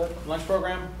doing at the lunch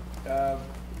program.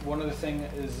 One of the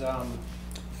things is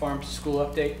farm to school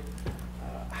update.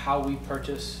 How we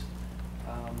purchase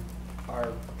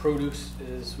our produce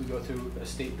is we go through a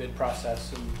state bid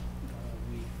process and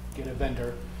we get a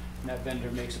vendor, and that vendor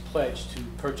makes a pledge to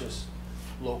purchase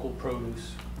local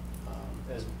produce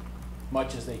as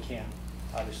much as they can.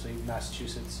 Obviously,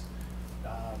 Massachusetts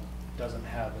doesn't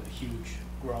have a huge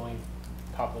growing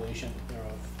population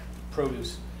of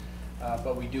produce,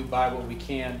 but we do buy what we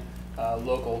can.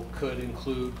 Local could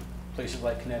include places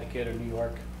like Connecticut or New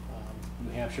York,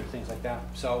 New Hampshire, things like that.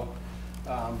 So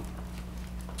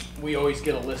we always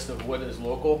get a list of what is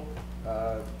local.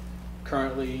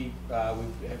 Currently,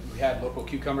 we had local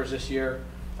cucumbers this year.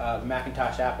 The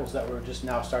Macintosh apples that we're just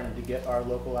now starting to get are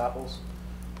local apples.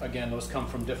 Again, those come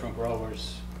from different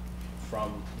growers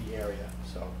from the area.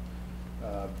 So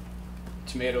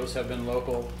tomatoes have been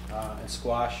local and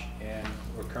squash, and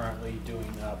we're currently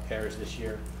doing pears this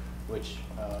year, which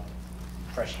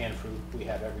fresh hand fruit we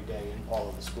have every day in all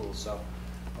of the schools. So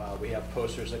we have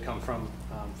posters that come from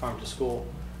farm to school,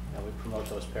 and we promote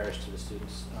those pears to the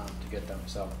students to get them.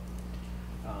 So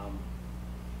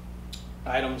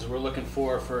items we're looking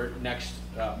for next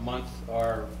month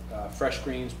are fresh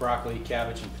greens, broccoli,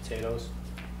 cabbage, and potatoes.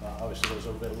 Obviously those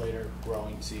are a bit later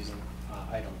growing season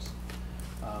items.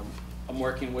 I'm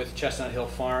working with Chestnut Hill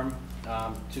Farm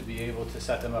to be able to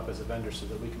set them up as a vendor so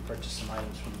that we can purchase some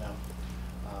items from them.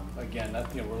 Again,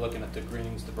 we're looking at the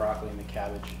greens, the broccoli, and the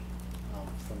cabbage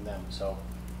from them. So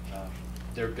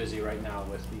they're busy right now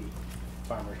with the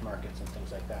farmers markets and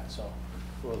things like that. So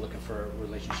we're looking for a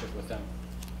relationship with them.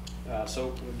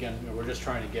 So again, we're just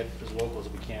trying to get as local as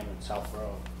we can in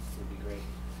Southborough would be great.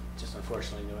 Just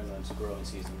unfortunately, New England's growing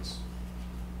season's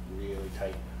really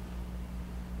tight.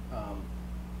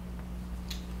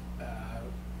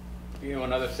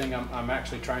 Another thing I'm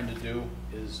actually trying to do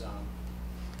is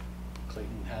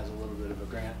Clayton has a little bit of a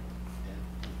grant,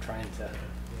 and I'm trying to.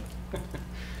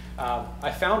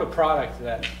 I found a product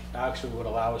that actually would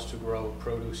allow us to grow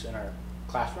produce in our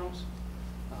classrooms.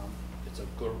 It's a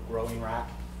growing rack.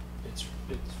 It's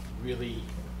really,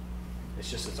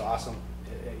 it's awesome.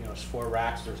 It's 4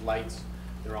 racks. There's lights.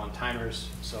 They're on timers,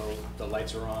 so the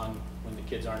lights are on when the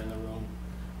kids aren't in the room.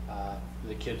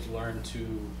 The kids learn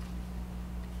to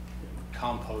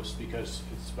compost because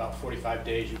it's about 45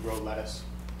 days you grow lettuce,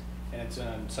 and it's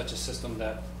in such a system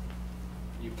that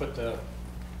you put the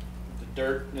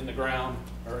dirt in the ground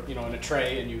or in a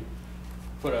tray, and you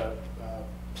put a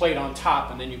plate on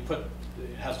top, and then it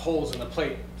has holes in the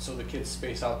plate so the kids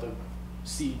space out the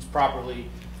seeds properly,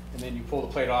 and then you pull the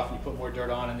plate off and you put more dirt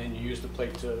on, and then you use the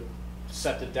plate to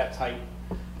set the depth height,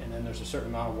 and then there's a certain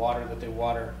amount of water that they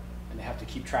water, and they have to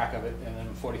keep track of it, and then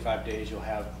in 45 days you'll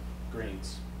have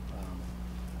greens.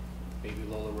 Baby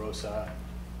Lola Rosa,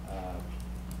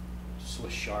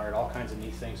 Swiss chard, all kinds of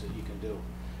neat things that you can do.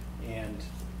 And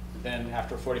then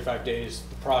after 45 days,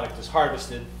 the product is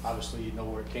harvested. Obviously, you know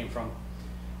where it came from,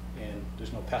 and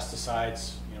there's no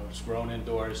pesticides. You know, it's grown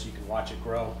indoors. You can watch it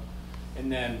grow,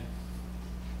 and then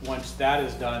once that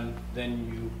is done, then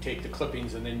you take the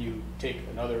clippings, and then you take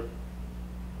another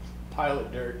pile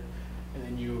of dirt, and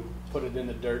then you put it in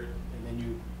the dirt, and then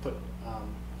you put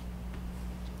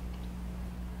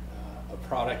a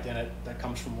product in it that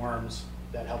comes from worms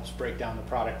that helps break down the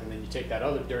product, and then you take that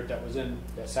other dirt that was in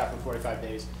that sat for 45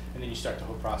 days, and then you start the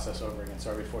whole process over again.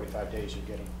 So every 45 days you're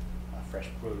getting fresh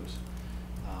produce.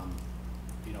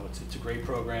 You know, it's a great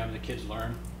program. The kids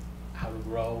learn how to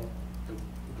grow, the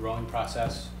growing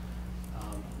process.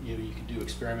 You can do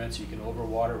experiments. You can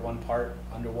overwater one part,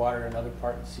 underwater another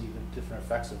part, and see the different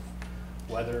effects of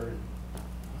weather. And,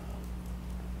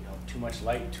 you know, too much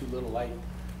light, too little light.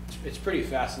 It's pretty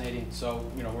fascinating.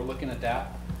 So, you know, we're looking at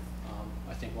that.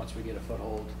 I think once we get a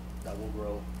foothold, that will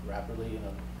grow rapidly. You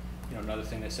know, another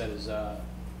thing they said is, you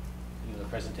know, the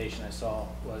presentation I saw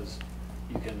was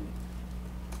you can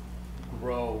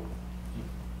grow. You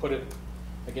put it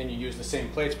again. You use the same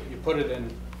plates, but you put it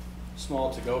in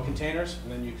small to-go containers,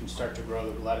 and then you can start to grow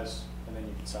the lettuce, and then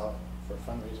you can sell it for a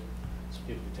fundraiser. So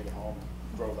people can take it home,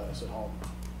 grow lettuce at home,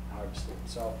 harvest it.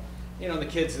 So, you know, the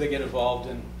kids, they get involved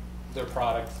in their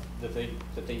product that they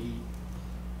eat.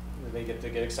 They get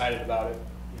excited about it.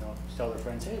 You know, tell their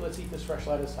friends, hey, let's eat this fresh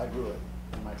lettuce. I grew it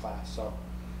in my class. So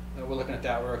we're looking at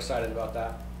that. We're excited about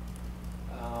that.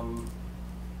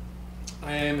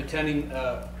 I am attending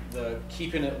the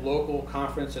Keeping It Local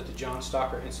conference at the John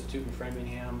Stalker Institute in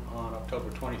Framingham on October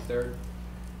 23rd,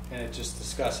 and it just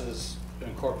discusses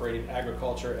incorporating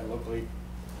agriculture and locally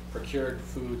procured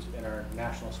foods in our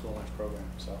national school lunch program.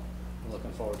 So I'm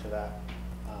looking forward to that.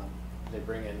 They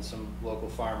bring in some local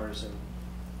farmers, and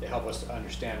they help us to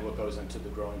understand what goes into the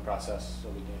growing process, so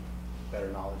we get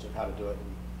better knowledge of how to do it,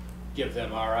 and give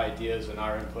them our ideas and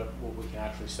our input, what we can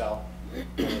actually sell.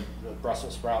 The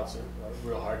Brussels sprouts are a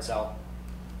real hard sell.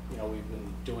 You know, we've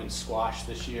been doing squash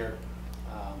this year.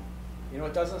 You know,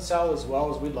 it doesn't sell as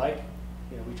well as we'd like.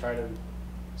 You know, we try to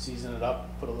season it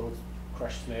up, put a little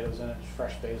crushed tomatoes in it,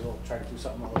 fresh basil, try to do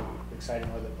something a little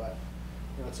exciting with it. But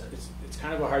you know, it's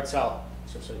kind of a hard sell,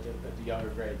 especially at the younger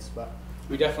grades. But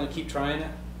we definitely keep trying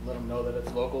it. Let them know that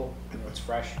it's local. You know, it's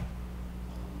fresh.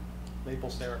 Maple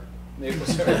syrup.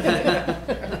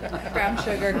 Brown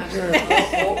sugar.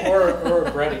 or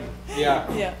breading.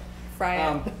 Yeah. Yeah. Fry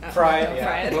it. Fry it, yeah.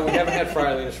 Fry it. Well, we haven't had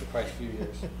fry lettuce for quite a few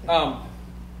years.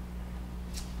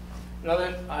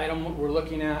 Another item we're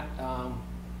looking at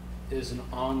is an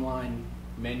online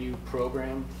menu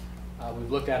program.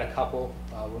 We've looked at a couple.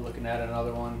 We're looking at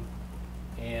another one.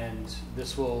 And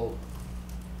this will,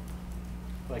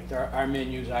 like our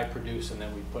menus I produce, and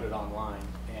then we put it online.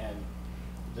 And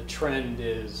the trend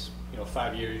is, you know,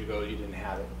 5 years ago you didn't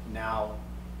have it. Now,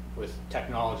 with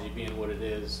technology being what it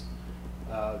is,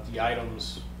 the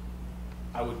items,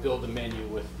 I would build a menu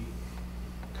with the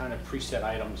kind of preset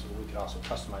items. We could also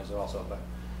customize it also, but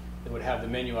it would have the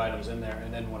menu items in there,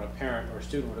 and then when a parent or a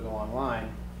student were to go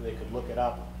online, they could look it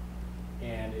up,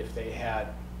 and if they had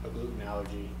a gluten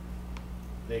allergy,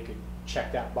 they could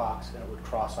check that box, and it would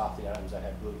cross off the items that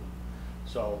had gluten.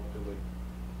 So it would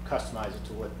customize it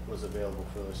to what was available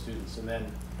for those students, and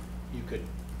then you could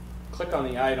click on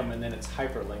the item, and then it's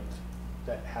hyperlinked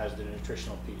that has the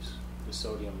nutritional piece, the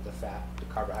sodium, the fat, the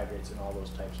carbohydrates, and all those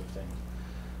types of things.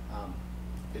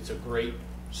 It's a great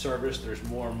service. There's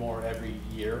more and more every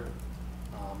year.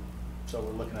 So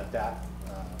we're looking at that.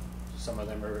 Some of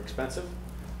them are expensive.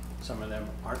 Some of them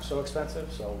aren't so expensive.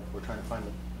 So we're trying to find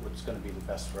what's going to be the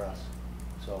best for us.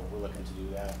 So we're looking to do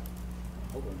that,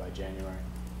 hoping by January.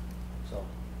 So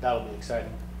that'll be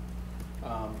exciting.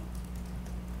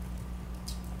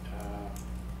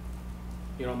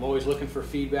 You know, I'm always looking for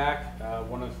feedback.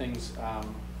 One of the things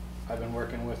I've been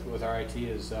working with RIT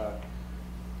is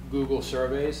Google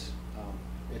surveys.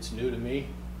 It's new to me,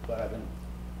 but I've been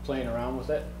playing around with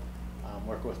it,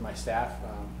 working with my staff,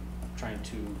 trying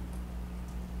to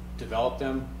develop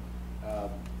them.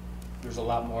 There's a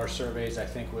lot more surveys, I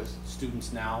think, with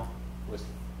students now, with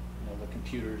the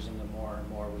computers, and the more and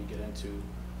more we get into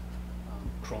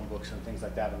Chromebooks and things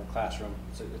like that in the classroom.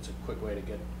 It's a quick way to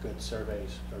get good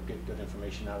surveys or get good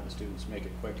information out of the students, make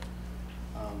it quick.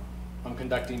 I'm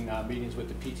conducting meetings with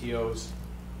the PTOs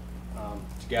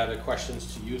to gather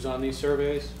questions to use on these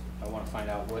surveys. I want to find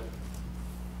out what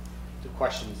the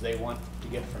questions they want to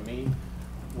get from me,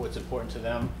 what's important to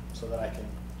them, so that I can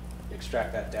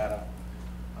extract that data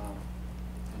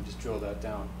and just drill that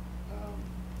down.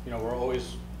 You know,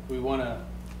 we want to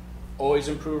always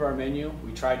improve our menu.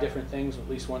 We try different things at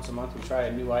least once a month. We try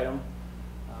a new item.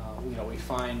 You know, we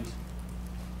find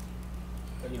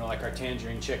you know, like our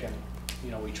tangerine chicken,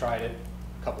 you know, we tried it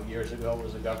a couple years ago. It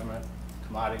was a government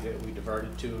commodity that we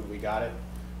diverted to, and we got it.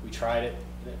 We tried it,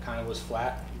 and it kind of was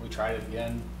flat. We tried it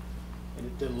again, and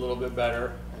it did a little bit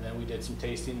better. And then we did some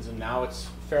tastings, and now it's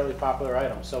a fairly popular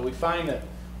item. So we find that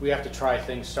we have to try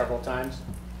things several times.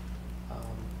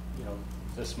 You know,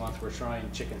 this month we're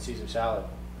trying chicken Caesar salad.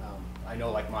 I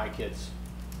know, like my kids,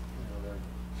 you know,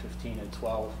 they're 15 and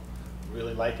 12,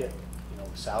 really like it. You know,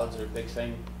 salads are a big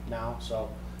thing now, so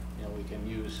you know we can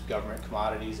use government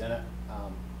commodities in it,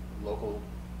 local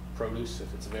produce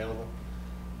if it's available,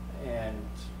 and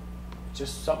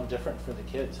just something different for the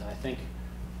kids. And I think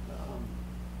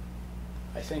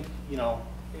you know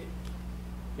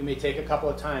it may take a couple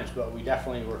of times, but we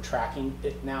definitely were tracking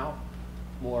it now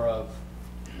more of.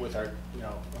 With our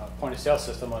point of sale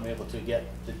system, I'm able to get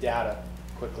the data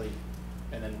quickly,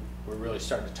 and then we're really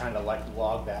starting to kind of like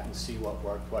log that and see what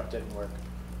worked, what didn't work,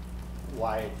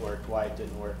 why it worked, why it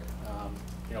didn't work.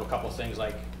 You know, a couple of things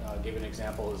like give an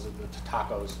example is the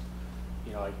tacos.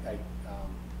 You know,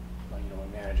 my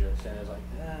manager at Finn is like,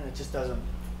 it just doesn't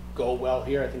go well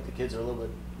here. I think the kids are a little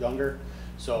bit younger,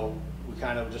 so we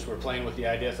kind of just were playing with the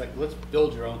idea. It's like, let's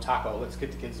build your own taco. Let's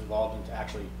get the kids involved into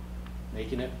actually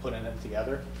making it, putting it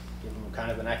together, give them kind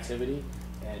of an activity.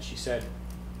 And she said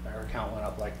her account went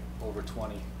up like over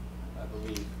 20, I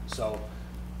believe. So,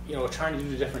 you know, we're trying to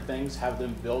do different things, have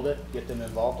them build it, get them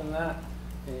involved in that.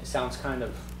 And it sounds kind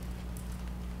of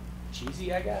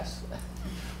cheesy, I guess,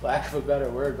 lack of a better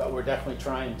word, but we're definitely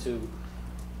trying to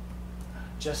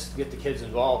just get the kids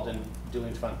involved in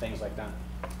doing fun things like that.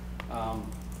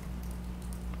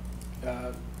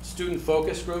 Student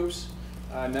focus groups.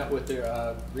 I met with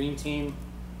their green team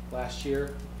last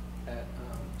year at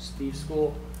Steve's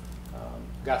school.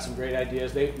 Got some great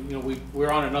ideas. They, you know,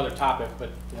 we're on another topic, but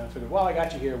you know, figured, well, I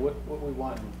got you here. What we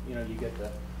want? And, you know,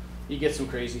 you get some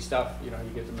crazy stuff. You know, you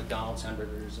get the McDonald's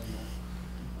hamburgers and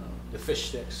the fish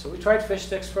sticks. So we tried fish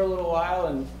sticks for a little while,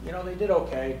 and you know, they did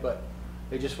okay, but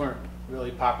they just weren't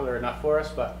really popular enough for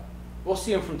us. But we'll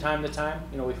see them from time to time.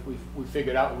 You know, we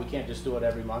figured out we can't just do it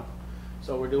every month.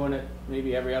 So we're doing it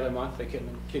maybe every other month.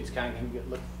 Kids kind of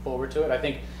look forward to it. I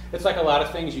think it's like a lot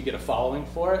of things. You get a following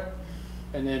for it,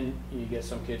 and then you get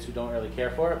some kids who don't really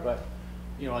care for it. But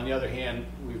you know, on the other hand,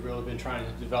 we've really been trying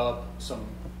to develop some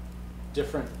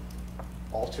different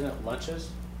alternate lunches.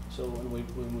 So when we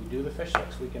do the fish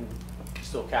sticks, we can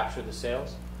still capture the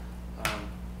sales.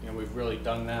 You know, we've really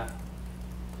done that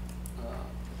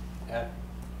at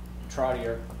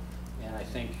Trottier, and I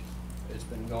think it's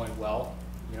been going well.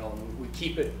 You know, we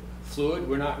keep it fluid.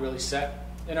 We're not really set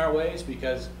in our ways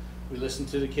because we listen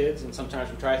to the kids, and sometimes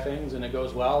we try things and it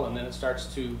goes well, and then it starts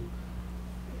to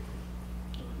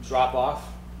drop off.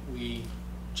 We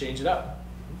change it up,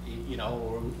 you know,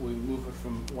 or we move it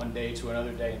from one day to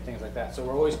another day and things like that. So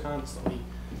we're always constantly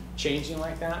changing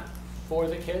like that for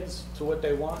the kids to what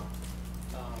they want.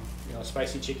 You know,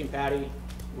 spicy chicken patty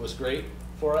was great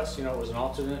for us. You know, it was an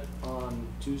alternate on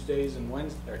Tuesdays and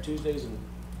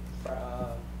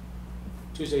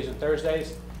Tuesdays and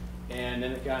Thursdays, and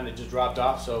then it kind of just dropped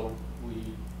off, so we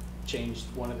changed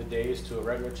one of the days to a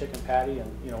regular chicken patty, and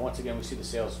you know, once again we see the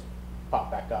sales pop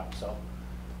back up. So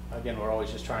again, we're always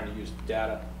just trying to use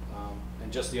data,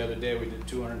 and just the other day we did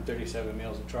 237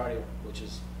 meals at Trottier, which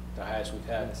is the highest we've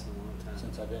had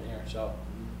since I've been here. So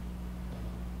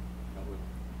you know,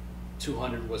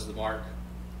 200 was the mark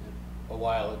a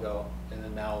while ago, and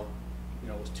then now, you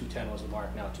know, it was 210 was the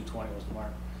mark, now 220 was the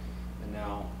mark, and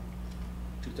now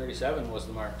 237 was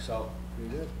the mark. So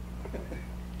pretty good.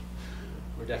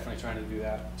 We're definitely trying to do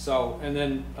that. So, and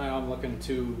then I'm looking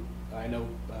to, I know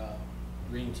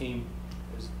Green Team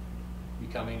is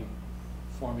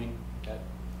forming at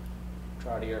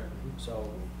Trottier,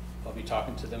 so I'll be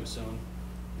talking to them soon.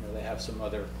 You know, they have some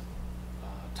other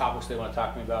topics they want to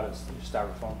talk to me about. Is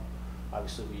styrofoam.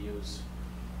 Obviously, we use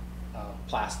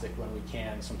plastic when we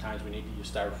can. Sometimes we need to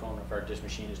use styrofoam if our dish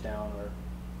machine is down, or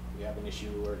we have an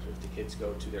issue, or if the kids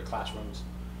go to their classrooms,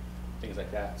 things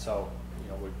like that. So, you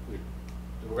know,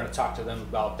 we're going to talk to them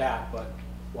about that, but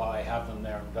while I have them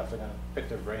there, I'm definitely going to pick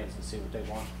their brains and see what they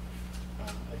want.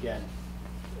 Again,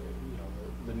 you know,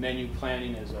 the menu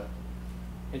planning is a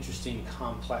interesting,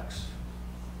 complex,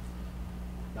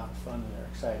 not fun or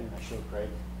exciting. I showed Greg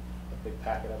a big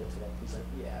packet of it today. He's like,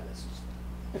 yeah, this is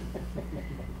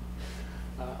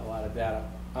a lot of data.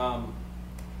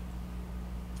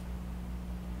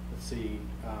 Let's see,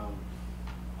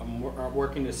 I'm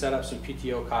working to set up some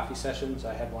PTO coffee sessions.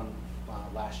 I had one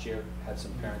last year, had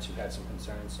some parents who had some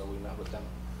concerns, so we met with them.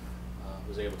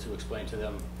 Was able to explain to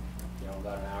them, you know,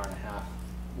 about an hour and a half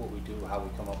what we do, how we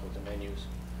come up with the menus.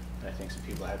 And I think some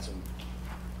people had some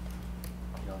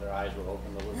their eyes were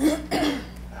opened a little bit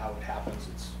how it happens.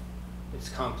 It's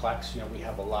complex. We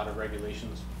have a lot of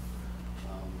regulations.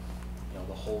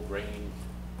 The whole grain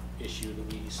issue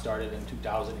that we started in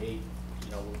 2008,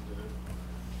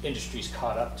 the industry's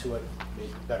caught up to it, made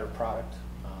a better product,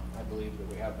 I believe, that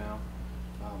we have now.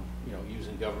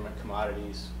 Using government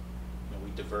commodities,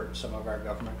 we divert some of our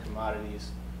government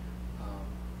commodities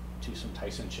to some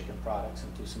Tyson chicken products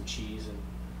and to some cheese, and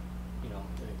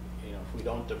if we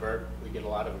don't divert, we get a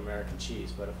lot of American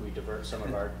cheese, but if we divert some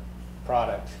of our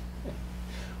product,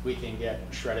 we can get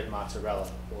shredded mozzarella,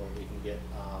 or we can get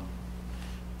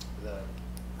the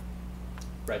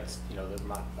breads,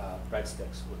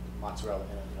 breadsticks with mozzarella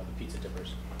in it, the pizza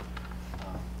dippers.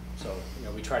 So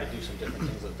we try to do some different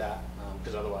things with that,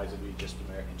 because otherwise it'd be just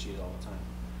American cheese all the time.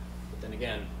 But then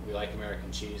again, we like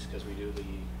American cheese because we do the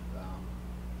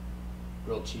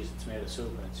grilled cheese and tomato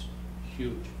soup, and it's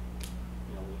huge.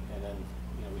 And then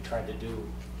we tried to do,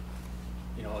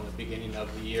 in the beginning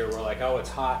of the year, we're like, oh, it's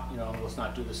hot, let's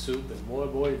not do the soup, and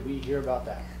boy, did we hear about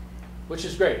that, which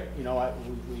is great.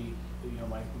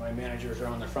 My managers are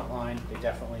on the front line. They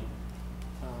definitely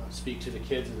speak to the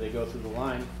kids as they go through the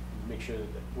line, make sure that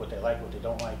what they like, what they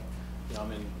don't like.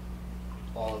 I'm in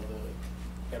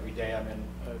every day I'm in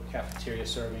a cafeteria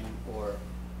serving or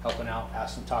helping out,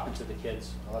 talking to the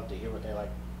kids. I love to hear what they like,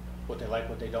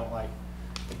 what they don't like.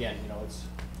 Again,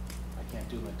 I can't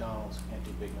do McDonald's, can't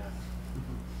do Big Mac,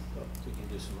 but we can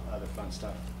do some other fun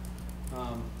stuff.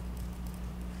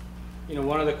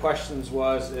 One of the questions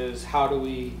is how do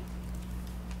we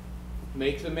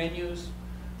make the menus?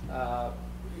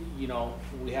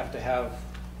 We have to have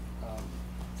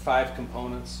 5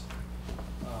 components.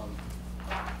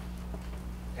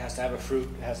 It has to have a fruit,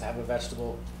 it has to have a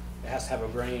vegetable, it has to have a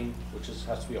grain, which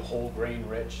has to be a whole grain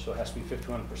rich, so it has to be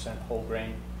 51% whole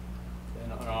grain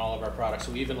in all of our products.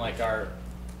 So even like our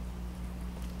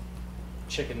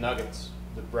chicken nuggets,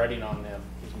 the breading on them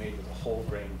is made with a whole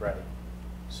grain breading.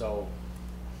 So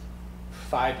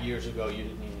 5 years ago, you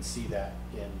didn't even see that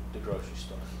in the grocery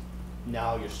store.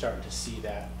 Now you're starting to see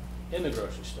that in the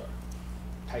grocery store.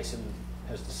 Tyson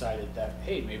has decided that,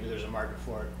 hey, maybe there's a market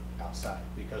for it outside,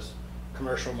 because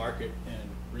commercial market and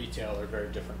retail are very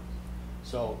different.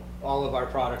 So all of our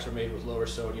products are made with lower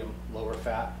sodium, lower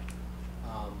fat.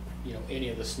 Any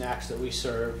of the snacks that we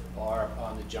serve are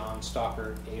on the John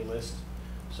Stalker A list.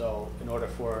 So in order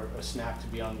for a snack to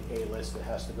be on the A list, it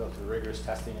has to go through rigorous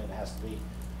testing, and it has to be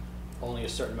only a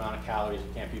certain amount of calories.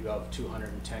 It can't be above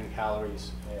 210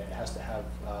 calories. It has to have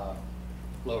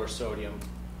lower sodium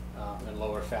and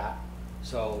lower fat.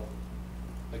 So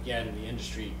again, the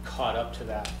industry caught up to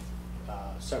that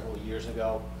several years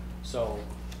ago. So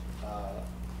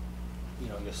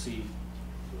you'll see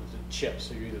the chips,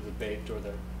 so you're either the baked or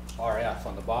the RF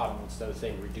on the bottom. Instead of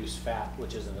saying reduced fat,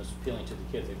 which isn't as appealing to the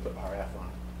kids, they put RF on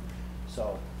it.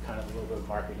 So kind of a little bit of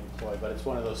marketing ploy, but it's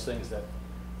one of those things that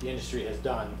the industry has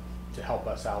done to help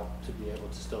us out to be able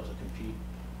to still compete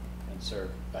and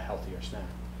serve a healthier snack.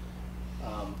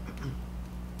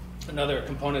 Another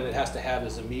component it has to have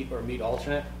is a meat or meat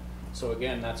alternate. So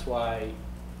again, that's why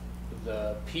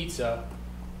the pizza,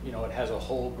 it has a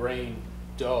whole grain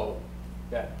dough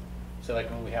that, so like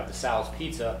when we have the Sal's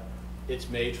pizza, it's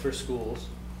made for schools.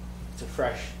 It's a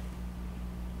fresh,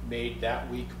 made that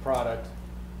week product.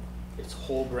 It's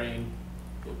whole grain.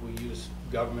 We use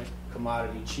government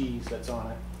commodity cheese that's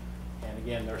on it. And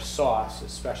again, their sauce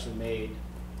is specially made,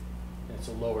 and it's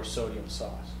a lower sodium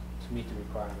sauce to meet the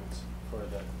requirements for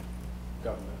the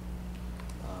government.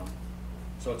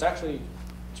 So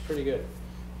it's pretty good.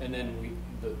 And then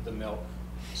the milk.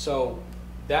 So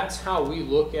that's how we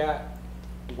look at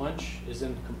lunch, is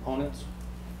in components,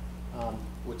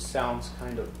 which sounds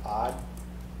kind of odd,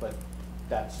 but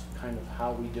that's kind of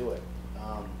how we do it.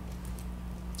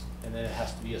 And then it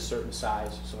has to be a certain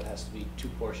size, so it has to be 2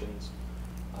 portions.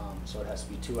 So it has to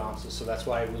be 2 ounces. So that's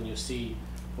why when you see,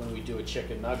 when we do a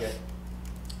chicken nugget,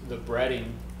 the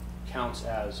breading counts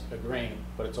as a grain,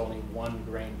 but it's only 1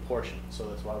 grain portion. So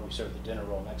that's why we serve the dinner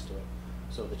roll next to it.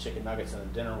 So the chicken nuggets and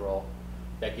the dinner roll,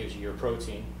 that gives you your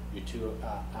protein, your 2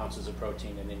 ounces of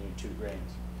protein, and then your 2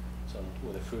 grains. So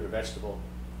with a fruit or vegetable,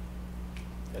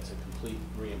 that's a complete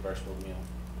reimbursable meal.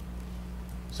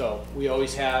 So we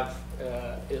always have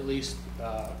at least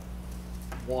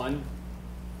 1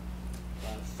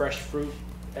 fresh fruit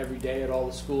every day at all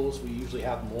the schools. We usually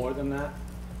have more than that.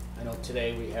 I know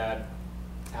today we had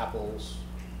apples,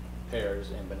 pears,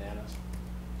 and bananas.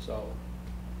 So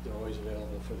they're always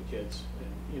available for the kids.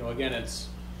 And again, it's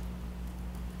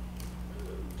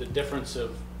the difference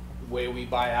of way we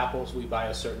buy apples. We buy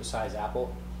a certain size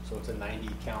apple, so it's a 90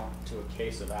 count to a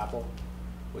case of apple.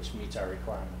 which meets our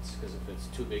requirements. Because if it's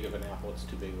too big of an apple, it's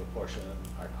too big of a portion, and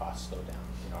our costs go down.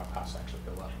 You know, our costs actually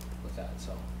go up with that.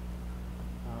 So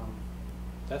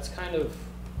that's kind of,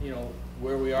 you know,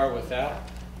 where we are with that.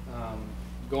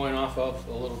 Going off of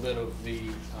a little bit of the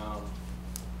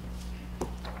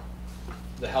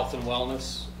health and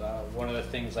wellness, one of the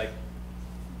things like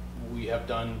we have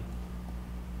done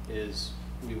is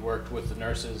we worked with the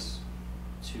nurses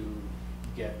to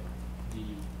get the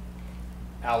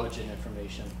allergen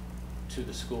information to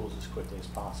the schools as quickly as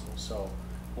possible. So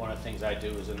one of the things I do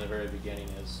is in the very beginning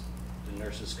is the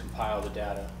nurses compile the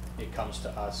data, it comes to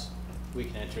us, we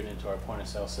can enter it into our point of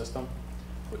sale system,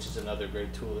 which is another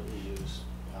great tool that we use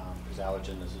because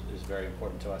allergen is very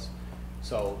important to us.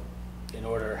 So in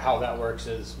order, how that works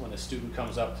is when a student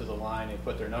comes up to the line, they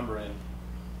put their number in,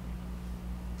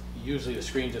 usually the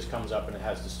screen just comes up and it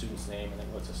has the student's name and it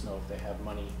lets us know if they have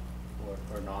money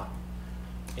or not.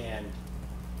 And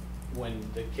when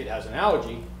the kid has an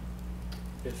allergy,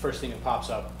 the first thing that pops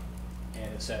up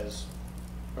and it says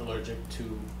allergic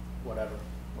to whatever,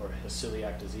 or has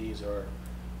celiac disease or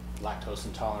lactose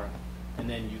intolerant. And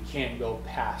then you can't go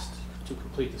past to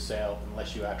complete the sale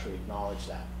unless you actually acknowledge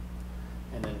that.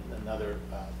 And then another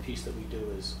piece that we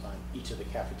do is on each of the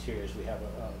cafeterias, we have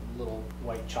a little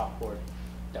white chalkboard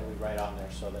that we write on there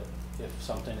so that if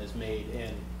something is made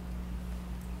in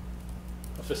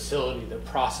a facility that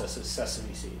processes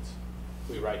sesame seeds,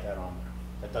 we write that on there.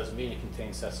 That doesn't mean it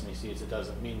contains sesame seeds, it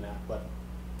doesn't mean that, but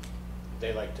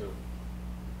they like to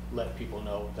let people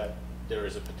know that there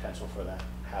is a potential for that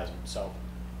hazard. So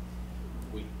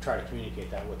we try to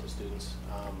communicate that with the students.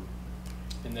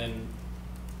 And then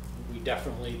we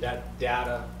definitely, that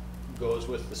data goes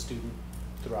with the student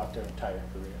throughout their entire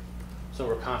career. So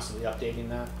we're constantly updating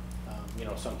that. You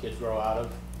know, some kids grow out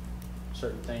of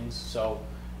certain things. So,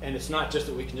 and it's not just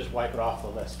that we can just wipe it off the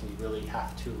list. We really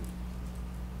have to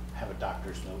have a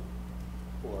doctor's note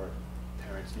or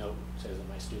parent's note that says that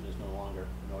my student is no longer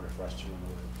in order for us to remove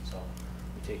it. So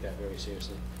we take that very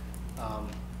seriously.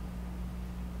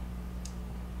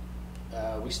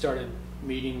 We started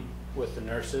meeting with the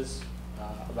nurses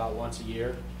about once a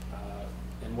year.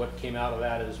 And what came out of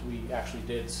that is we actually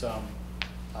did some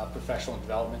professional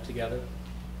development together.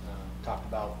 Talked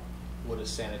about what is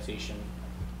sanitation,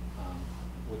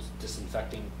 what's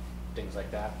disinfecting, things like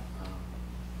that.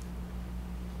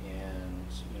 And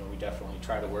you know, we definitely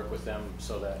try to work with them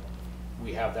so that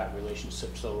we have that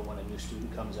relationship, so when a new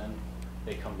student comes in,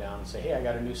 they come down and say, hey, I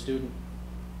got a new student,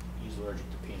 he's allergic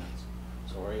to peanuts.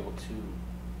 So we're able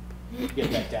to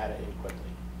get that data in quickly.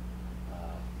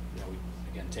 You know, we,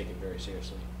 again, take it very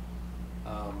seriously.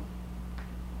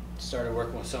 Started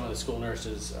working with some of the school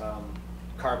nurses,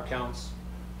 carb counts.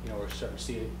 You know, we're starting to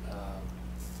see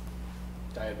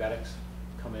diabetics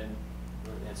come in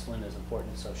where insulin is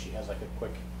important, so she has like a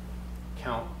quick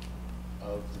count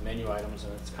of the menu items,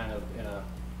 and it's kind of in a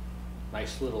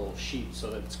nice little sheet so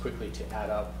that it's quickly to add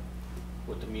up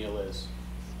what the meal is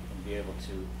and be able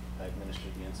to administer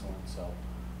the insulin. So,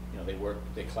 you know,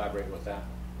 they collaborate with that.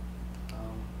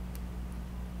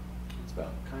 That's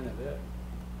about kind of it.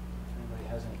 If anybody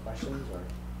has any questions or.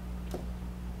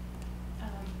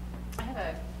 I have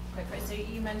a quick question. So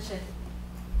you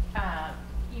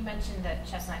mentioned that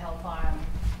Chestnut Hill Farm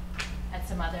had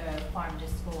some other farm to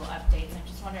school updates. I'm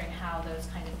just wondering how those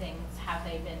kind of things, have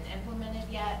they been implemented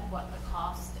yet? What the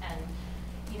cost, and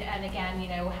you know, and again, you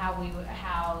know,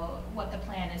 what the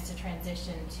plan is to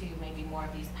transition to maybe more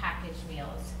of these packaged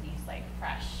meals, these like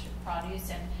fresh produce.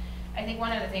 And I think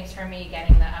one of the things for me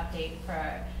getting the update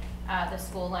for the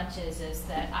school lunches is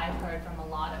that I've heard from a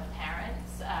lot of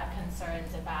parents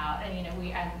concerns about, and you know,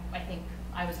 I think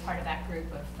I was part of that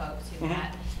group of folks who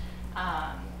had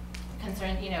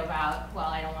concerned, you know, about, well,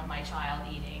 I don't want my child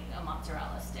eating a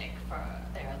mozzarella stick for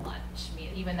their lunch meal,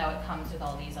 even though it comes with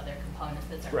all these other components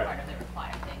that are part of the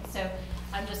required thing. So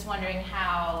I'm just wondering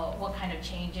what kind of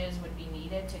changes would be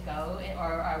needed to go, or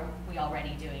are we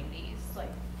already doing these, like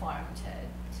farm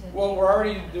to Well, we're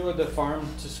already doing the farm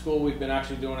to school. We've been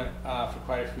actually doing it for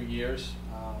quite a few years.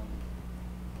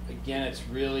 Again,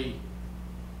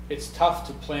 it's tough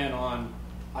to plan on,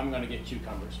 I'm going to get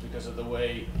cucumbers because of the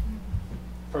way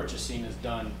purchasing is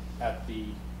done at the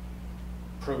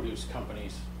produce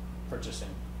companies purchasing.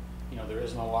 You know, there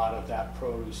isn't a lot of that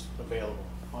produce available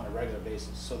on a regular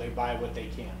basis, so they buy what they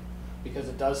can because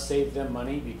it does save them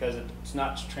money because it's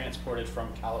not transported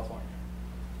from California.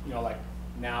 You know, like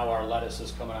now our lettuce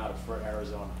is coming out of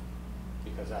Arizona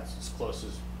because that's as close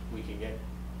as we can get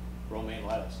romaine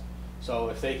lettuce. So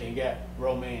if they can get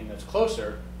romaine that's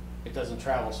closer, it doesn't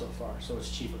travel so far, so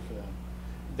it's cheaper for them.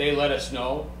 They let us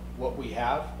know what we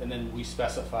have, and then we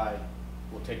specify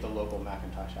we'll take the local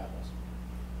Macintosh atlas.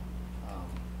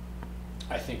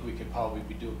 I think we could probably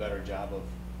do a better job of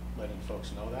letting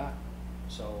folks know that.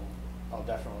 So I'll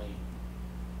definitely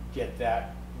get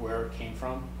that where it came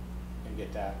from and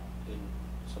get that in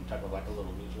some type of like a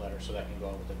little newsletter so that can go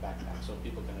out with the backpack so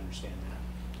people can understand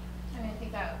that. I mean, I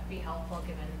think that would be helpful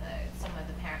given some of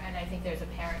the parent, and I think there's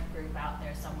a parent group out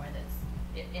there somewhere that's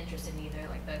interested in either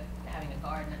like having a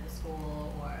garden at the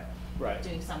school or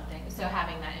doing something. So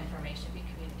having that information be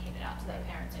communicated out to the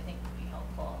parents, I think would be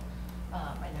helpful.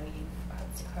 I know you've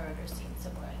heard or seen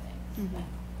similar things. Mm-hmm.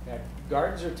 Yeah,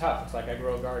 gardens are tough. It's like I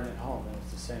grow a garden at home, and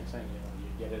it's the same thing. You know, you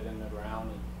get it in the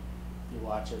ground and you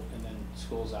watch it, and then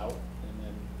school's out, and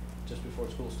then just before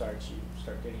school starts, you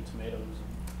start getting tomatoes,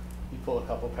 and you pull a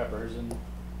couple peppers, and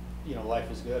you know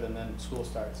life is good. And then school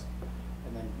starts,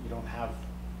 and then you don't have.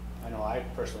 I know I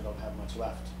personally don't have much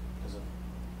left because of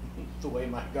the way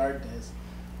my garden is,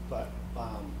 but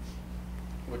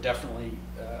we're definitely,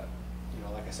 you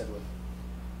know, like I said, with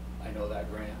I know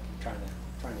that grant, I'm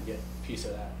trying to get a piece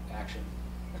of that action.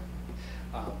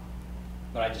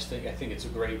 But I think it's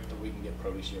great that we can get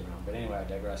produce year round. But anyway, I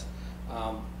digress.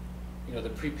 You know, the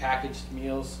prepackaged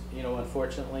meals, you know,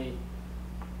 unfortunately,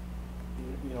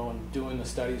 you know, in doing the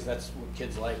studies, that's what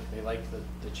kids like. They like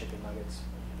the chicken nuggets,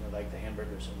 they like the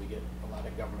hamburgers, and we get a lot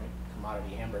of government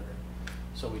commodity hamburger.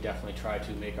 So we definitely try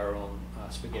to make our own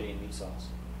spaghetti and meat sauce,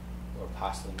 or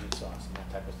pasta and meat sauce, and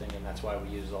that type of thing. And that's why we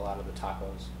use a lot of the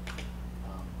tacos,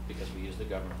 because we use the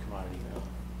government commodity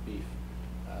beef.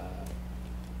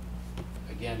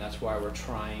 Again, that's why we're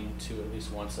trying to at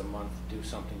least once a month do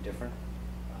something different,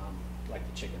 like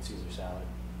the chicken Caesar salad.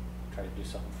 Try to do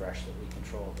something fresh that we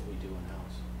control, that we do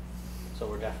in-house. So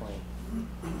we're definitely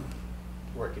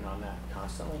working on that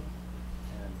constantly,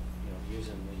 and you know,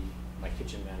 using my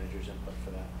kitchen manager's input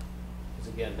for that.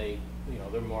 Because again,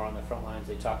 they're more on the front lines.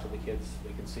 They talk to the kids.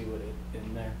 They can see what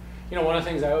in there. You know, one of the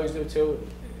things I always do too,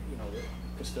 you know,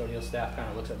 the custodial staff kind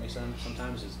of looks at me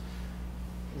sometimes is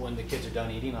when the kids are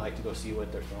done eating, I like to go see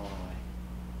what they're throwing away.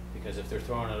 Because if they're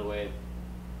throwing it away,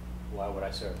 why would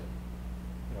I serve it?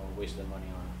 You know, wasting money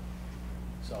on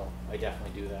it. So I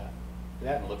definitely do that.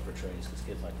 That and look for trays, because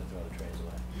kids like to throw the trays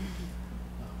away.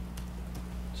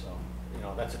 So, you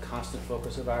know, that's a constant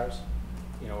focus of ours.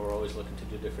 You know, we're always looking to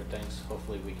do different things.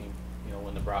 Hopefully we can, you know,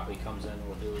 when the broccoli comes in,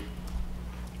 we'll do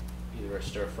either a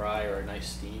stir fry or a nice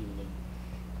steam and then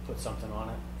put something on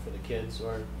it for the kids,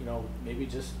 or, you know, maybe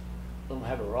just let them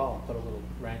have it raw and put a little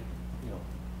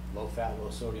low fat, low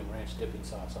sodium ranch dipping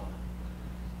sauce on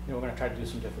it. You know, we're going to try to do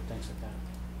some different things like that.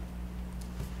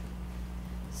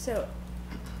 So,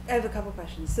 I have a couple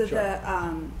questions. So Sure.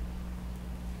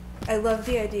 I love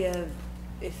the idea of,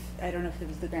 I don't know if it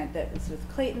was the grant that was with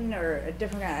Clayton or a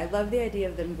different grant, I love the idea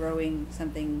of them growing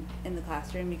something in the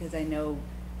classroom, because I know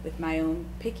with my own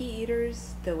picky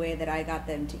eaters, the way that I got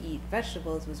them to eat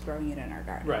vegetables was growing it in our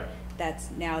garden. Right. That's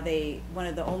now one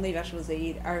of the only vegetables they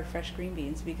eat are fresh green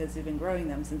beans, because they've been growing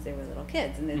them since they were little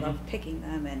kids, and they love picking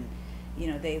them, and you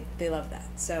know, they love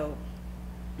that. So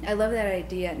I love that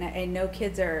idea, and I know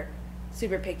kids are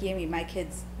super picky. I mean, my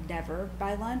kids never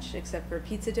buy lunch except for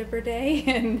pizza dipper day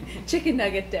and chicken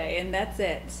nugget day, and that's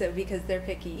it. So because they're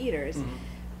picky eaters.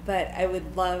 But I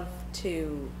would love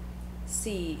to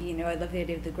see, you know, I love the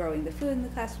idea of growing the food in the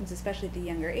classrooms, especially at the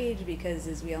younger age, because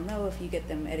as we all know, if you get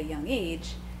them at a young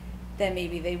age, then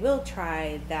maybe they will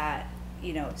try that,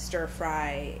 you know, stir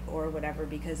fry or whatever,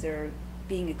 because they're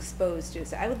being exposed to it.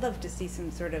 So I would love to see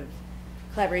some sort of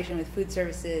collaboration with food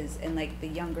services and like the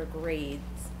younger grades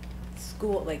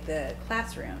school, like the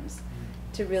classrooms,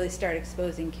 to really start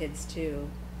exposing kids to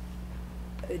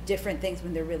different things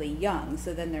when they're really young,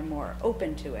 so then they're more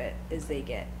open to it as they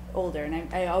get older.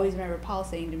 And I always remember Paul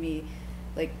saying to me,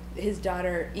 like, his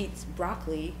daughter eats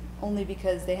broccoli only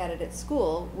because they had it at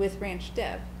school with ranch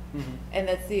dip. And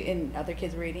and other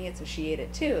kids were eating it, so she ate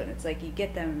it too. And it's like, you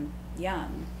get them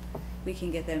young, we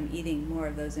can get them eating more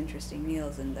of those interesting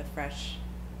meals and the fresh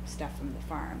stuff from the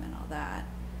farm and all that.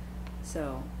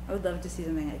 So I would love to see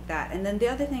something like that. And then the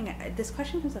other thing, this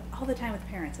question comes up all the time with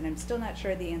parents, and I'm still not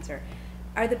sure the answer.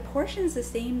 Are the portions the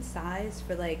same size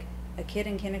for like a kid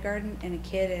in kindergarten and a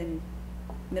kid in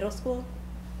middle school?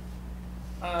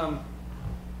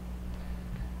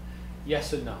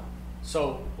 Yes and no.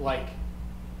 So like,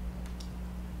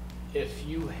 if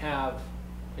you have,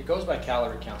 it goes by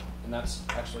calorie count, and that's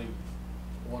actually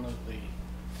one of the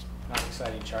not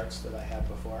exciting charts that I had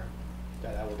before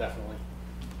that I will definitely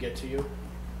get to you,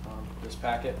 this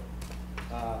packet.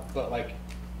 But like,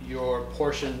 your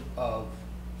portion of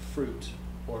fruit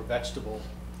or vegetable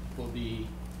will be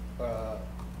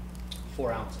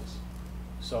 4 ounces.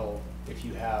 So if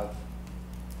you have,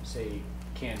 say,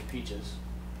 canned peaches,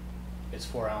 it's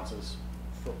 4 ounces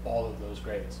for all of those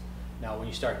grades. Now, when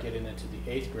you start getting into the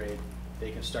 8th grade,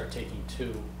 they can start taking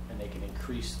 2, and they can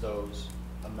increase those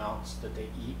amounts that they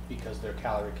eat because their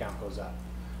calorie count goes up.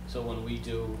 So when we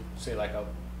do, say, like a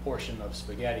portion of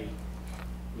spaghetti,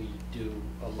 we do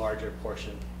a larger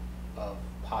portion of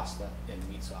pasta and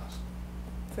meat sauce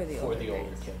For the older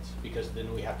grades. kids, because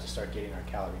then we have to start getting our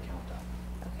calorie count up.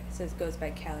 Okay, so it goes by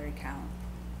calorie count.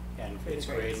 And For the it's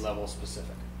grade grades. level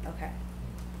specific. Okay.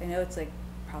 I know it's like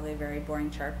probably a very boring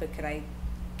chart, but could I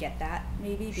get that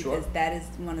maybe? Sure. Because that is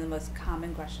one of the most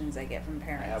common questions I get from I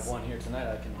parents. have one here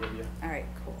tonight I can give you. All right,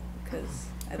 cool, because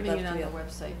I'd Putting love it to on be the able.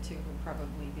 website too would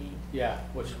probably be Yeah,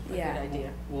 which, a Yeah. good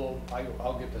idea.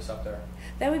 I'll get this up there.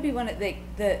 That would be one of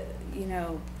the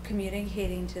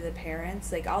communicating to the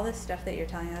parents, like all this stuff that you're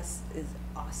telling us is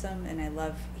awesome, and I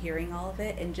love hearing all of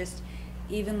it, and just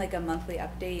even like a monthly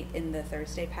update in the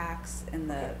Thursday packs and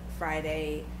the Okay.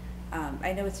 Friday.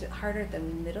 I know it's harder at the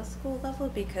middle school level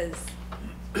because,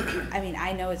 I mean,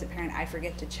 I know as a parent I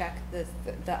forget to check the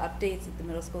updates at the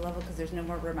middle school level because there's no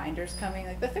more reminders coming,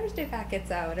 like the Thursday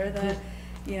packet's out or the,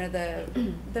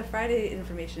 the Friday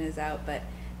information is out, but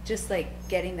just like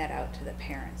getting that out to the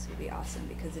parents would be awesome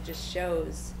because it just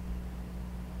shows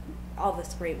all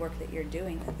this great work that you're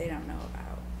doing that they don't know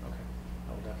about. Okay,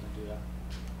 I will definitely do that.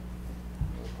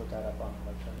 We'll put that up on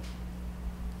the website.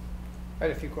 I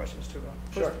had a few questions too,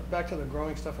 though. Sure. First, back to the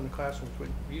growing stuff in the classrooms. Were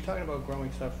you talking about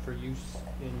growing stuff for use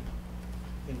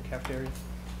in cafeterias?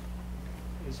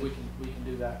 We can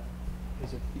do that.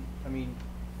 Is it, I mean,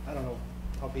 I don't know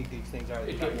how big these things are.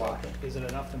 It get washed. Is it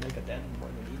enough to make a dent in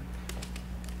what we need?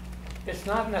 It's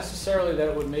not necessarily that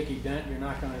it would make a dent. You're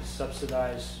not going to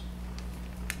subsidize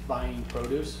buying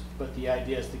produce, but the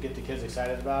idea is to get the kids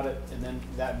excited about it, and then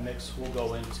that mix will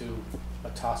go into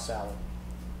a tossed salad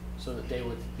so that they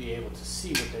would be able to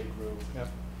see what they grew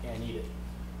and eat it.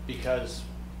 Because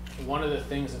one of the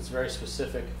things that's very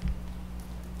specific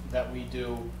that we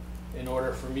do in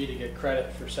order for me to get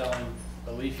credit for selling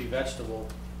a leafy vegetable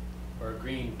or a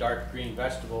green, dark green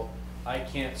vegetable, I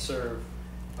can't serve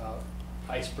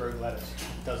iceberg lettuce.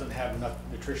 It doesn't have enough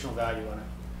nutritional value in it.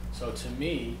 So to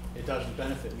me, it doesn't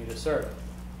benefit me to serve it.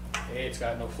 A, it's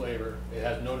got no flavor, it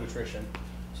has no nutrition.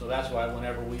 So that's why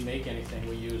whenever we make anything,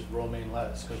 we use romaine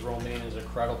lettuce, because romaine is a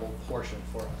credible portion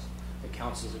for us. It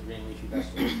counts as a green leafy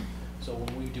vegetable. So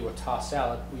when we do a tossed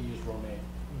salad, we use romaine.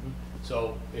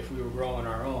 So if we were growing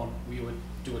our own, we would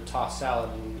do a tossed salad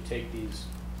and we would take these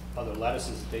other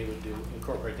lettuces that they would do,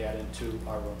 incorporate that into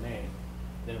our romaine,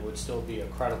 then it would still be a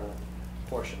credible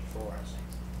portion for us.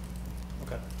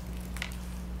 Okay.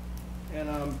 And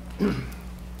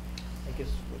I guess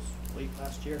it was late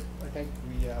last year, I think,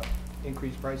 we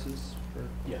increased prices for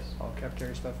Yes. all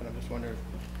cafeteria stuff, and I'm just wondering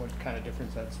what kind of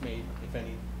difference that's made, if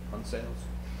any, on sales.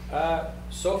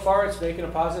 So far, it's making a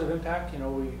positive impact. You know,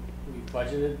 we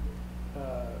budgeted.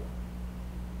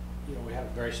 We have a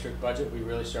very strict budget. We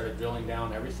really started drilling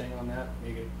down everything on that,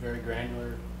 make it very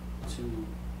granular to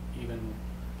even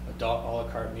adult a la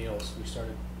carte meals. We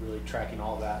started really tracking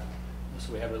all that.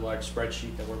 So we have a large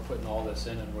spreadsheet that we're putting all this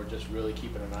in, and we're just really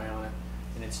keeping an eye on it.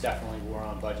 And it's definitely, we're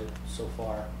on budget so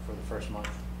far for the first month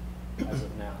as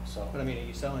of now. So. But I mean, are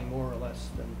you selling more or less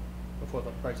than before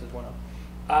the prices went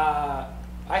up?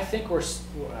 I think well,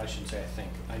 I shouldn't say I think.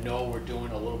 I know we're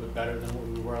doing a little bit better than what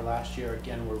we were last year.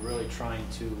 Again, we're really trying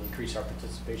to increase our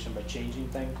participation by changing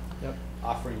things,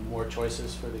 offering more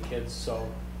choices for the kids. So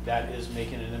that is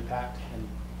making an impact, and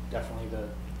definitely the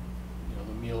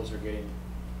meals are getting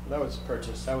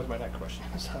purchased. That was my next question.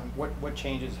 What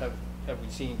changes have we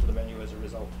seen to the menu as a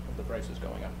result of the prices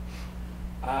going up?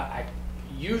 I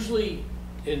usually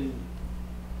in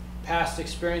past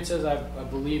experiences, I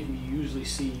believe we usually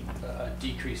see a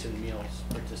decrease in meals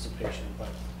participation, but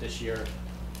this year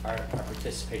our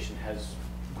participation has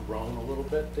grown a little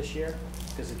bit this year,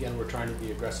 because again, we're trying to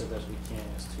be aggressive as we can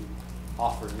as to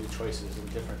offer new choices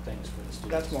and different things for the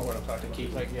students. That's more what I'm talking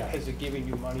about. Is it giving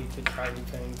you money to try new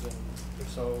things, and if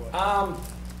so?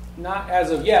 Not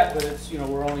as of yet, but it's,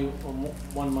 we're only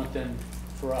 1 month in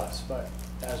for us, but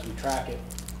as we track it,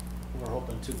 we're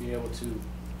hoping to be able to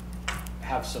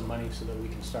have some money so that we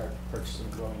can start purchasing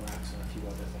growing racks and a few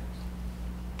other things.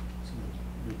 Some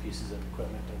new pieces of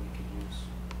equipment that we could use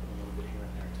a little bit here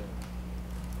and there too.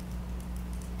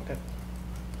 Okay.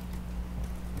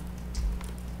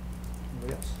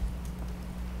 Anybody else?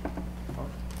 All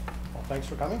right. Well, thanks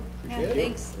for coming. Appreciate it.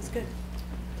 Thanks. It's good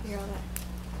to hear all that.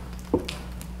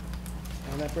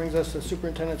 And that brings us to the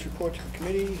superintendent's report to the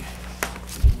committee,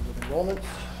 with enrollment.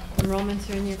 Enrollments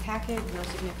are in your packet, no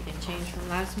significant change from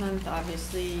last month.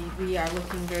 Obviously, we are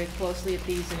looking very closely at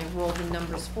these and have rolled the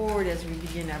numbers forward as we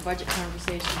begin our budget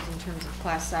conversations in terms of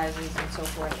class sizes and so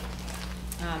forth.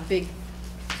 Big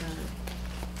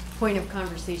point of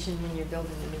conversation when you're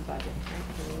building a new budget, right?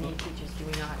 Do we need teachers, do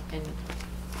we not? And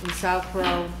in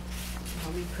Southborough,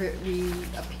 we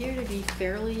appear to be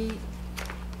fairly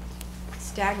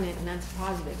stagnant, and that's a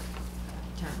positive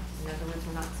term. In other words,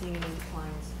 we're not seeing any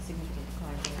declines, significant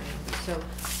declines in our numbers. So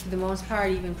for the most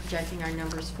part, even projecting our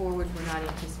numbers forward, we're not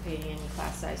anticipating any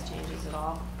class size changes at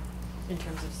all in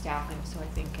terms of staffing. So I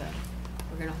think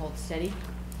we're going to hold steady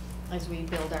as we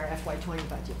build our FY20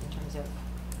 budget in terms of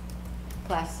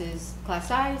class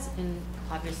size, and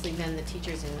obviously then the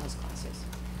teachers in those classes.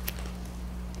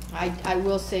 I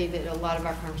will say that a lot of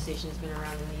our conversation has been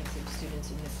around the needs of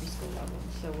students in the preschool level,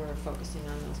 so we're focusing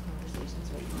on those conversations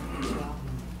right now as well.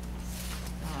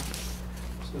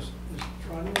 So is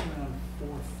Trotting around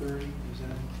 4:30, is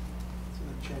that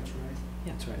checks right?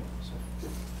 Yeah. That's right. So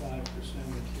 55%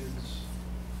 of the kids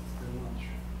for lunch.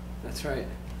 That's right.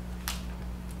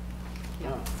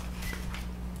 Yeah. Wow.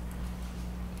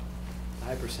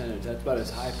 High percentage. That's about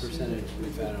as high percentage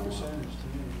we've had in a while. Percentage to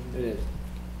me. It is.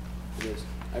 It is.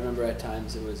 I remember at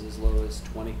times it was as low as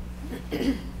 20.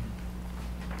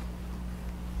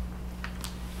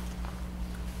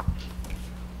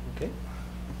 Okay.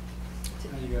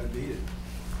 Now you gotta beat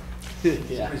it.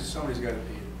 Yeah. Somebody's gotta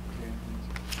beat it.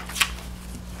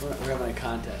 We're having a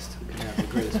contest. Who can have the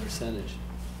greatest percentage?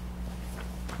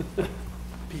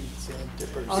 Pizza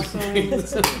dippers.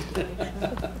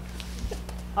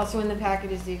 Also in the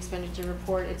packet is the expenditure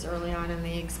report. It's early on in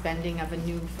the expending of a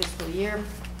new fiscal year.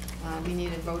 We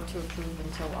need a vote to approve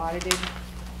until audited.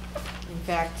 In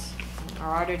fact,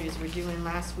 our auditors were due in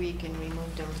last week and we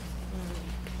moved them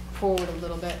forward a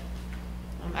little bit.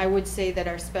 I would say that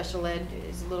our special ed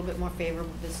is a little bit more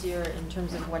favorable this year in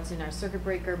terms of what's in our circuit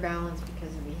breaker balance,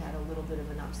 because we had a little bit of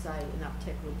an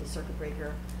uptick with the circuit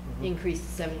breaker increase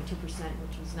to 72%,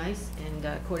 which was nice. And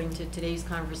according to today's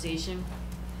conversation,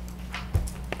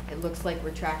 it looks like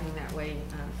we're tracking that way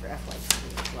for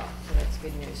FY20 as well, so that's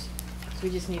good news. So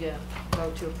we just need a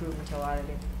vote to approve until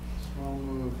audited. Small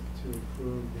move to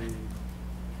approve the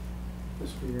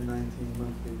fiscal year 19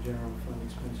 monthly general fund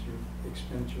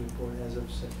expenditure report as of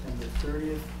September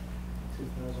 30th,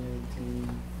 2018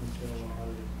 until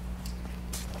audited.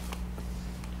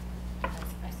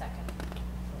 I second.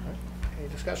 All right. Any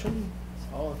discussion?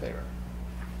 All in favor?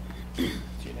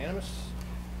 It's unanimous.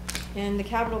 And the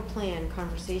capital plan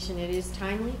conversation, it is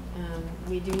timely.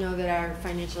 We do know that our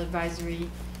financial advisory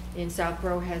in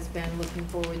Southborough has been looking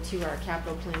forward to our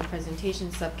capital plan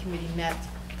presentation. Subcommittee met,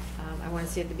 I want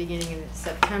to say at the beginning of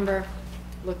September,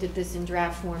 looked at this in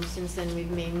draft form. Since then,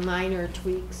 we've made minor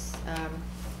tweaks.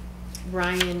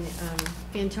 Brian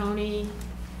Fantoni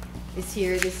is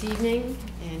here this evening,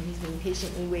 and he's been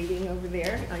patiently waiting over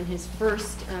there on his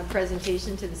first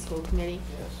presentation to the school committee.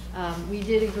 Yes. We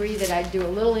did agree that I'd do a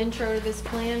little intro to this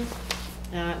plan.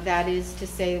 That is to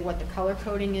say what the color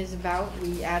coding is about.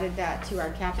 We added that to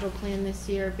our capital plan this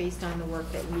year based on the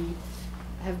work that we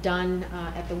have done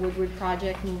at the Woodward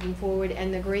project moving forward,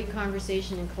 and the great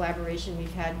conversation and collaboration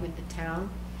we've had with the town.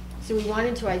 So we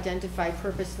wanted to identify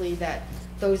purposely that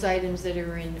those items that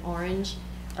are in orange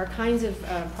are kinds of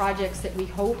projects that we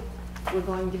hope we're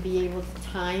going to be able to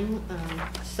time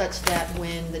such that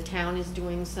when the town is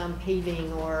doing some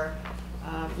paving or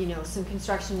some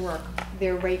construction work,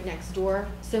 they're right next door,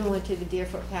 similar to the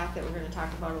Deerfoot path that we're going to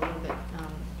talk about a little bit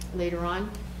later on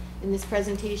in this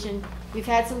presentation. We've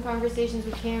had some conversations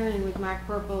with Karen and with Mark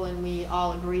Purple, and we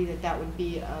all agree that that would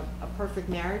be a perfect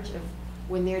marriage of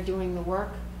when they're doing the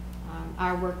work,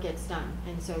 our work gets done.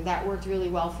 And so that worked really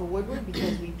well for Woodward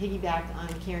because we piggybacked on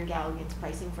Karen Galligan's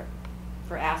pricing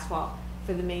for asphalt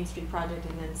for the Main Street project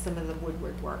and then some of the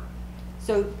Woodward work.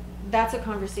 So that's a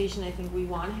conversation I think we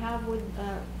want to have with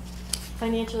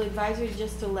financial advisors,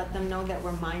 just to let them know that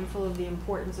we're mindful of the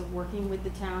importance of working with the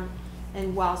town.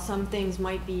 And while some things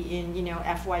might be in,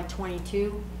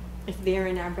 FY22, if they're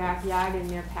in our backyard and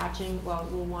they're patching, well,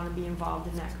 we'll want to be involved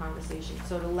in that conversation.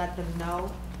 So to let them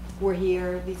know we're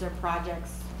here, these are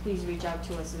projects, please reach out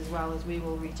to us as well as we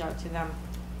will reach out to them.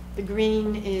 The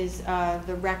green is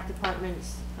the rec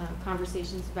department's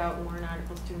conversations about warrant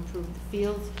articles to improve the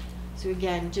fields. So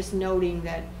again, just noting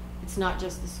that it's not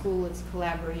just the school, it's a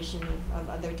collaboration of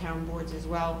other town boards as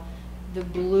well. The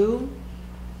blue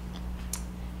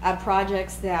are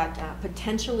projects that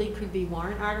potentially could be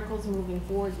warrant articles moving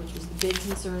forward, which was the big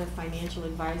concern of financial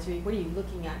advisory. What are you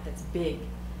looking at that's big?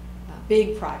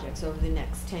 Big projects over the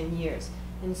next 10 years.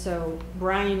 And so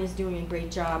Brian is doing a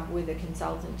great job with a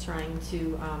consultant trying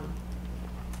to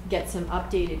get some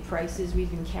updated prices. We've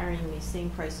been carrying these same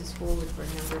prices forward for a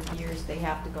number of years. They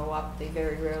have to go up, they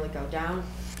very rarely go down.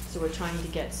 So we're trying to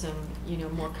get some,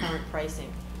 more current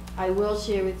pricing. I will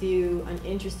share with you an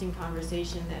interesting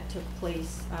conversation that took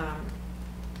place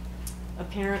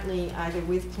apparently either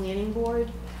with Planning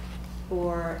Board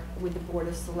or with the Board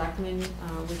of Selectmen,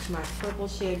 which Mark Purple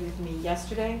shared with me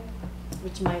yesterday,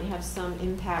 which might have some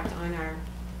impact on our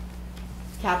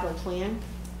capital plan.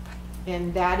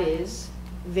 And that is,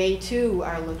 they too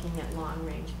are looking at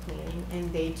long-range planning,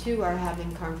 and they too are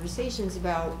having conversations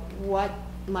about what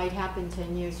might happen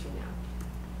 10 years from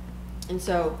now. And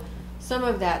so some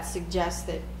of that suggests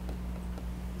that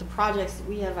the projects that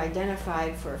we have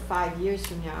identified for 5 years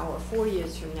from now or 4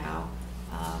 years from now,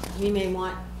 we may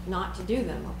want not to do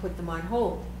them or put them on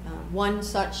hold. One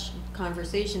such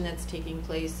conversation that's taking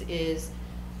place is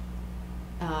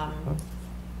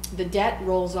the debt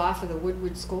rolls off of the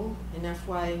Woodward School in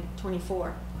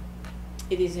FY24.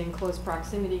 It is in close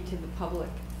proximity to the public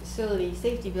facility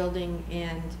safety building,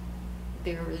 and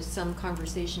there is some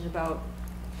conversation about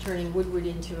turning Woodward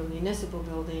into a municipal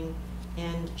building.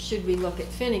 And should we look at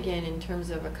Finn again in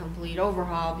terms of a complete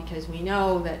overhaul, because we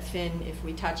know that Finn, if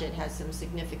we touch it, has some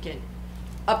significant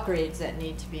upgrades that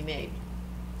need to be made.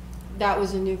 That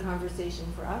was a new conversation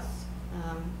for us.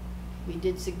 We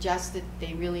did suggest that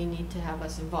they really need to have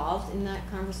us involved in that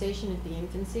conversation at the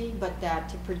infancy, but that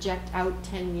to project out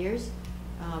 10 years,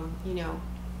 we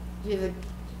have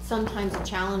sometimes a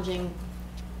challenging,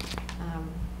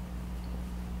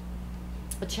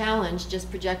 challenge just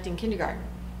projecting kindergarten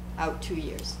out 2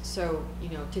 years. So,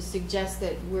 to suggest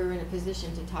that we're in a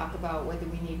position to talk about whether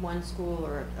we need one school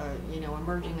or, a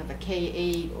merging of a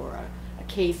K-8 or a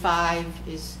K-5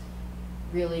 is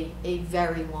really a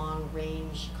very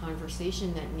long-range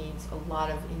conversation that needs a lot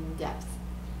of in-depth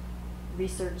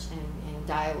research and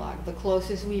dialogue. The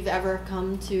closest we've ever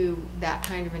come to that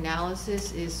kind of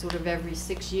analysis is sort of every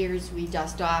 6 years we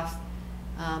dust off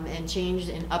and change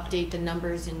and update the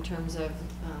numbers in terms of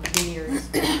linear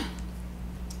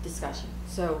discussion.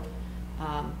 So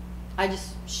I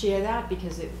just share that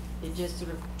because it just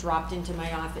sort of dropped into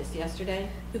my office yesterday.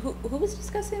 Who was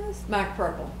discussing this? Mark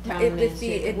Purple, town With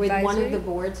administrator, the with one of advisory? the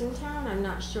boards in town. I'm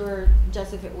not sure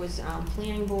just if it was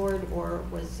planning board or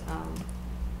it was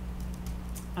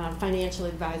financial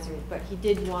advisory, but he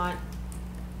did want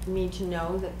me to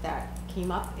know that that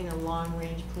came up in a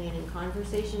long-range planning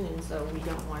conversation, and so we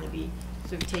don't want to be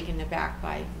sort of taken aback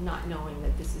by not knowing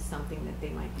that this is something that they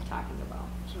might be talking about.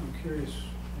 So I'm curious,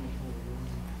 when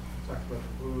you talked about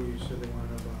the blue, you said they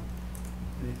wanted to know about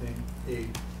anything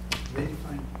big. They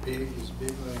define big as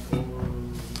big like over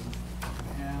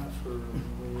half or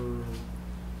over,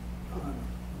 I don't know.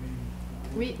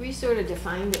 We sort of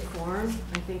defined it for them.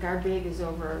 I think our big is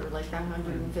over like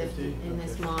 150 in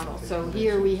this model. So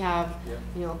here we have,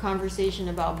 a conversation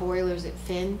about boilers at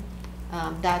Finn.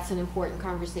 That's an important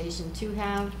conversation to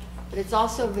have. But it's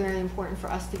also very important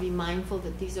for us to be mindful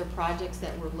that these are projects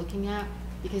that we're looking at,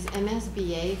 because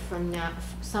MSBA from now,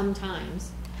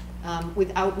 sometimes,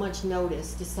 without much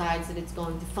notice, decides that it's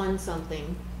going to fund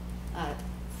something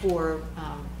for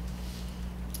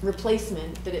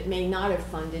replacement that it may not have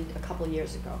funded a couple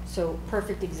years ago. So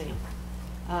perfect example.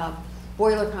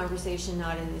 Boiler conversation,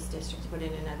 not in this district, but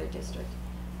in another district.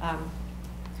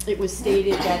 It was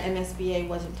stated that MSBA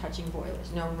wasn't touching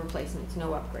boilers, no replacements,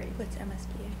 no upgrade. What's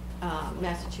MSBA?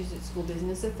 Massachusetts School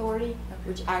Business Authority, Okay.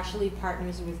 which actually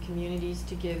partners with communities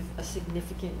to give a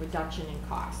significant reduction in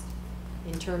cost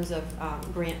in terms of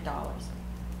grant dollars.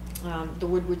 The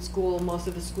Woodward School, most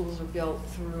of the schools are built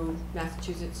through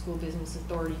Massachusetts School Business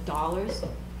Authority dollars.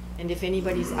 And if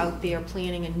anybody's out there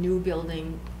planning a new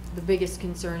building, the biggest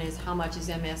concern is how much is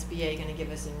MSBA going to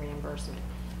give us in reimbursement.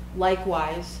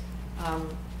 Likewise,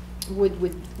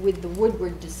 with the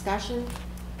Woodward discussion,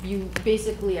 you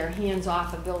basically are hands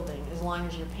off a building as long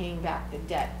as you're paying back the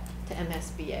debt to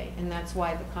MSBA. And that's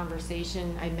why the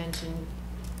conversation I mentioned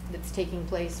that's taking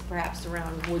place perhaps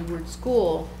around Woodward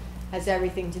School has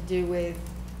everything to do with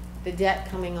the debt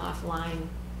coming offline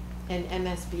and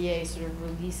MSBA sort of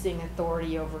releasing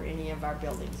authority over any of our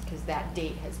buildings, because that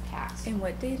date has passed. And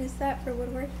what date is that for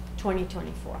Woodward?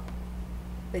 2024.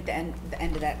 Like the end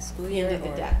of that school The year? end of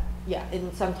the or- debt, yeah,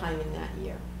 sometime in that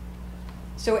year.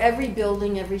 So every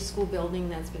building, every school building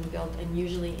that's been built, and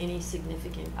usually any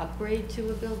significant upgrade to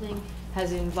a building,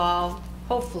 has involved,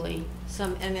 hopefully,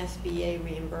 some MSBA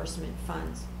reimbursement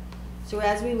funds. So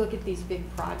as we look at these big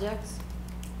projects,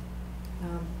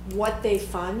 what they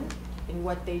fund and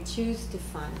what they choose to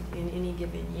fund in any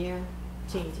given year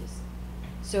changes.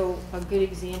 So a good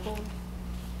example,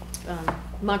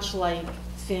 much like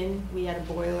Finn, we had a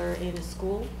boiler in a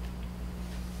school.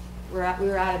 We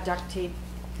were out of duct tape.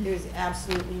 There was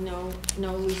absolutely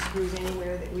no loose screws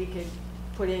anywhere that we could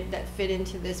put in that fit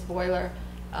into this boiler.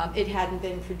 It hadn't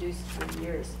been produced for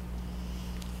years.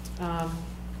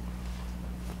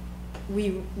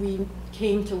 We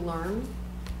came to learn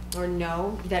or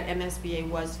know that MSBA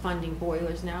was funding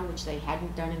boilers now, which they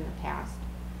hadn't done in the past,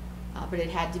 but it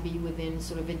had to be within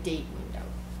sort of a date window.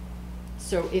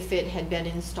 So if it had been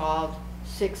installed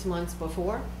 6 months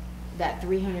before, that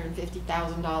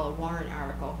 $350,000 warrant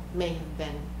article may have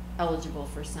been eligible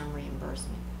for some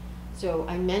reimbursement. So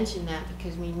I mention that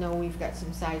because we know we've got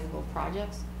some sizable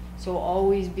projects. So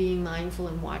always being mindful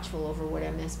and watchful over what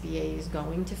MSBA is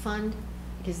going to fund,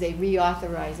 because they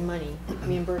reauthorize money,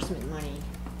 reimbursement money,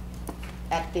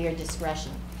 at their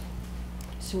discretion.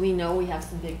 So we know we have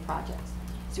some big projects.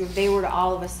 So if they were to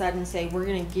all of a sudden say, we're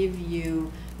gonna give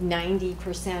you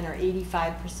 90% or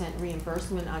 85%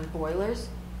 reimbursement on boilers,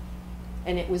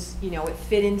 and it was, it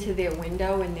fit into their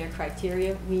window and their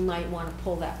criteria, we might wanna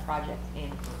pull that project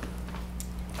in.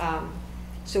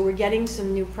 So we're getting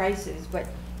some new prices, but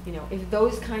if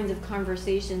those kinds of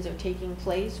conversations are taking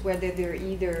place, whether they're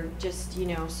either just,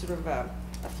 sort of a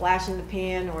flash in the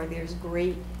pan, or there's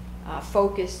great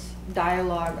focused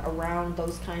dialogue around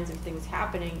those kinds of things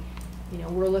happening,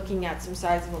 we're looking at some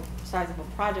sizable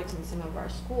projects in some of our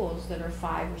schools that are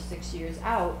 5 or 6 years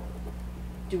out.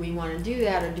 Do we want to do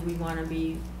that, or do we want to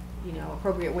be,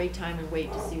 appropriate wait time and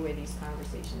wait to see where these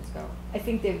conversations go? I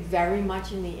think they're very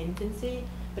much in the infancy,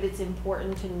 but it's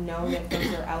important to know that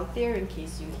those are out there in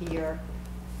case you hear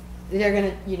they're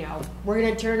gonna, we're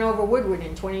gonna turn over Woodward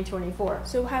in 2024.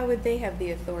 So how would they have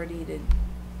the authority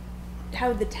how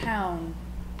would the town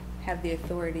have the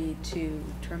authority to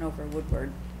turn over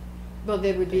Woodward? Well,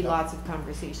 there would be lots of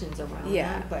conversations around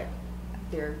Yeah. that, but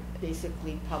they're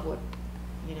basically public,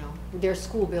 they're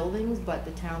school buildings, but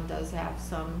the town does have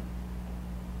some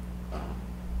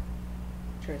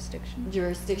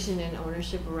jurisdiction and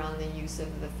ownership around the use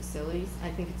of the facilities.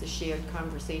 I think it's a shared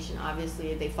conversation.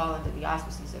 Obviously, they fall under the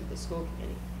auspices of the school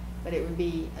committee, but it would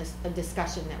be a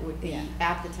discussion that would be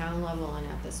at the town level and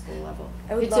at the school level.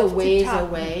 It's a ways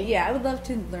away. Yeah, I would love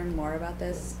to learn more about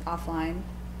this offline,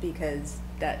 because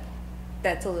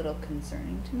that's a little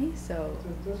concerning to me. So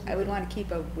I would want to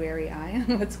keep a wary eye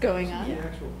on what's going on. Isn't the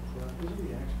actual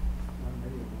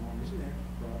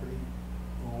property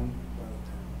owned by the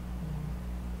town?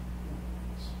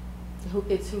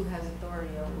 It's who has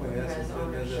authority over, Well, who has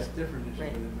ownership. that's a different issue,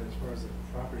 Right. but as far as the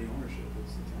property ownership,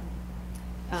 it's the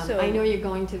town. So- I know you're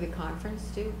going to the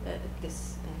conference too,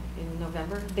 in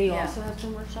November. They Yeah. also have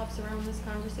some workshops around this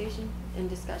conversation and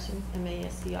discussion.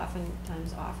 MASC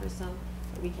oftentimes offers some,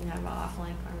 but we can have an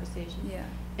offline conversation. Yeah.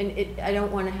 And I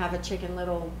don't want to have a Chicken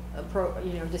Little,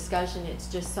 discussion. It's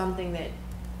just something that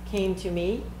came to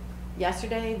me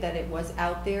yesterday, that it was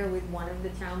out there with one of the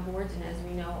town boards, and as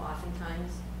we know,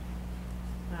 oftentimes,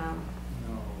 No, never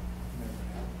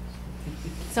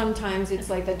happens. sometimes it's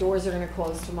like the doors are gonna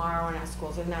close tomorrow in our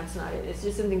schools, and that's not it. It's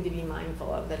just something to be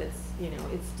mindful of, that it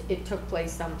took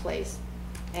place someplace.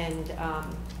 And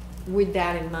with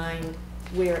that in mind,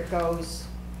 where it goes,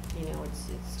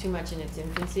 it's too much in its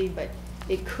infancy, but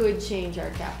it could change our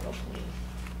capital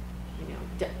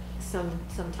plan,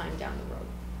 sometime down the road.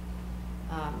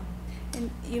 And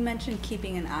you mentioned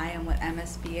keeping an eye on what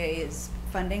MSBA is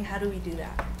funding. How do we do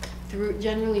that?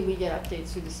 Generally, we get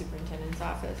updates through the superintendent's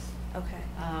office. Okay.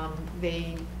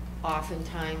 They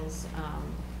oftentimes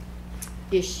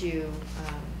issue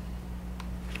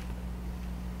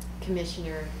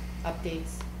commissioner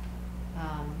updates.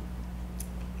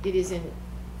 It isn't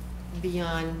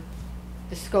beyond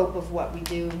the scope of what we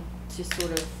do to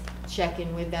sort of check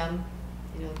in with them.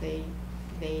 They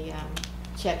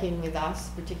check in with us,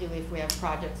 particularly if we have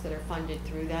projects that are funded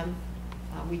through them.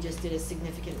 We just did a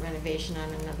significant renovation on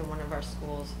another one of our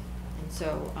schools, and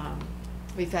so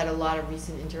we've had a lot of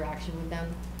recent interaction with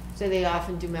them. So they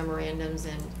often do memorandums,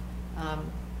 and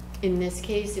in this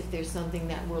case, if there's something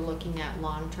that we're looking at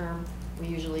long-term, we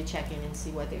usually check in and see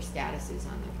what their status is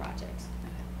on their projects.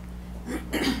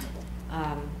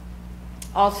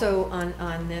 Also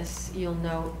on this, you'll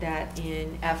note that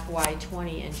in FY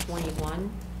 20 and 21,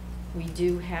 we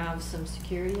do have some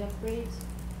security upgrades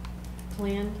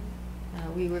planned.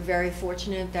 We were very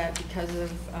fortunate that because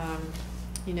of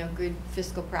good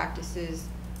fiscal practices,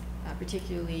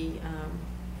 particularly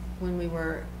when we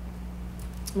were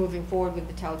moving forward with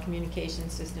the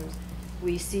telecommunications systems,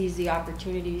 we seize the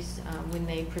opportunities when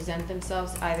they present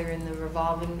themselves, either in the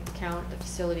revolving account, the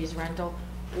facilities rental,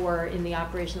 or in the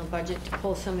operational budget, to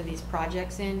pull some of these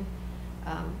projects in.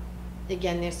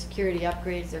 Again, there's security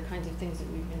upgrades, there are kinds of things that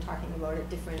we've been talking about at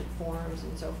different forums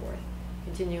and so forth.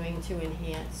 Continuing to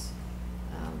enhance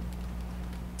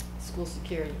school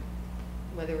security,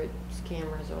 whether it's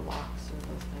cameras or locks or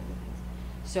those kinds of things.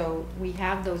 So we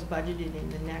have those budgeted in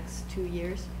the next 2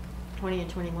 years, 20 and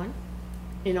 21,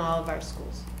 in all of our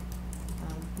schools.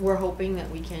 We're hoping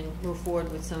that we can move forward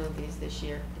with some of these this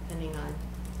year, depending on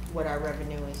what our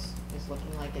revenue is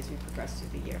looking like as we progress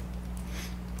through the year.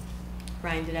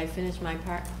 Brian, did I finish my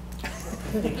part?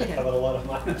 You covered a lot of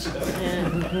mine.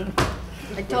 Yeah.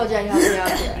 I told you I'd help you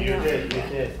out there. You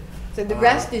did. So the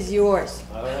rest is yours.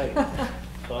 All right.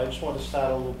 So I just want to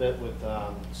start a little bit with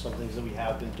some things that we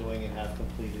have been doing and have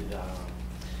completed.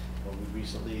 We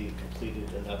recently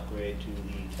completed an upgrade to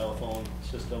the telephone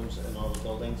systems in all the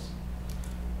buildings,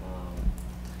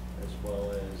 as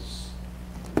well as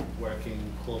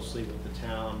working closely with the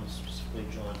town, specifically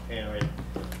John Parent,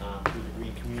 through the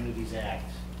Green Communities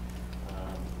Act.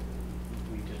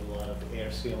 We did a lot of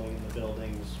air sealing in the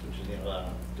buildings, which is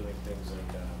doing things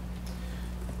like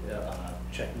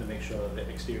checking to make sure that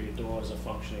exterior doors are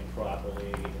functioning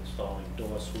properly, installing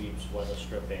door sweeps, weather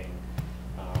stripping,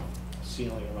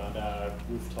 sealing around our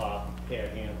rooftop, air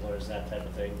handlers, that type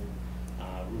of thing,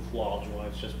 roof wall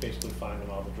joints, just basically finding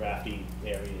all the drafty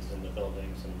areas in the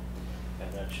buildings, and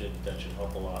that should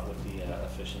help a lot with the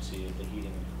efficiency of the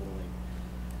heating and cooling.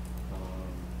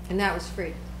 And that was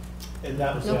free. And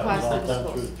that was, No cost all to the done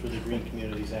schools. through the Green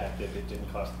Communities Act. It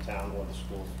didn't cost the town or the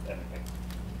schools anything.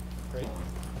 Great.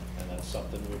 And that's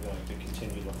something we're going to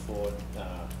continue to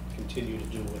continue to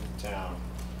do with the town.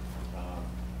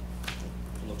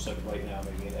 It looks like right now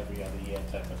maybe an every other year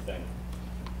type of thing.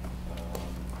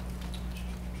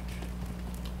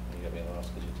 You got me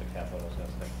lost because you took half what I was going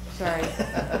to say. Sorry.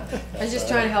 I was just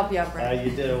trying to help you out, Brian.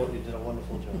 You did a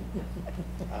wonderful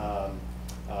job.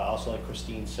 Also, like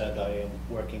Christine said, I am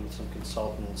working with some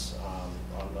consultants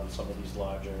on some of these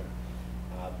larger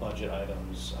budget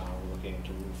items. We're looking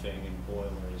into roofing and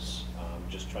boilers,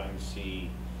 just trying to see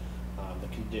the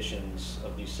conditions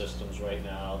of these systems right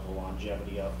now, the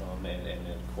longevity of them, and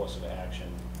the course of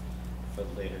action for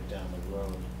later down the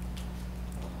road.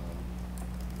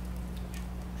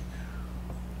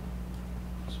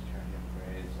 Security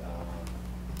upgrades.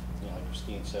 Like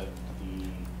Christine said,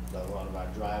 a lot of our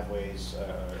driveways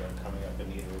are coming up in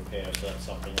need of repair, so that's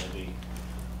something we'll be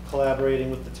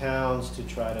collaborating with the towns to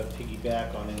try to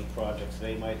piggyback on any projects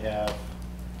they might have.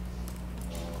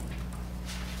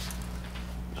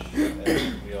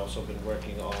 And we also been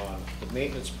working on the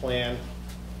maintenance plan,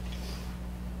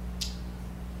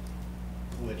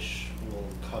 which will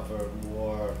cover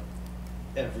more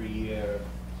every year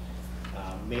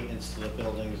maintenance to the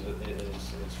buildings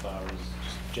as far as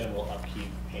just general upkeep,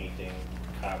 painting,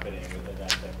 carpeting, that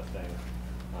type of thing.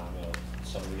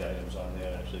 Some of the items on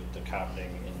there, actually the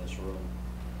carpeting in this room,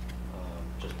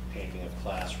 just painting of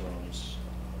classrooms,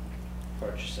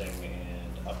 purchasing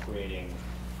and upgrading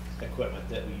equipment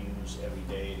that we use every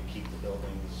day to keep the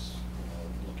buildings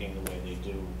looking the way they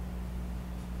do.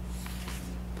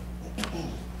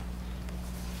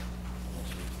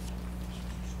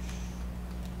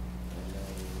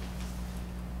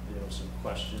 There were some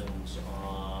questions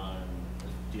on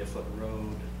Deerfoot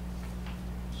Road.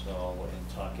 So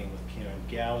in talking with Karen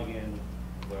Galligan,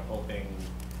 we're hoping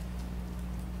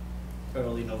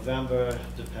early November,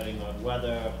 depending on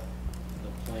weather.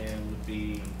 The plan would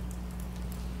be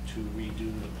to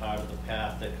redo the part of the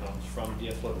path that comes from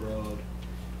Deerfoot Road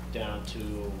down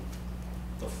to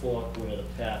the fork where the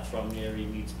path from Neary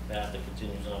meets the path that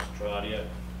continues on to Trodia.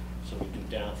 So we do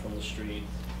down from the street,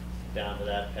 down to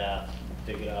that path,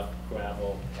 dig it up,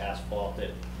 gravel, asphalt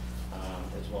it,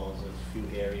 as well as a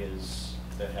few areas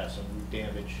that have some root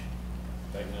damage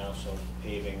right now. So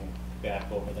paving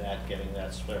back over that, getting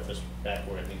that surface back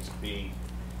where it needs to be,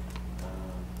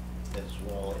 as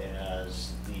well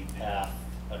as the path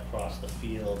across the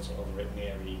fields over at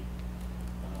Neary,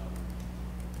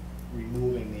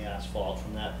 removing the asphalt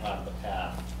from that part of the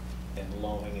path and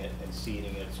lowering it and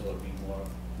seeding it so it would be more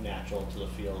natural to the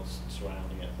fields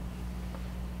surrounding it.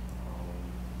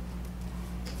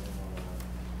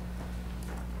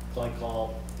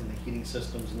 Glycol in the heating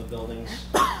systems in the buildings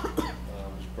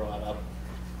was brought up.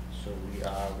 So we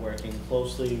are working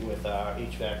closely with our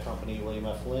HVAC company, William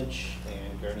F. Lynch,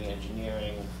 and Gurney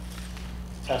Engineering,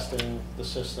 testing the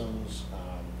systems.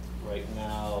 Right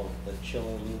now, the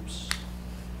chiller loops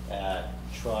at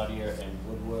Trodia and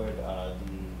Woodward are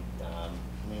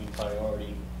the main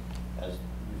priority, as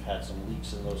we've had some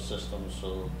leaks in those systems,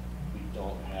 so we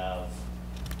don't have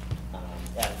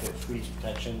adequate freeze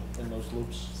protection in those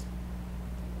loops.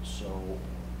 So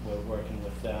we're working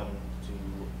with them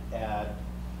to add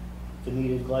the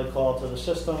needed glycol to the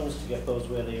systems to get those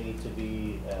where they need to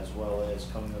be, as well as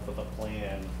coming up with a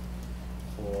plan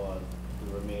for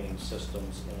the remaining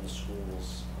systems in the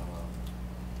schools.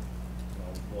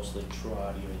 Mostly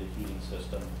Trotter, the heating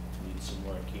system, needs some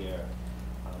work here.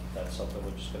 That's something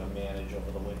we're just going to manage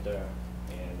over the winter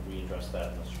and readdress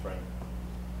that in the spring.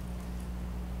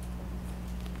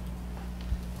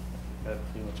 That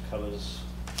pretty much covers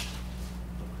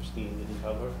what Christine didn't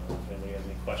cover. If anybody has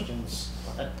any questions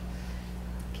on it.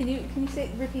 Can you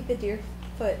repeat the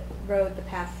Deerfoot Road, the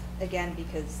path again,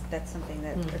 because that's something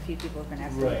that a few people have been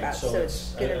asking Right, about. so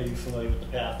it's, are you familiar with the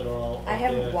path at all? I out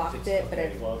haven't there? walked it, but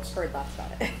okay, I've well, it's- heard lots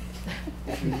about it.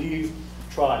 If you leave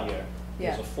Trotter,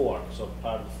 there's Yeah. a fork, so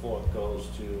part of the fork goes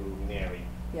to Mary,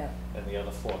 Yeah. and the other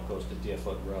fork goes to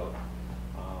Deerfoot Road.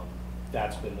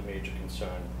 That's been the major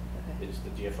concern, Okay. is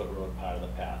the Deerfoot Road part of the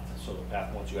path. So the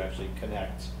path, once you actually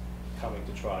connect, coming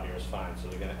to Trotter is fine, so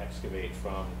they're gonna excavate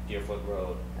from Deerfoot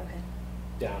Road Okay.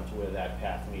 down to where that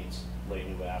path meets, lay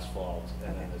new asphalt,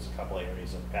 and then Okay. there's a couple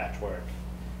areas of patchwork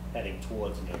heading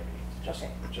towards Neri, to Okay.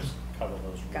 just cover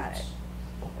those routes. Got it.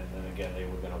 And then again, they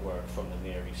were gonna work from the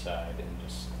Neri side and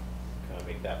just kind of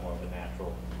make that more of a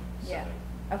natural Yeah. setting.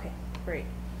 Okay, great.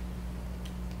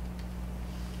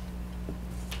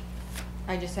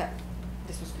 I just had,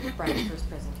 this was Brian's first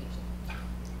presentation,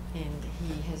 and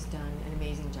he has done an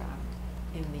amazing job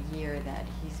in the year that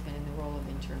he's been in the role of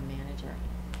interim manager,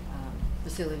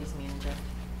 facilities manager,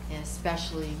 and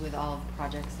especially with all of the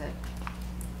projects that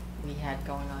we had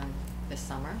going on this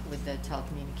summer with the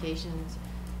telecommunications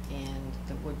and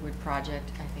the Woodward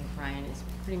project. I think Brian is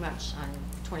pretty much on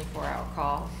 24-hour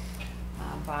call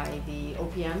by the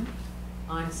OPM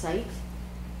on site.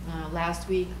 Last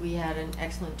week, we had an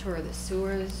excellent tour of the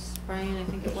sewers, Brian, I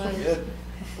think it was.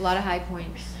 A lot of high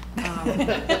points.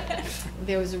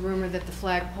 There was a rumor that the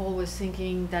flagpole was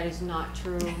sinking. That is not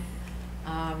true.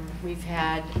 We've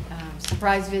had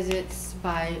surprise visits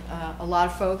by a lot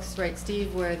of folks, right,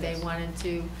 Steve, where they wanted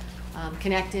to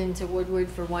connect into Woodward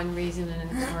for one reason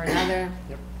or another.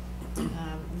 Yep.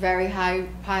 Very high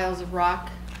piles of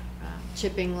rock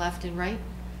chipping left and right.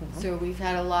 So we've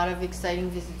had a lot of exciting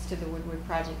visits to the Woodward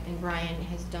project, and Brian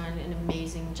has done an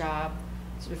amazing job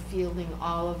sort of fielding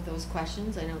all of those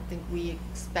questions. I don't think we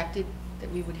expected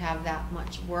that we would have that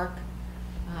much work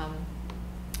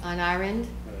on our end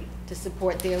to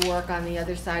support their work on the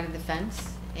other side of the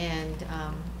fence, and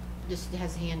just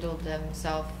has handled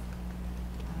himself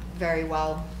very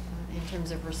well in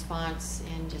terms of response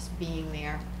and just being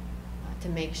there to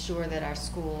make sure that our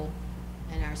school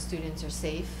and our students are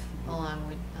safe, along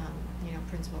with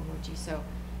Principal Mucci. So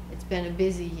it's been a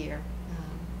busy year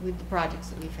with the projects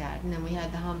that we've had, and then we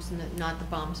had the humps, and not the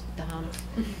bumps, but the humps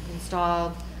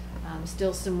installed.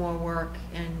 Still some more work,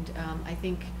 and I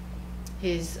think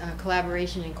his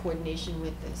collaboration and coordination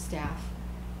with the staff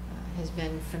has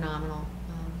been phenomenal.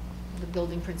 The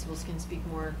building principals can speak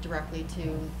more directly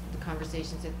to the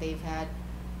conversations that they've had.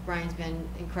 Brian's been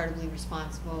incredibly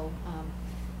responsible.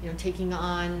 Taking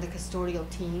on the custodial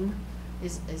team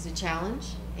is a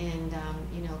challenge, and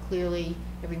clearly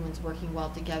everyone's working well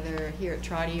together here at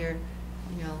Trotter.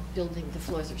 Building, the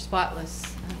floors are spotless.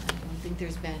 I don't think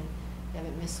they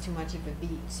haven't missed too much of a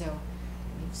beat. So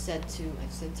I've said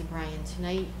to Brian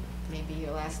tonight, maybe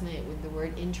your last night, with the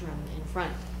word interim in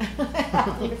front.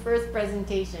 Your first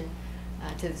presentation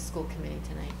to the school committee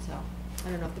tonight. So I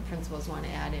don't know if the principals want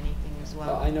to add anything as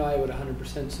well. I know I would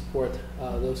 100% support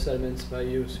those sentiments by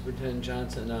you, Superintendent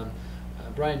Johnson.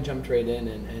 Brian jumped right in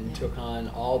and took on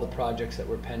all the projects that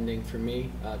were pending for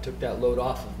me, took that load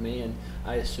off of me, and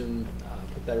I assumed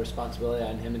put that responsibility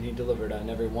on him, and he delivered on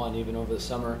every one, even over the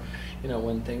summer.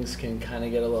 When things can kind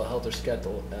of get a little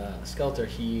helter-skelter,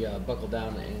 he buckled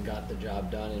down and got the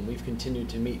job done, and we've continued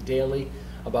to meet daily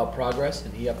about progress,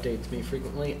 and he updates me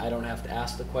frequently. I don't have to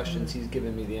ask the questions, he's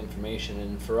given me the information,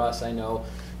 and for us, I know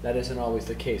that isn't always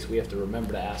the case. We have to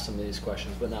remember to ask some of these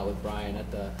questions, but not with Brian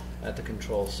at the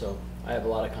controls. So I have a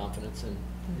lot of confidence in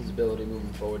his ability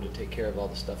moving forward to take care of all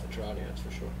the stuff at Trotter, that's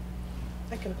for sure.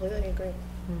 I completely agree.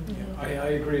 I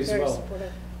agree as Very well.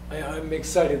 supportive. I'm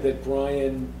excited that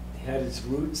Brian had his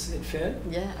roots in Finn.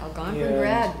 Yeah, Algonquin And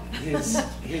grad.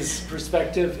 his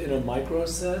perspective in a micro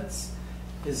sense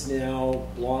has now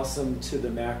blossomed to the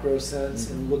macro sense,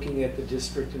 and looking at the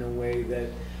district in a way that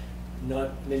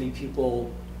not many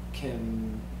people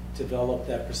can develop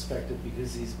that perspective,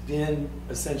 because he's been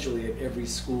essentially at every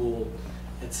school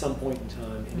at some point in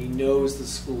time, and he knows the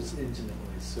schools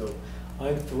intimately. So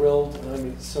I'm thrilled, and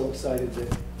I'm so excited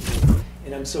that,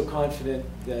 and I'm so confident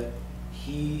that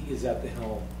he is at the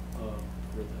helm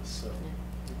for this. So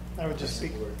I would just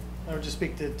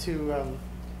speak to two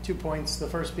 2 points. The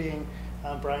first being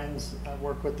Brian's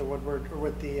work with the Woodward, or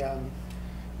with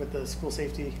the school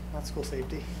safety, not school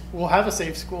safety. We'll have a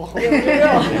safe school.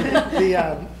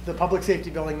 The public safety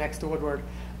building next to Woodward.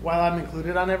 While I'm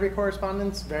included on every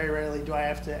correspondence, very rarely do I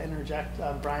have to interject.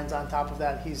 Brian's on top of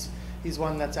that. He's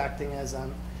one that's acting as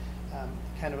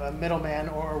kind of a middleman,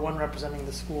 or one representing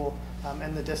the school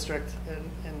and the district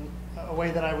in a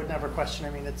way that I would never question. I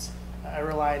mean, I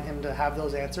rely on him to have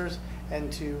those answers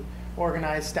and to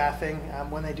organize staffing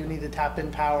when they do need to tap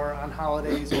in power on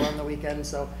holidays or on the weekends.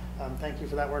 So thank you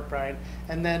for that work, Brian.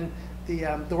 And then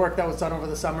the work that was done over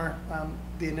the summer,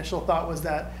 the initial thought was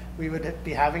that we would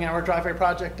be having our driveway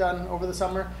project done over the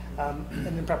summer. And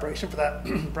in preparation for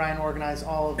that, Brian organized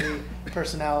all of the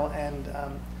personnel and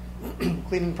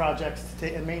cleaning projects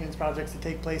and maintenance projects to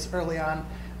take place early on.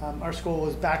 Our school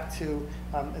was back to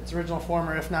its original form,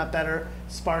 or if not better,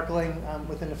 sparkling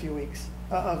within a few weeks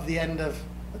of the end of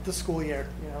the school year.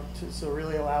 So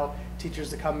really allow teachers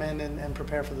to come in and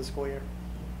prepare for the school year.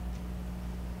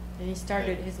 And he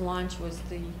started, his launch was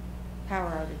the power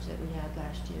outage that we had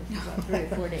last year for about 3 or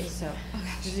 4 days. So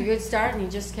it was a good start, and he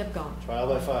just kept going. Trial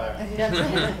by fire. I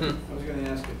was going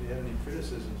to ask if you had any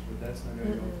criticisms, but that's not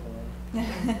going to go far.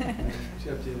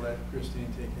 Except you let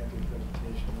Christine take half your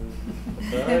presentation.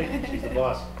 All right, she's the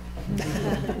boss.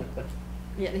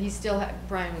 Yeah, he still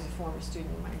Brian was a former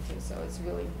student of mine too, so it's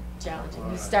really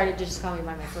challenging. He started to just call me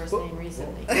by my first name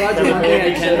recently. Roger, one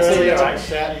thing I can say, I've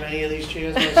sat in many of these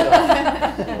chairs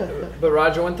myself. but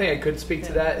Roger, one thing I could speak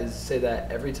to that is say that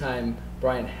every time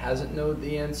Brian hasn't known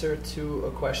the answer to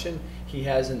a question, he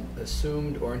hasn't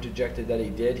assumed or interjected that he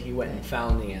did. He went and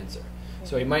found the answer.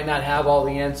 So he might not have all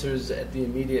the answers at the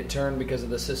immediate turn because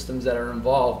of the systems that are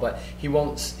involved, but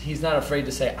he's not afraid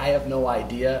to say, I have no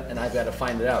idea and I've got to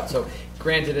find it out. So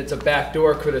granted, it's a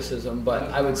backdoor criticism, but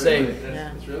I would say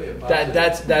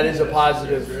that is a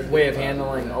positive way of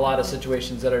handling a lot of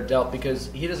situations that are dealt,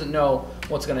 because he doesn't know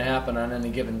what's going to happen on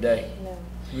any given day. No. It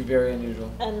would be very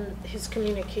unusual. And his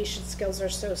communication skills are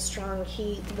so strong,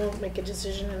 he won't make a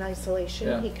decision in isolation.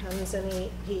 Yeah. He comes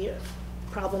and he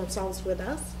problem solves with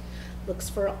us, looks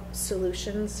for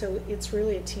solutions, so it's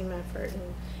really a team effort.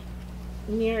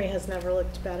 And Neri has never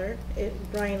looked better.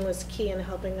 Brian was key in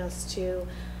helping us to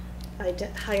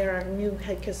hire our new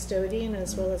head custodian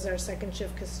as well as our second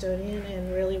shift custodian,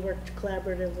 and really worked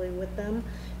collaboratively with them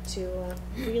to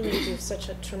really do such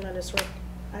a tremendous work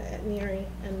at Neri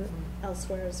and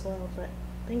elsewhere as well. But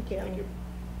thank you. Thank you.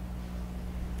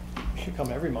 You should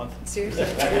come every month. Seriously.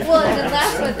 Well, and then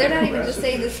last month, they're not even just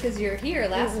saying this because you're here.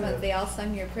 Last month, they all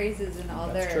sung your praises in all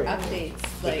That's their true. updates.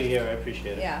 Good to hear, I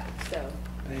appreciate it. Yeah, so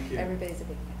Thank you. everybody's a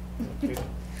big fan. Okay.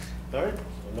 All right,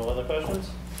 so no other questions?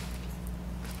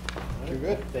 All right. You're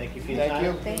good. Thank you for your Thank time.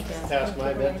 you. Thank you. Past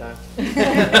my bedtime.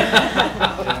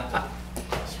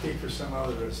 Speak for some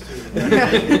others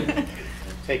too.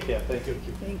 Take care, thank you.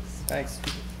 Thanks. Thanks.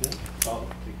 Oh,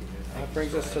 That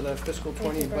brings us to the fiscal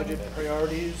 20 budget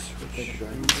priorities, which we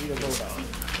need a vote on.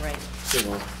 Right. Good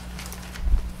one.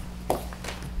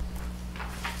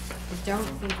 I don't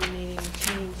think we made any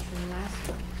change from last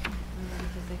one,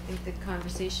 because I think the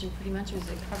conversation pretty much was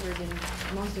covered in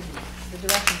most of the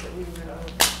directions that we were going to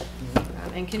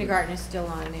move. And kindergarten is still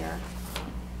on there.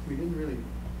 We didn't really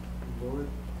vote it,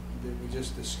 we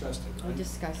just discussed it, We right?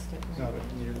 discussed it. No, but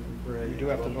you do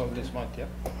have to vote this month, yep.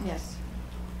 Yes.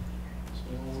 So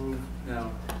we'll move,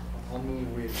 now, I'll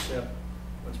move we accept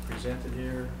what's presented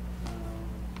here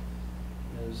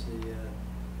as the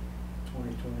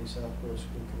 2020 Southborough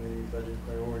School Committee budget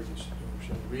priorities.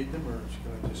 Should we read them, or should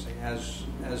I just say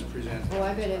as presented? Oh,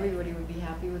 I bet everybody would be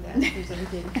happy with that if there's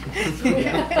anything.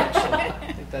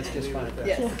 I think that's just fine.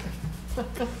 Yes. Is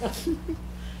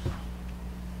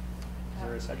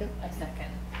there a second? A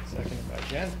second. Seconded by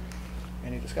Jen.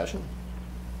 Any discussion?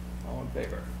 All in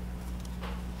favor?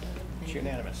 It's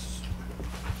unanimous.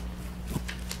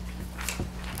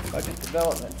 Budget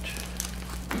development.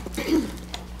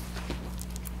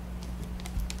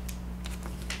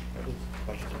 What is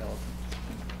budget development?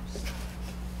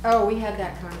 Oh, we had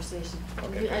that conversation.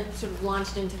 Okay. I sort of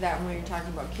launched into that when we were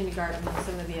talking about kindergarten and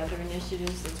some of the other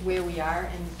initiatives. It's where we are,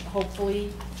 and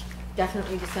hopefully,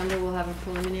 definitely December, we'll have a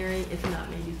preliminary, if not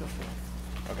maybe before.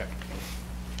 Okay.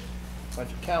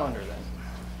 Budget calendar then.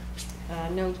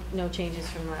 No changes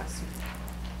from last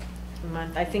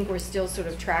month. I think we're still sort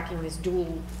of tracking this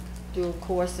dual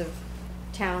course of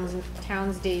towns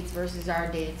dates versus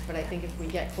our dates, but I think if we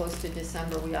get close to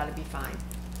December, we ought to be fine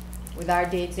with our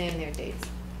dates and their dates.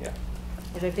 Yeah.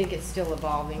 Because I think it's still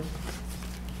evolving.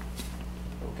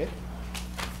 Okay.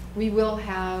 We will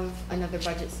have another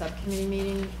budget subcommittee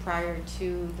meeting prior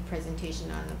to the presentation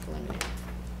on the preliminary.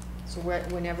 So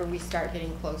whenever we start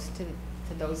getting close to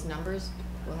those numbers,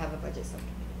 we'll have a budget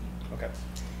subcommittee. Okay.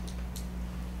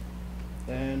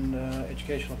 Then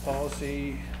educational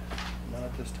policy, not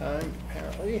at this time,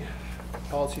 apparently.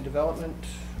 Policy development,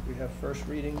 we have first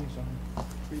readings on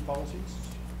 3 policies.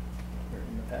 They're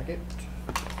in the packet.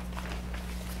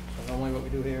 So normally what we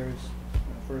do here is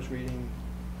first reading,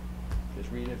 just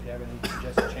read it. If you have any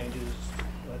suggested changes,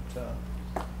 let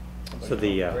somebody So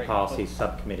the know. Great. policy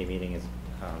subcommittee meeting is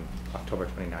October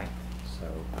 29th, so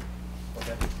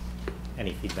Okay.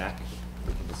 any feedback,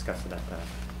 we can discuss it at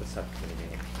the subcommittee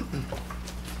meeting.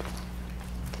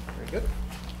 Very good.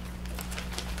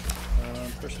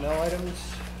 Personnel items.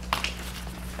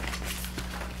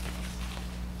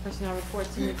 Personnel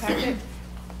reports in your packet.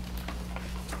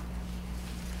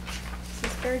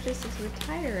 Mrs. Burgess is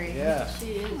retiring. Yeah. She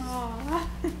is. Aw.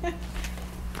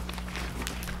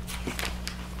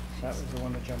 That was the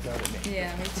one that jumped out at me.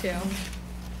 Yeah, me too.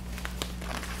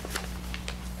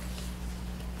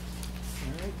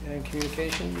 All right, and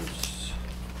communications.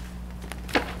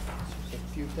 There's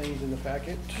a few things in the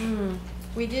packet.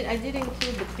 I did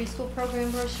include the preschool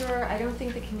program brochure. I don't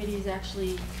think the committee's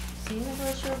actually seen the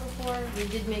brochure before. We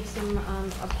did make some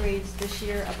upgrades this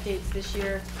year, updates this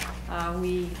year.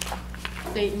 We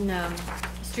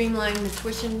streamlined the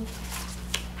tuition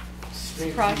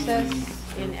process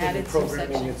and added some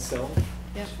programming sections. itself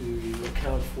Yep. to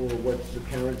account for what the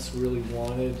parents really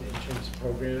wanted in terms of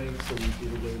programming. So we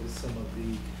did away with some of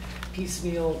the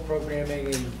piecemeal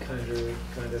programming and kind of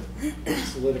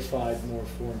solidified more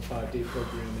 4- and 5-day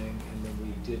programming. And then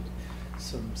we did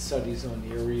some studies on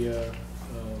area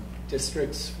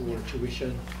districts for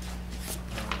tuition.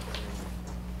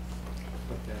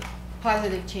 Like that.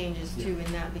 Positive changes too Yeah.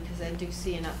 in that, because I do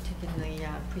see an uptick in the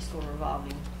preschool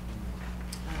revolving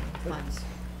funds.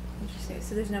 Interesting.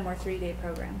 So there's no more 3-day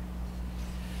program.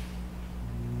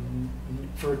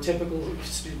 For typical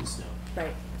students, no.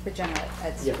 Right. For general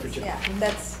ed students. Yeah, for general. Yeah,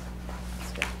 that's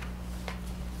good.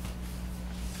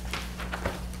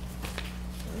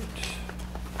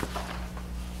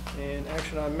 And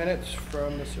action on minutes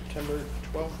from the September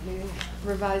 12th meeting.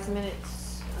 Revised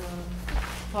minutes,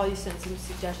 Paul, you sent some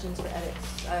suggestions for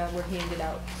edits, were handed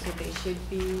out, so they should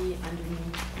be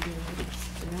underneath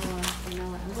the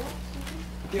vanilla envelope.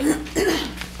 There's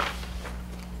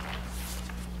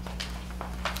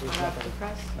Hot off the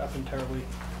press. nothing terribly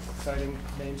exciting,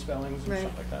 name spellings and Right.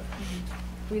 stuff like that.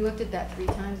 We looked at that 3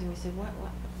 times and we said, what,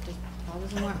 Paul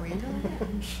doesn't want Randall in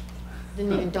it?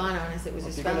 Didn't even dawn on us it was Well, a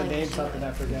if you're spelling gonna name issue. something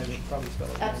after that, you should probably spell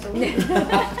it. wrong. Absolutely.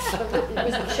 It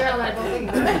was Cheryl and I both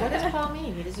thinking, what does Paul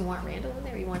mean? He doesn't want Randall in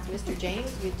there, he wants Mr.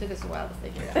 James? It took us a while to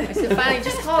figure it out. I said, finally,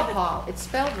 just call it Paul, it's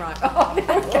spelled wrong. Oh,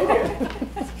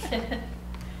 okay.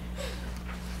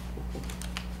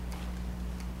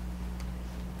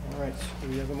 All right, do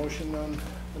we have a motion on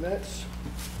the minutes?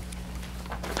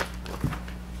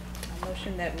 A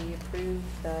motion that we approve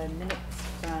the minutes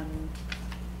from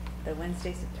the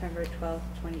Wednesday, September 12th,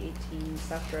 2018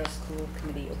 Southborough School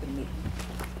Committee open meeting.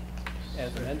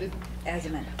 As amended? As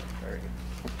amended. Very good.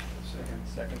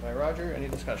 Second by Roger, any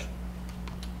discussion?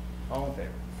 All in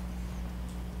favor?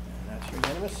 And that's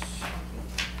unanimous.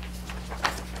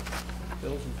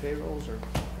 Bills and payrolls are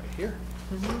right here.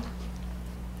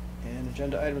 And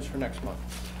agenda items for next month.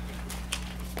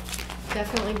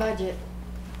 Definitely budget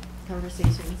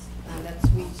conversations.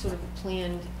 We sort of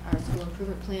planned our school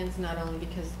improvement plans, not only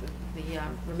because the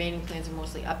remaining plans are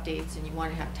mostly updates and you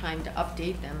want to have time to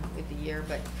update them with the year,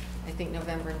 but I think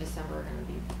November and December are going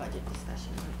to be budget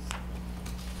discussions.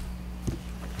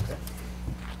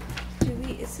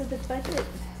 Okay. So the budget,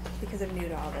 because I'm new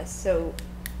to all this, so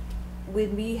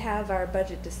when we have our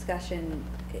budget discussion,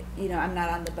 I'm not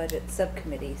on the budget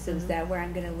subcommittee, so is that where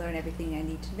I'm gonna learn everything I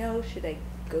need to know? Should I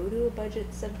go to a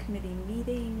budget subcommittee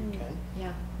meeting? You can.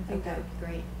 Yeah, I think that Okay. would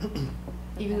be great.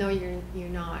 Even though you're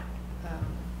not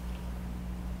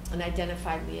an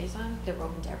identified liaison, they're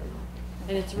open to everyone.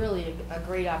 And it's really a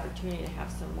great opportunity to have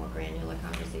some more granular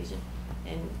conversation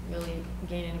and really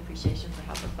gain an appreciation for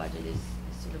how the budget is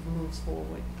sort of moves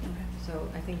forward. Okay. So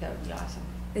I think that would be awesome.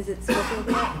 Is it scheduled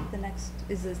yet?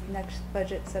 Is the next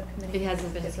budget subcommittee? It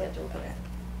hasn't been scheduled Okay. yet.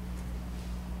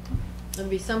 It'll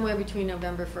be somewhere between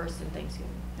November 1st and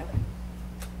Thanksgiving. Okay.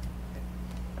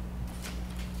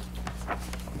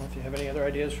 Well, if you have any other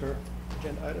ideas for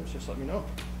agenda items, just let me know.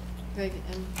 Greg,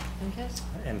 MCAS?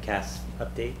 MCAS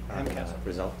update on MCAS.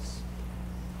 results.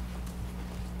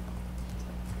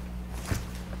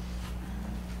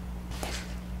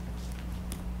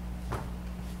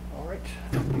 All right,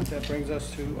 I think that brings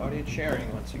us to audience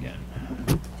sharing once again.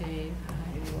 Dave,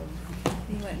 Anyone?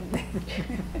 You went.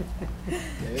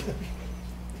 Dave?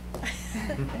 I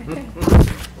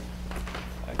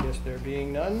guess there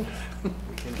being none,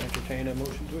 we can entertain a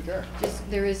motion to adjourn. Just,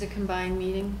 there is a combined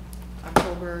meeting,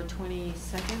 October 22nd,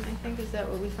 I think, is that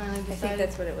what we finally I decided? think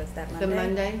that's what it was, that Monday. The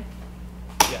Monday?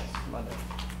 Yes, Monday.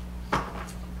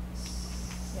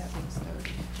 Yep.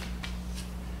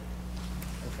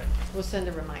 Okay. We'll send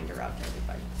a reminder out to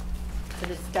everybody, but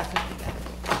it's definitely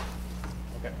better.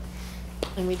 Okay.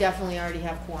 And we definitely already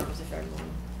have quorums if everyone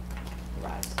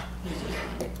arrives.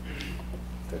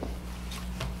 Good.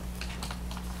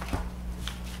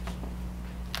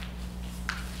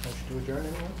 Motion to adjourn,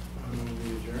 anyone? We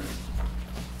adjourn.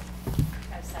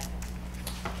 I have a second.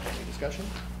 Any discussion?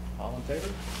 All in favor?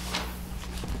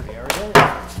 We are adjourned.